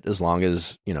try it as long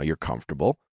as, you're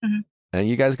comfortable. Mm-hmm. And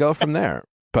you guys go from there.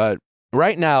 But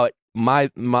right now, my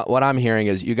what I'm hearing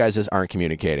is you guys just aren't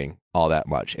communicating all that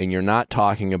much and you're not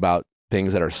talking about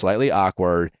things that are slightly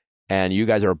awkward and you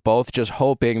guys are both just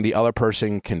hoping the other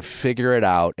person can figure it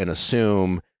out and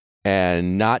assume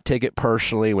and not take it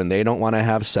personally when they don't want to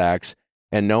have sex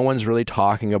and no one's really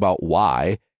talking about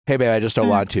why. Hey, babe, I just don't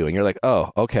want to. And you're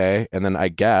oh, okay. And then I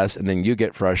guess, and then you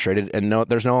get frustrated and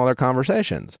there's no other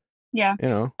conversations. Yeah.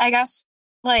 I guess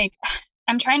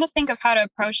I'm trying to think of how to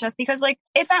approach this because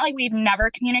it's not we've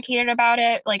never communicated about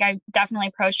it. I've definitely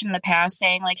approached him in the past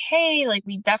saying hey,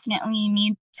 we definitely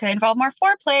need to involve more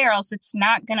foreplay or else it's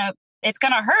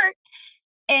gonna hurt.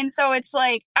 And so it's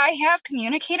I have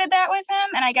communicated that with him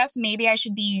and I guess maybe I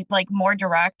should be more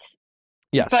direct.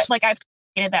 Yes. But I've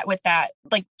communicated that with that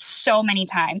so many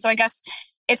times. So I guess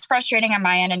it's frustrating on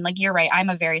my end. And you're right. I'm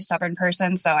a very stubborn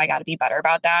person. So I got to be better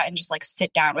about that and just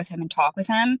sit down with him and talk with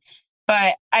him.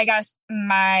 But I guess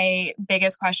my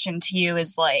biggest question to you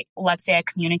is let's say I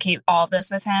communicate all this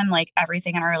with him,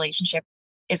 everything in our relationship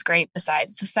is great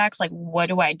besides the sex. What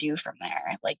do I do from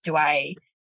there?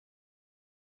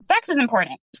 Sex is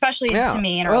important, especially to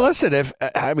me. Well, listen,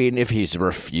 if he's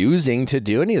refusing to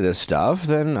do any of this stuff,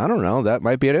 then I don't know, that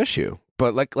might be an issue.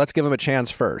 But let's give him a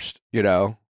chance first,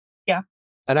 Yeah.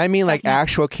 And I mean like Definitely.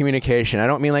 actual communication. I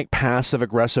don't mean like passive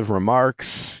aggressive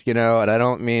remarks, and I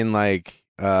don't mean like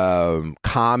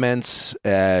comments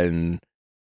and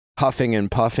huffing and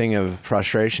puffing of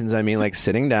frustrations. I mean like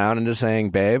sitting down and just saying,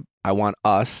 babe, I want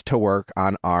us to work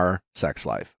on our sex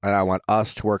life, and I want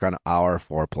us to work on our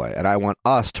foreplay, and I want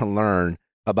us to learn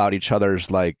about each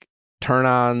other's like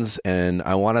turn-ons, and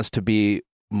I want us to be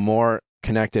more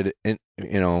connected in,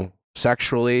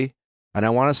 sexually, and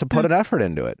I want us to put an effort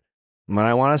into it. And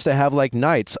I want us to have like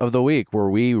nights of the week where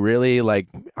we really like,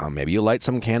 maybe you light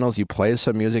some candles, you play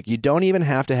some music. You don't even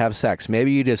have to have sex.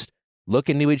 Maybe you just look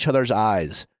into each other's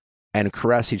eyes and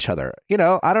caress each other.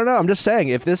 I don't know. I'm just saying,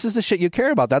 if this is the shit you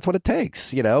care about, that's what it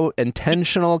takes,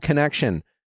 intentional connection,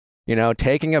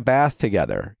 taking a bath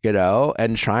together,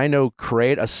 and trying to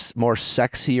create a more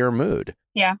sexier mood.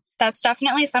 Yeah, that's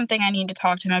definitely something I need to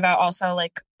talk to him about. Also,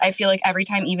 like, I feel like every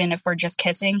time, even if we're just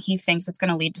kissing, he thinks it's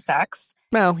going to lead to sex.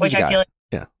 Well, which I feel like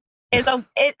is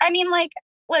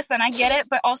listen, I get it,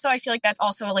 but also I feel like that's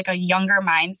also like a younger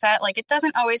mindset. Like, it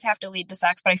doesn't always have to lead to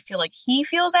sex, but I feel like he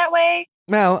feels that way.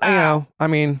 Well,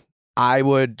 I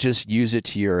would just use it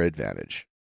to your advantage.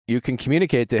 You can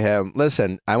communicate to him,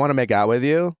 listen, I want to make out with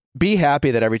you. Be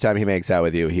happy that every time he makes out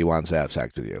with you, he wants to have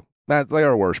sex with you. There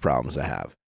are worse problems to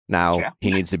have. Now, True.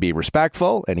 He needs to be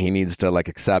respectful, and he needs to like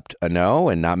accept a no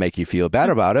and not make you feel bad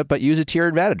about it, but use it to your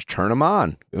advantage. Turn him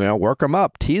on, work him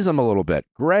up, tease him a little bit.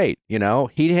 Great. He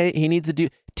needs to do,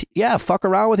 fuck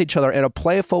around with each other in a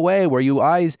playful way where you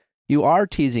are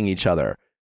teasing each other.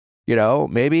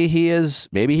 Maybe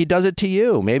he does it to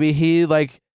you. Maybe he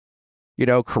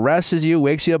caresses you,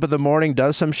 wakes you up in the morning,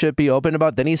 does some shit, be open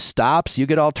about, then he stops, you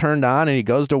get all turned on, and he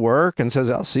goes to work and says,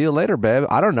 I'll see you later, babe.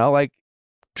 I don't know,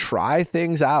 try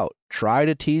things out, try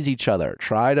to tease each other,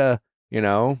 try to,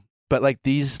 but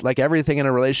like everything in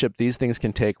a relationship, these things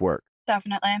can take work.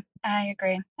 Definitely. I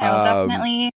agree. I will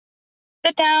definitely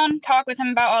sit down, talk with him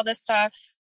about all this stuff.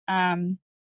 I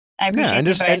appreciate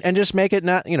the advice. and just make it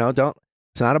not, don't,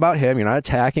 it's not about him. You're not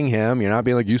attacking him. You're not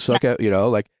being like, you suck at,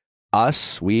 like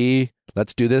us,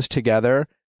 let's do this together.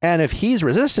 And if he's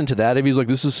resistant to that, if he's like,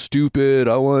 this is stupid,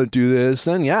 I want to do this,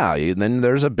 then then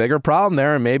there's a bigger problem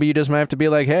there. And maybe you just might have to be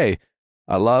like, hey,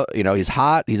 I love, he's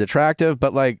hot, he's attractive,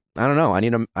 but like, I don't know.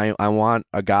 I want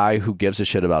a guy who gives a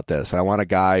shit about this. And I want a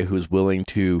guy who's willing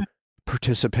to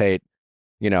participate,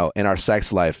 in our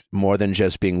sex life more than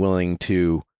just being willing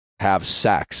to have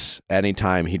sex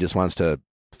anytime he just wants to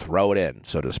throw it in,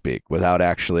 so to speak, without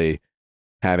actually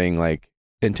having like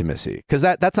intimacy. Because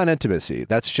that's not intimacy.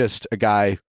 That's just a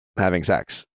guy having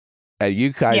sex.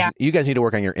 You guys need to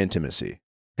work on your intimacy,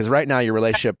 because right now your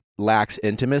relationship lacks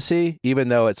intimacy, even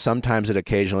though sometimes it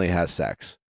occasionally has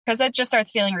sex, because it just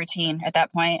starts feeling routine at that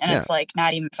point, and it's like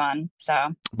not even fun.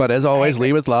 So, but as always,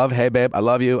 lead with love. Hey babe, I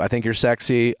love you, I think you're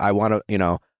sexy, I want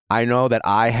to, I know that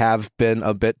I have been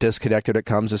a bit disconnected when it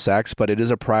comes to sex, but it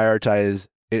is a prioritize.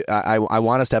 I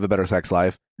want us to have a better sex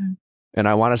life. And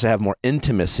I want us to have more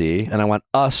intimacy, and I want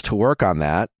us to work on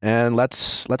that. And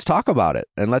let's talk about it,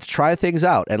 and let's try things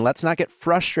out, and let's not get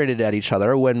frustrated at each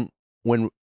other when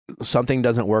something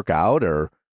doesn't work out, and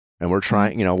we're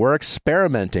trying, we're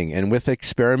experimenting, and with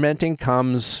experimenting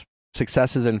comes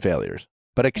successes and failures.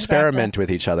 But experiment with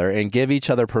each other and give each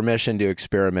other permission to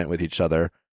experiment with each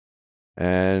other,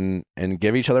 and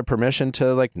give each other permission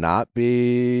to like not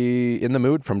be in the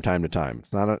mood from time to time.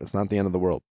 It's not the end of the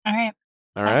world. All right.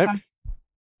 Awesome.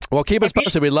 Well, keep us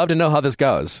posted. We'd love to know how this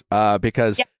goes,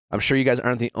 because I'm sure you guys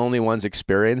aren't the only ones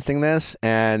experiencing this.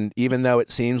 And even though it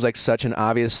seems like such an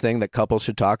obvious thing that couples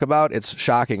should talk about, it's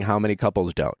shocking how many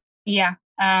couples don't. Yeah.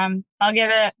 I'll give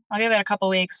it a couple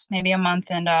weeks, maybe a month,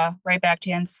 and right back to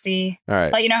you and see. All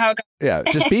right. Let you know how it goes. Yeah.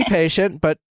 Just be patient,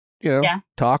 but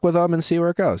talk with them and see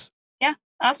where it goes. Yeah.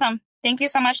 Awesome. Thank you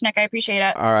so much, Nick. I appreciate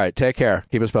it. All right. Take care.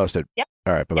 Keep us posted. Yep.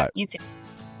 All right. Bye-bye. Yep, you too.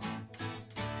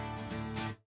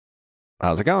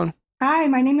 How's it going? Hi,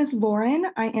 my name is Lauren.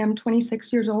 I am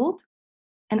 26 years old,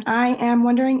 and I am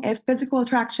wondering if physical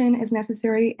attraction is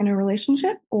necessary in a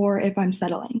relationship or if I'm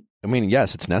settling. I mean,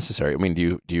 yes, it's necessary. I mean,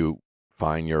 do you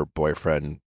find your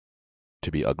boyfriend to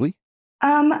be ugly?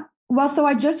 Well, so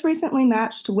I just recently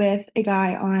matched with a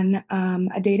guy on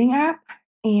a dating app,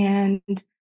 and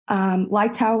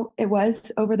liked how it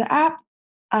was over the app.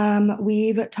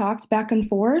 We've talked back and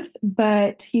forth,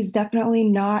 but he's definitely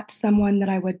not someone that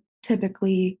I would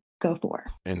typically go for.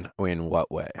 In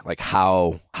what way? Like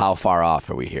how far off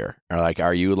are we here? Or like,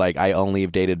 are you like, I only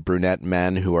have dated brunette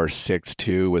men who are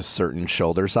 6'2" with certain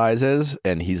shoulder sizes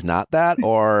and he's not that?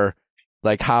 Or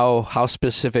like how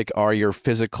specific are your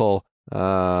physical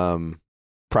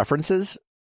preferences,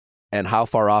 and how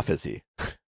far off is he?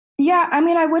 Yeah, I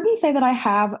mean, I wouldn't say that I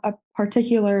have a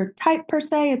particular type per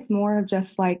se. It's more of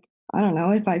just like, I don't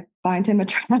know, if I find him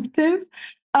attractive.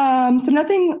 So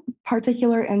nothing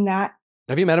particular in that.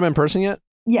 Have you met him in person yet?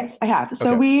 Yes, I have.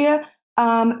 So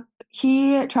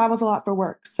he travels a lot for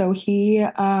work. So we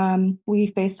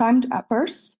FaceTimed at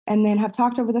first and then have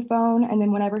talked over the phone. And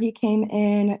then whenever he came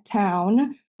in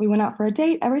town, we went out for a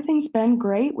date. Everything's been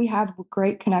great. We have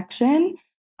great connection.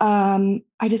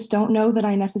 I just don't know that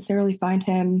I necessarily find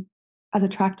him as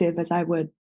attractive as I would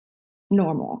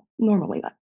normally,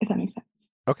 if that makes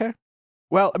sense. Okay.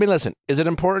 Well, I mean, listen, is it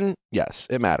important? Yes,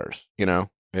 it matters. You know,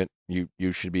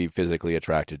 you should be physically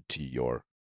attracted to your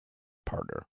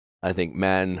partner. I think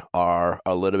men are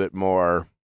a little bit more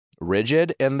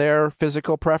rigid in their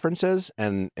physical preferences.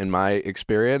 And in my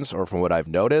experience, or from what I've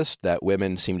noticed, that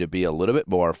women seem to be a little bit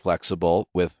more flexible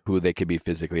with who they could be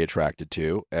physically attracted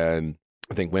to. And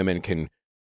I think women can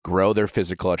grow their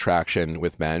physical attraction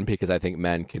with men because I think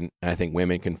women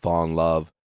can fall in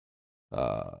love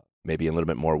maybe in a little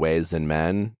bit more ways than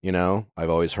men. You know, I've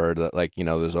always heard that, like, you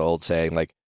know, there's an old saying,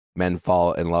 like, men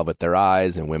fall in love with their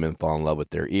eyes and women fall in love with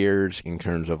their ears in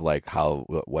terms of like how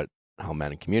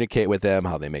men communicate with them,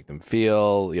 how they make them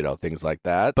feel, you know, things like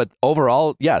that. But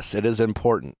overall, yes, it is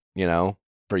important, you know,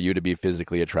 for you to be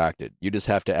physically attracted. You just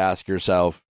have to ask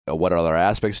yourself, what other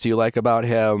aspects do you like about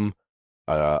him?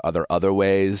 Are there other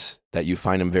ways that you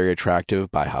find him very attractive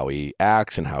by how he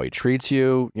acts and how he treats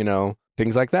you, you know,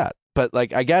 things like that. But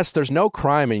like, I guess there's no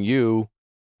crime in you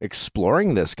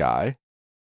exploring this guy,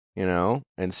 you know,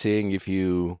 and seeing if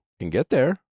you can get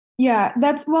there. Yeah,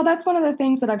 that's one of the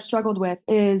things that I've struggled with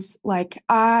is like,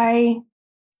 I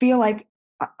feel like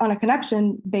on a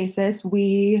connection basis,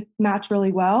 we match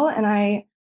really well. And I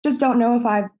just don't know if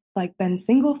I've like been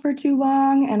single for too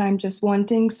long and I'm just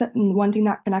wanting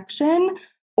that connection,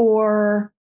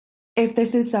 or if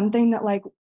this is something that like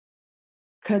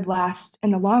could last in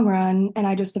the long run. And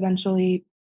I just eventually,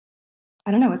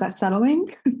 I don't know, is that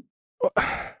settling?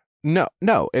 No.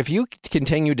 If you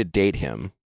continue to date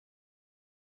him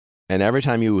and every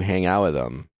time you hang out with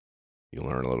him, you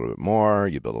learn a little bit more,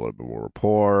 you build a little bit more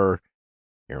rapport,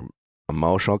 your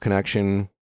emotional connection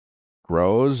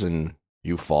grows and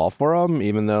you fall for him,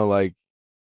 even though like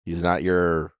he's not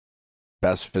your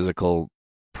best physical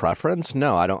preference.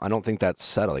 No, I don't think that's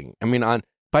settling. I mean,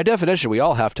 by definition, we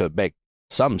all have to make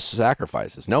some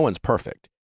sacrifices. No one's perfect.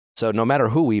 So no matter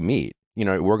who we meet, you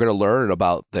know, we're going to learn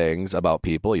about things, about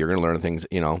people. You're going to learn things,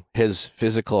 you know, his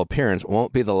physical appearance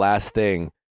won't be the last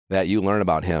thing that you learn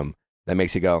about him that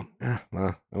makes you go,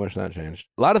 well, I wish that changed.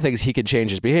 A lot of things he could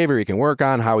change his behavior. He can work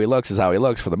on how he looks is how he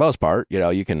looks for the most part. You know,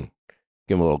 you can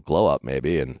give him a little glow up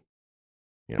maybe and,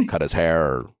 you know, cut his hair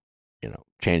or, you know,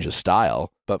 change his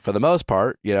style. But for the most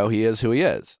part, you know, he is who he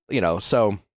is, you know,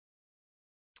 so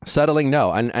settling,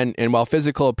 no. And while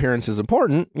physical appearance is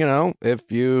important, you know,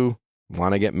 if you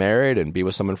want to get married and be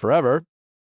with someone forever,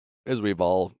 as we've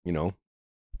all, you know,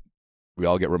 we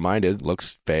all get reminded,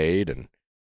 looks fade and,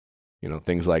 you know,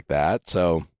 things like that.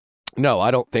 So, no,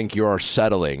 I don't think you're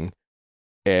settling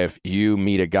if you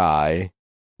meet a guy,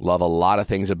 love a lot of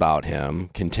things about him,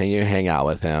 continue to hang out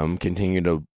with him, continue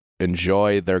to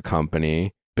enjoy their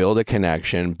company, build a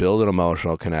connection, build an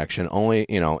emotional connection, only,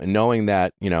 you know, knowing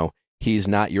that, you know, he's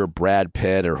not your Brad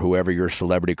Pitt or whoever your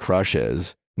celebrity crush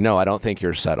is. No, I don't think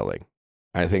you're settling.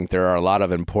 I think there are a lot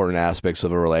of important aspects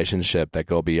of a relationship that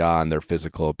go beyond their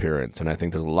physical appearance. And I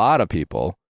think there's a lot of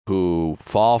people who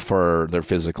fall for their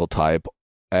physical type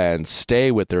and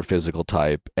stay with their physical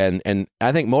type. And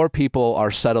I think more people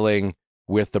are settling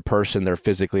with the person they're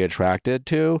physically attracted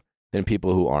to than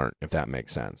people who aren't, if that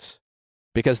makes sense.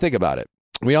 Because think about it.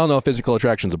 We all know physical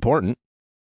attraction is important,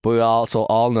 but we also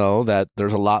all know that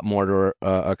there's a lot more to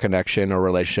a connection or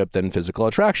relationship than physical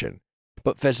attraction.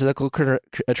 But physical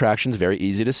attraction is very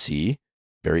easy to see,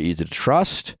 very easy to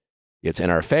trust. It's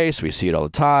in our face. We see it all the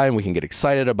time. We can get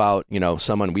excited about, you know,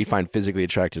 someone we find physically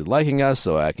attracted liking us,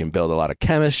 so I can build a lot of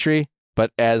chemistry. But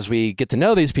as we get to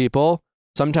know these people,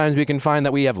 sometimes we can find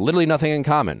that we have literally nothing in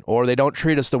common, or they don't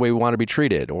treat us the way we want to be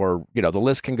treated, or, you know, the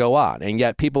list can go on. And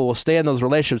yet people will stay in those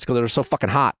relationships because they're so fucking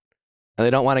hot, and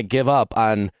they don't want to give up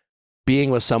on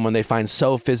being with someone they find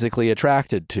so physically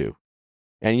attracted to.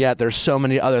 And yet there's so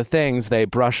many other things they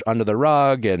brush under the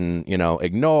rug and, you know,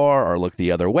 ignore or look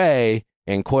the other way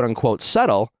and quote unquote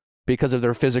settle because of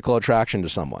their physical attraction to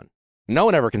someone. No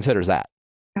one ever considers that,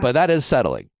 but that is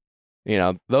settling. You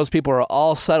know, those people are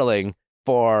all settling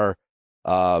for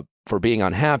being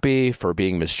unhappy, for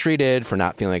being mistreated, for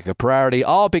not feeling like a priority,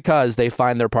 all because they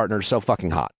find their partner so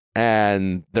fucking hot.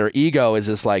 And their ego is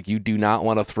just like, you do not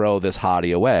want to throw this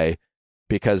hottie away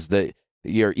because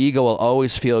your ego will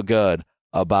always feel good.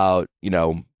 about,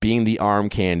 being the arm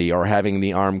candy or having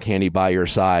the arm candy by your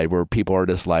side where people are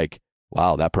just like,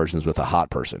 wow, that person's with a hot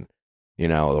person,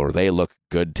 or they look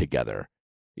good together.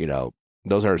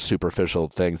 Those are superficial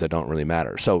things that don't really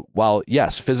matter. So while,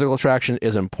 yes, physical attraction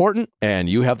is important and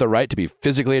you have the right to be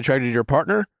physically attracted to your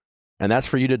partner, and that's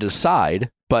for you to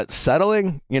decide, but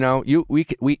settling,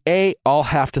 we A, all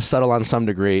have to settle on some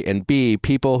degree, and B,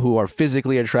 people who are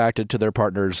physically attracted to their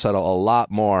partners settle a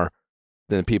lot more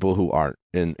than people who aren't,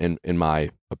 in my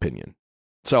opinion.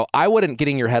 So I wouldn't get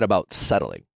in your head about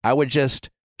settling. I would just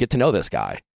get to know this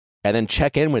guy and then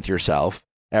check in with yourself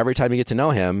every time you get to know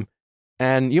him.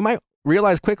 And you might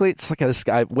realize quickly, it's like this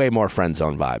guy, way more friend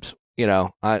zone vibes.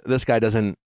 This guy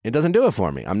doesn't do it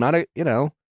for me. I'm not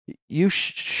you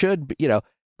should,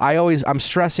 I'm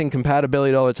stressing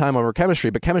compatibility all the time over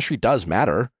chemistry, but chemistry does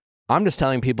matter. I'm just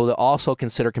telling people to also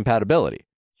consider compatibility.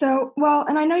 So,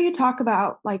 and I know you talk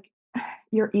about like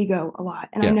your ego a lot.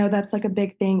 And I know that's like a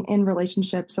big thing in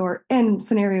relationships or in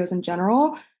scenarios in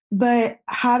general, but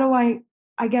how do I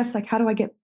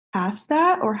get past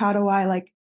that? Or how do I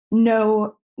like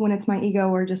know when it's my ego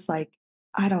or just like,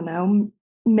 I don't know,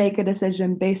 make a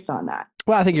decision based on that?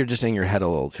 Well, I think you're just in your head a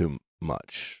little too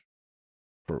much,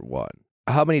 for one.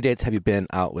 How many dates have you been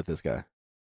out with this guy?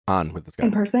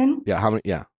 In person? Yeah. How many?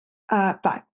 Yeah.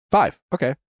 5. 5.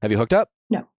 Okay. Have you hooked up?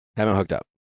 No. Haven't hooked up.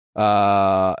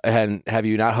 And have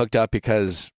you not hooked up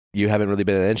because you haven't really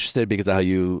been interested because of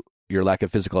your lack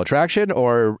of physical attraction,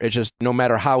 or it's just no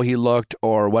matter how he looked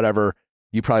or whatever,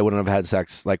 you probably wouldn't have had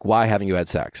sex? Like, why haven't you had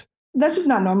sex? That's just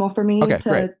not normal for me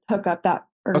to hook up that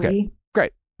early. Okay,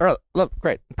 great.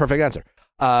 Great. Perfect answer.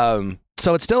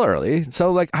 So it's still early.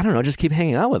 So like, I don't know, just keep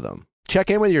hanging out with him. Check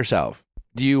in with yourself.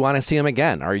 Do you want to see him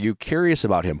again? Are you curious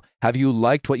about him? Have you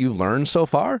liked what you've learned so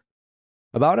far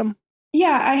about him?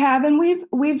 Yeah, I have. And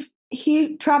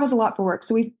he travels a lot for work.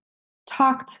 So we've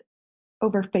talked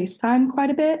over FaceTime quite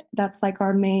a bit. That's like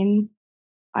our main,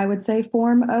 I would say,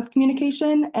 form of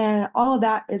communication. And all of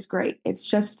that is great. It's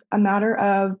just a matter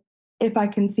of if I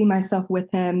can see myself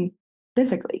with him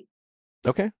physically.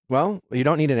 Okay. Well, you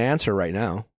don't need an answer right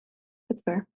now. That's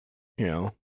fair.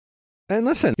 And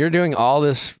listen, you're doing all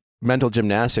this mental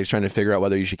gymnastics trying to figure out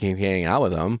whether you should keep hanging out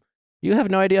with him. You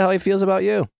have no idea how he feels about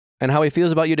you. And how he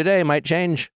feels about you today might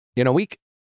change in a week.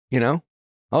 All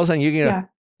of a sudden you get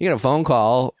a phone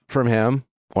call from him,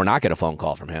 or not get a phone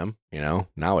call from him.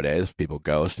 Nowadays people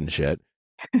ghost and shit.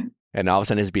 And all of a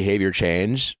sudden his behavior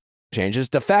changes.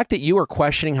 The fact that you are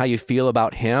questioning how you feel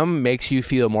about him makes you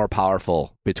feel more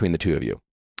powerful between the two of you.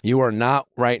 You are not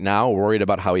right now worried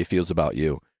about how he feels about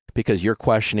you because you're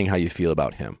questioning how you feel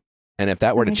about him. And if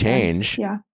that were to change,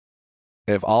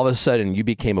 if all of a sudden you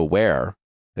became aware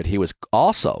that he was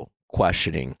also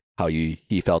questioning how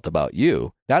he felt about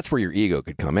you, that's where your ego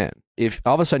could come in. If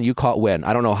all of a sudden you caught wind,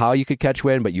 I don't know how you could catch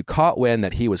wind, but you caught wind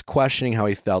that he was questioning how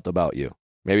he felt about you.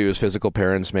 Maybe it was physical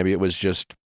appearance. Maybe it was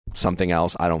just something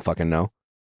else. I don't fucking know.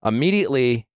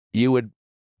 Immediately, you would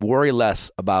worry less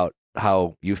about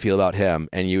how you feel about him,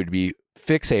 and you would be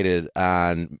fixated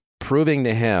on proving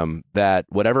to him that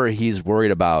whatever he's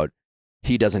worried about,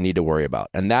 he doesn't need to worry about.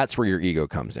 And that's where your ego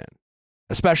comes in,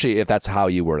 especially if that's how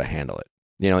you were to handle it.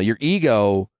 Your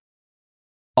ego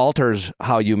alters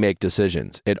how you make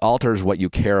decisions. It alters what you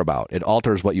care about. It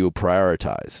alters what you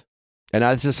prioritize. And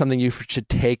that's just something you should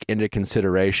take into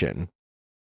consideration,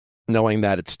 knowing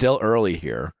that it's still early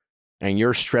here and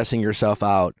you're stressing yourself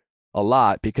out a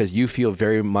lot because you feel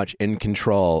very much in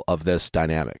control of this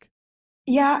dynamic.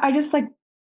 Yeah, I just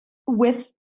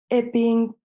with it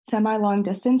being semi-long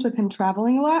distance with him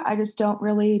traveling a lot, I just don't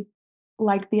really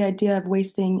like the idea of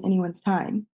wasting anyone's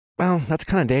time. Well, that's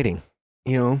kind of dating.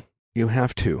 You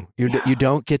have to. You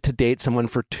don't get to date someone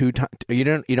for 2 times. You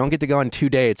don't get to go on 2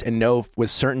 dates and know with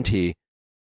certainty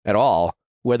at all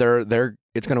whether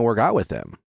it's going to work out with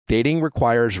them. Dating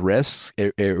requires risks.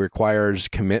 It requires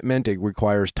commitment. It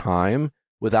requires time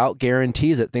without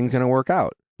guarantees that things are going to work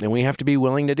out. And we have to be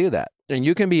willing to do that. And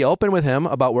you can be open with him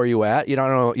about where you at. You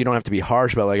don't have to be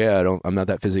harsh about I'm not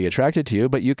that physically attracted to you,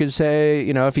 but you could say,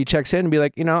 if he checks in and be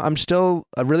like, I'm still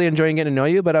really enjoying getting to know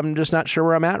you, but I'm just not sure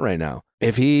where I'm at right now.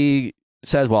 If he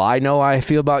says, well, I know how I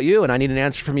feel about you and I need an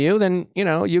answer from you, then,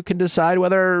 you can decide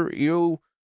whether you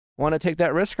want to take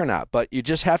that risk or not. But you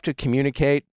just have to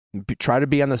communicate, try to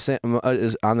be on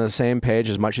the same page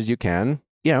as much as you can.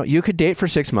 You could date for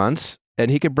 6 months and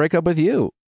he could break up with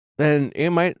you. And it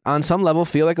might, on some level,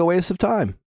 feel like a waste of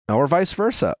time, or vice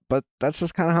versa. But that's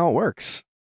just kind of how it works.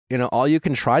 All you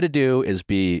can try to do is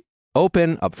be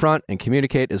open, upfront, and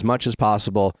communicate as much as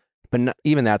possible. But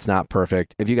even that's not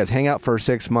perfect. If you guys hang out for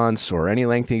 6 months or any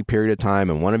lengthy period of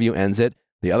time and one of you ends it,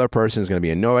 The other person is going to be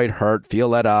annoyed, hurt, feel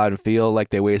let on, feel like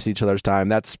they waste each other's time.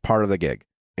 That's part of the gig,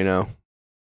 you know?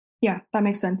 Yeah, that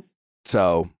makes sense.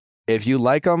 So if you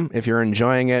like them, if you're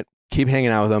enjoying it, keep hanging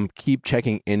out with them. Keep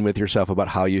checking in with yourself about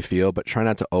how you feel, but try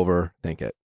not to overthink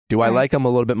it. Do I like them a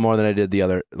little bit more than I did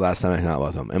the last time I hung out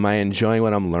with them? Am I enjoying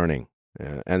what I'm learning?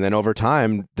 And then over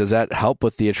time, does that help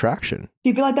with the attraction? Do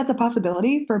you feel like that's a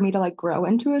possibility for me to like grow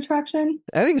into attraction?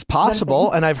 I think it's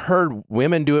possible. And I've heard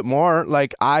women do it more.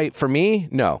 Like for me,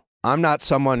 no, I'm not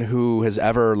someone who has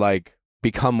ever like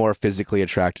become more physically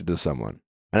attracted to someone.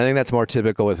 And I think that's more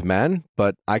typical with men,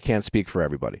 but I can't speak for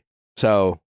everybody.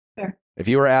 So Fair. If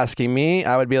you were asking me,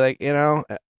 I would be like, you know,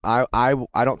 I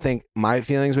don't think my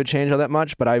feelings would change all that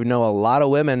much, but I know a lot of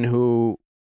women who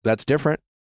that's different.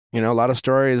 You know, a lot of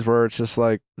stories where it's just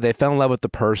like they fell in love with the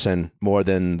person more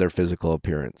than their physical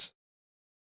appearance.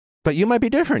 But you might be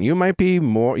different. You might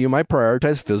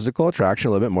prioritize physical attraction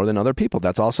a little bit more than other people.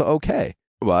 That's also okay.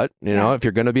 But, you know, if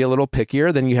you're going to be a little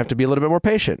pickier, then you have to be a little bit more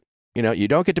patient. You know, you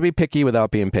don't get to be picky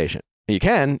without being patient. You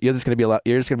can, you're just going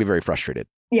to be very frustrated.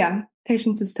 Yeah.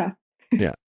 Patience is tough.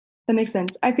 Yeah. That makes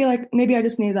sense. I feel like maybe I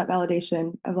just need that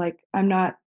validation of like, I'm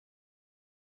not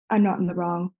in the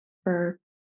wrong for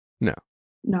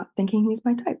not thinking he's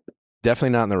my type.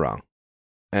 Definitely not in the wrong.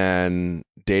 And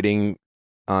dating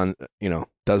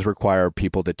does require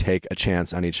people to take a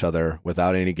chance on each other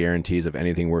without any guarantees of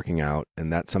anything working out.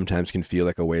 And that sometimes can feel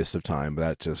like a waste of time, but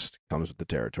that just comes with the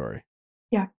territory.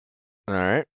 Yeah. All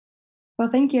right. Well,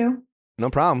 thank you.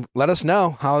 No problem. Let us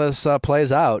know how this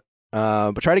plays out.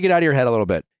 But try to get out of your head a little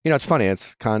bit. You know, it's funny.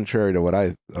 It's contrary to what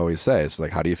I always say. It's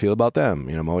like, how do you feel about them?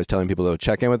 You know, I'm always telling people to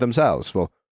check in with themselves.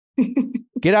 Well,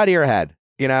 get out of your head,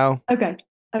 you know? Okay.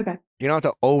 You don't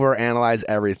have to overanalyze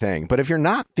everything. But if you're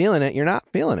not feeling it, you're not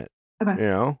feeling it. Okay. You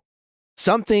know?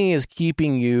 Something is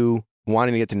keeping you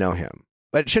wanting to get to know him.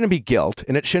 But it shouldn't be guilt.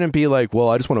 And it shouldn't be like, well,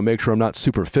 I just want to make sure I'm not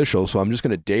superficial, so I'm just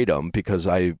going to date him because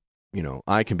I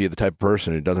can be the type of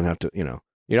person who doesn't have to, you know.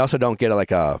 You also don't get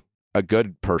a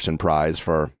good person prize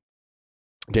for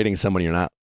dating someone you're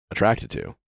not attracted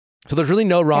to. So there's really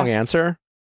no wrong answer.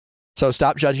 So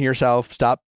stop judging yourself.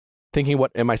 Stop thinking,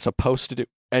 what am I supposed to do?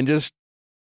 And just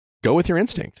go with your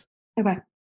instincts. Okay.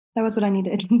 That was what I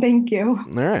needed. Thank you.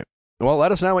 All right. Well,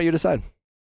 let us know what you decide.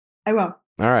 I will. All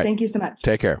right. Thank you so much.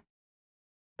 Take care.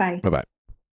 Bye. Bye-bye.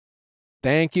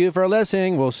 Thank you for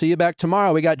listening. We'll see you back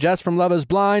tomorrow. We got Jess from Love is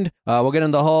Blind. We'll get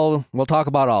into we'll talk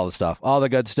about all the stuff, all the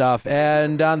good stuff.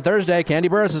 And on Thursday, Candy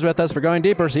Burris is with us for Going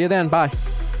Deeper. See you then. Bye.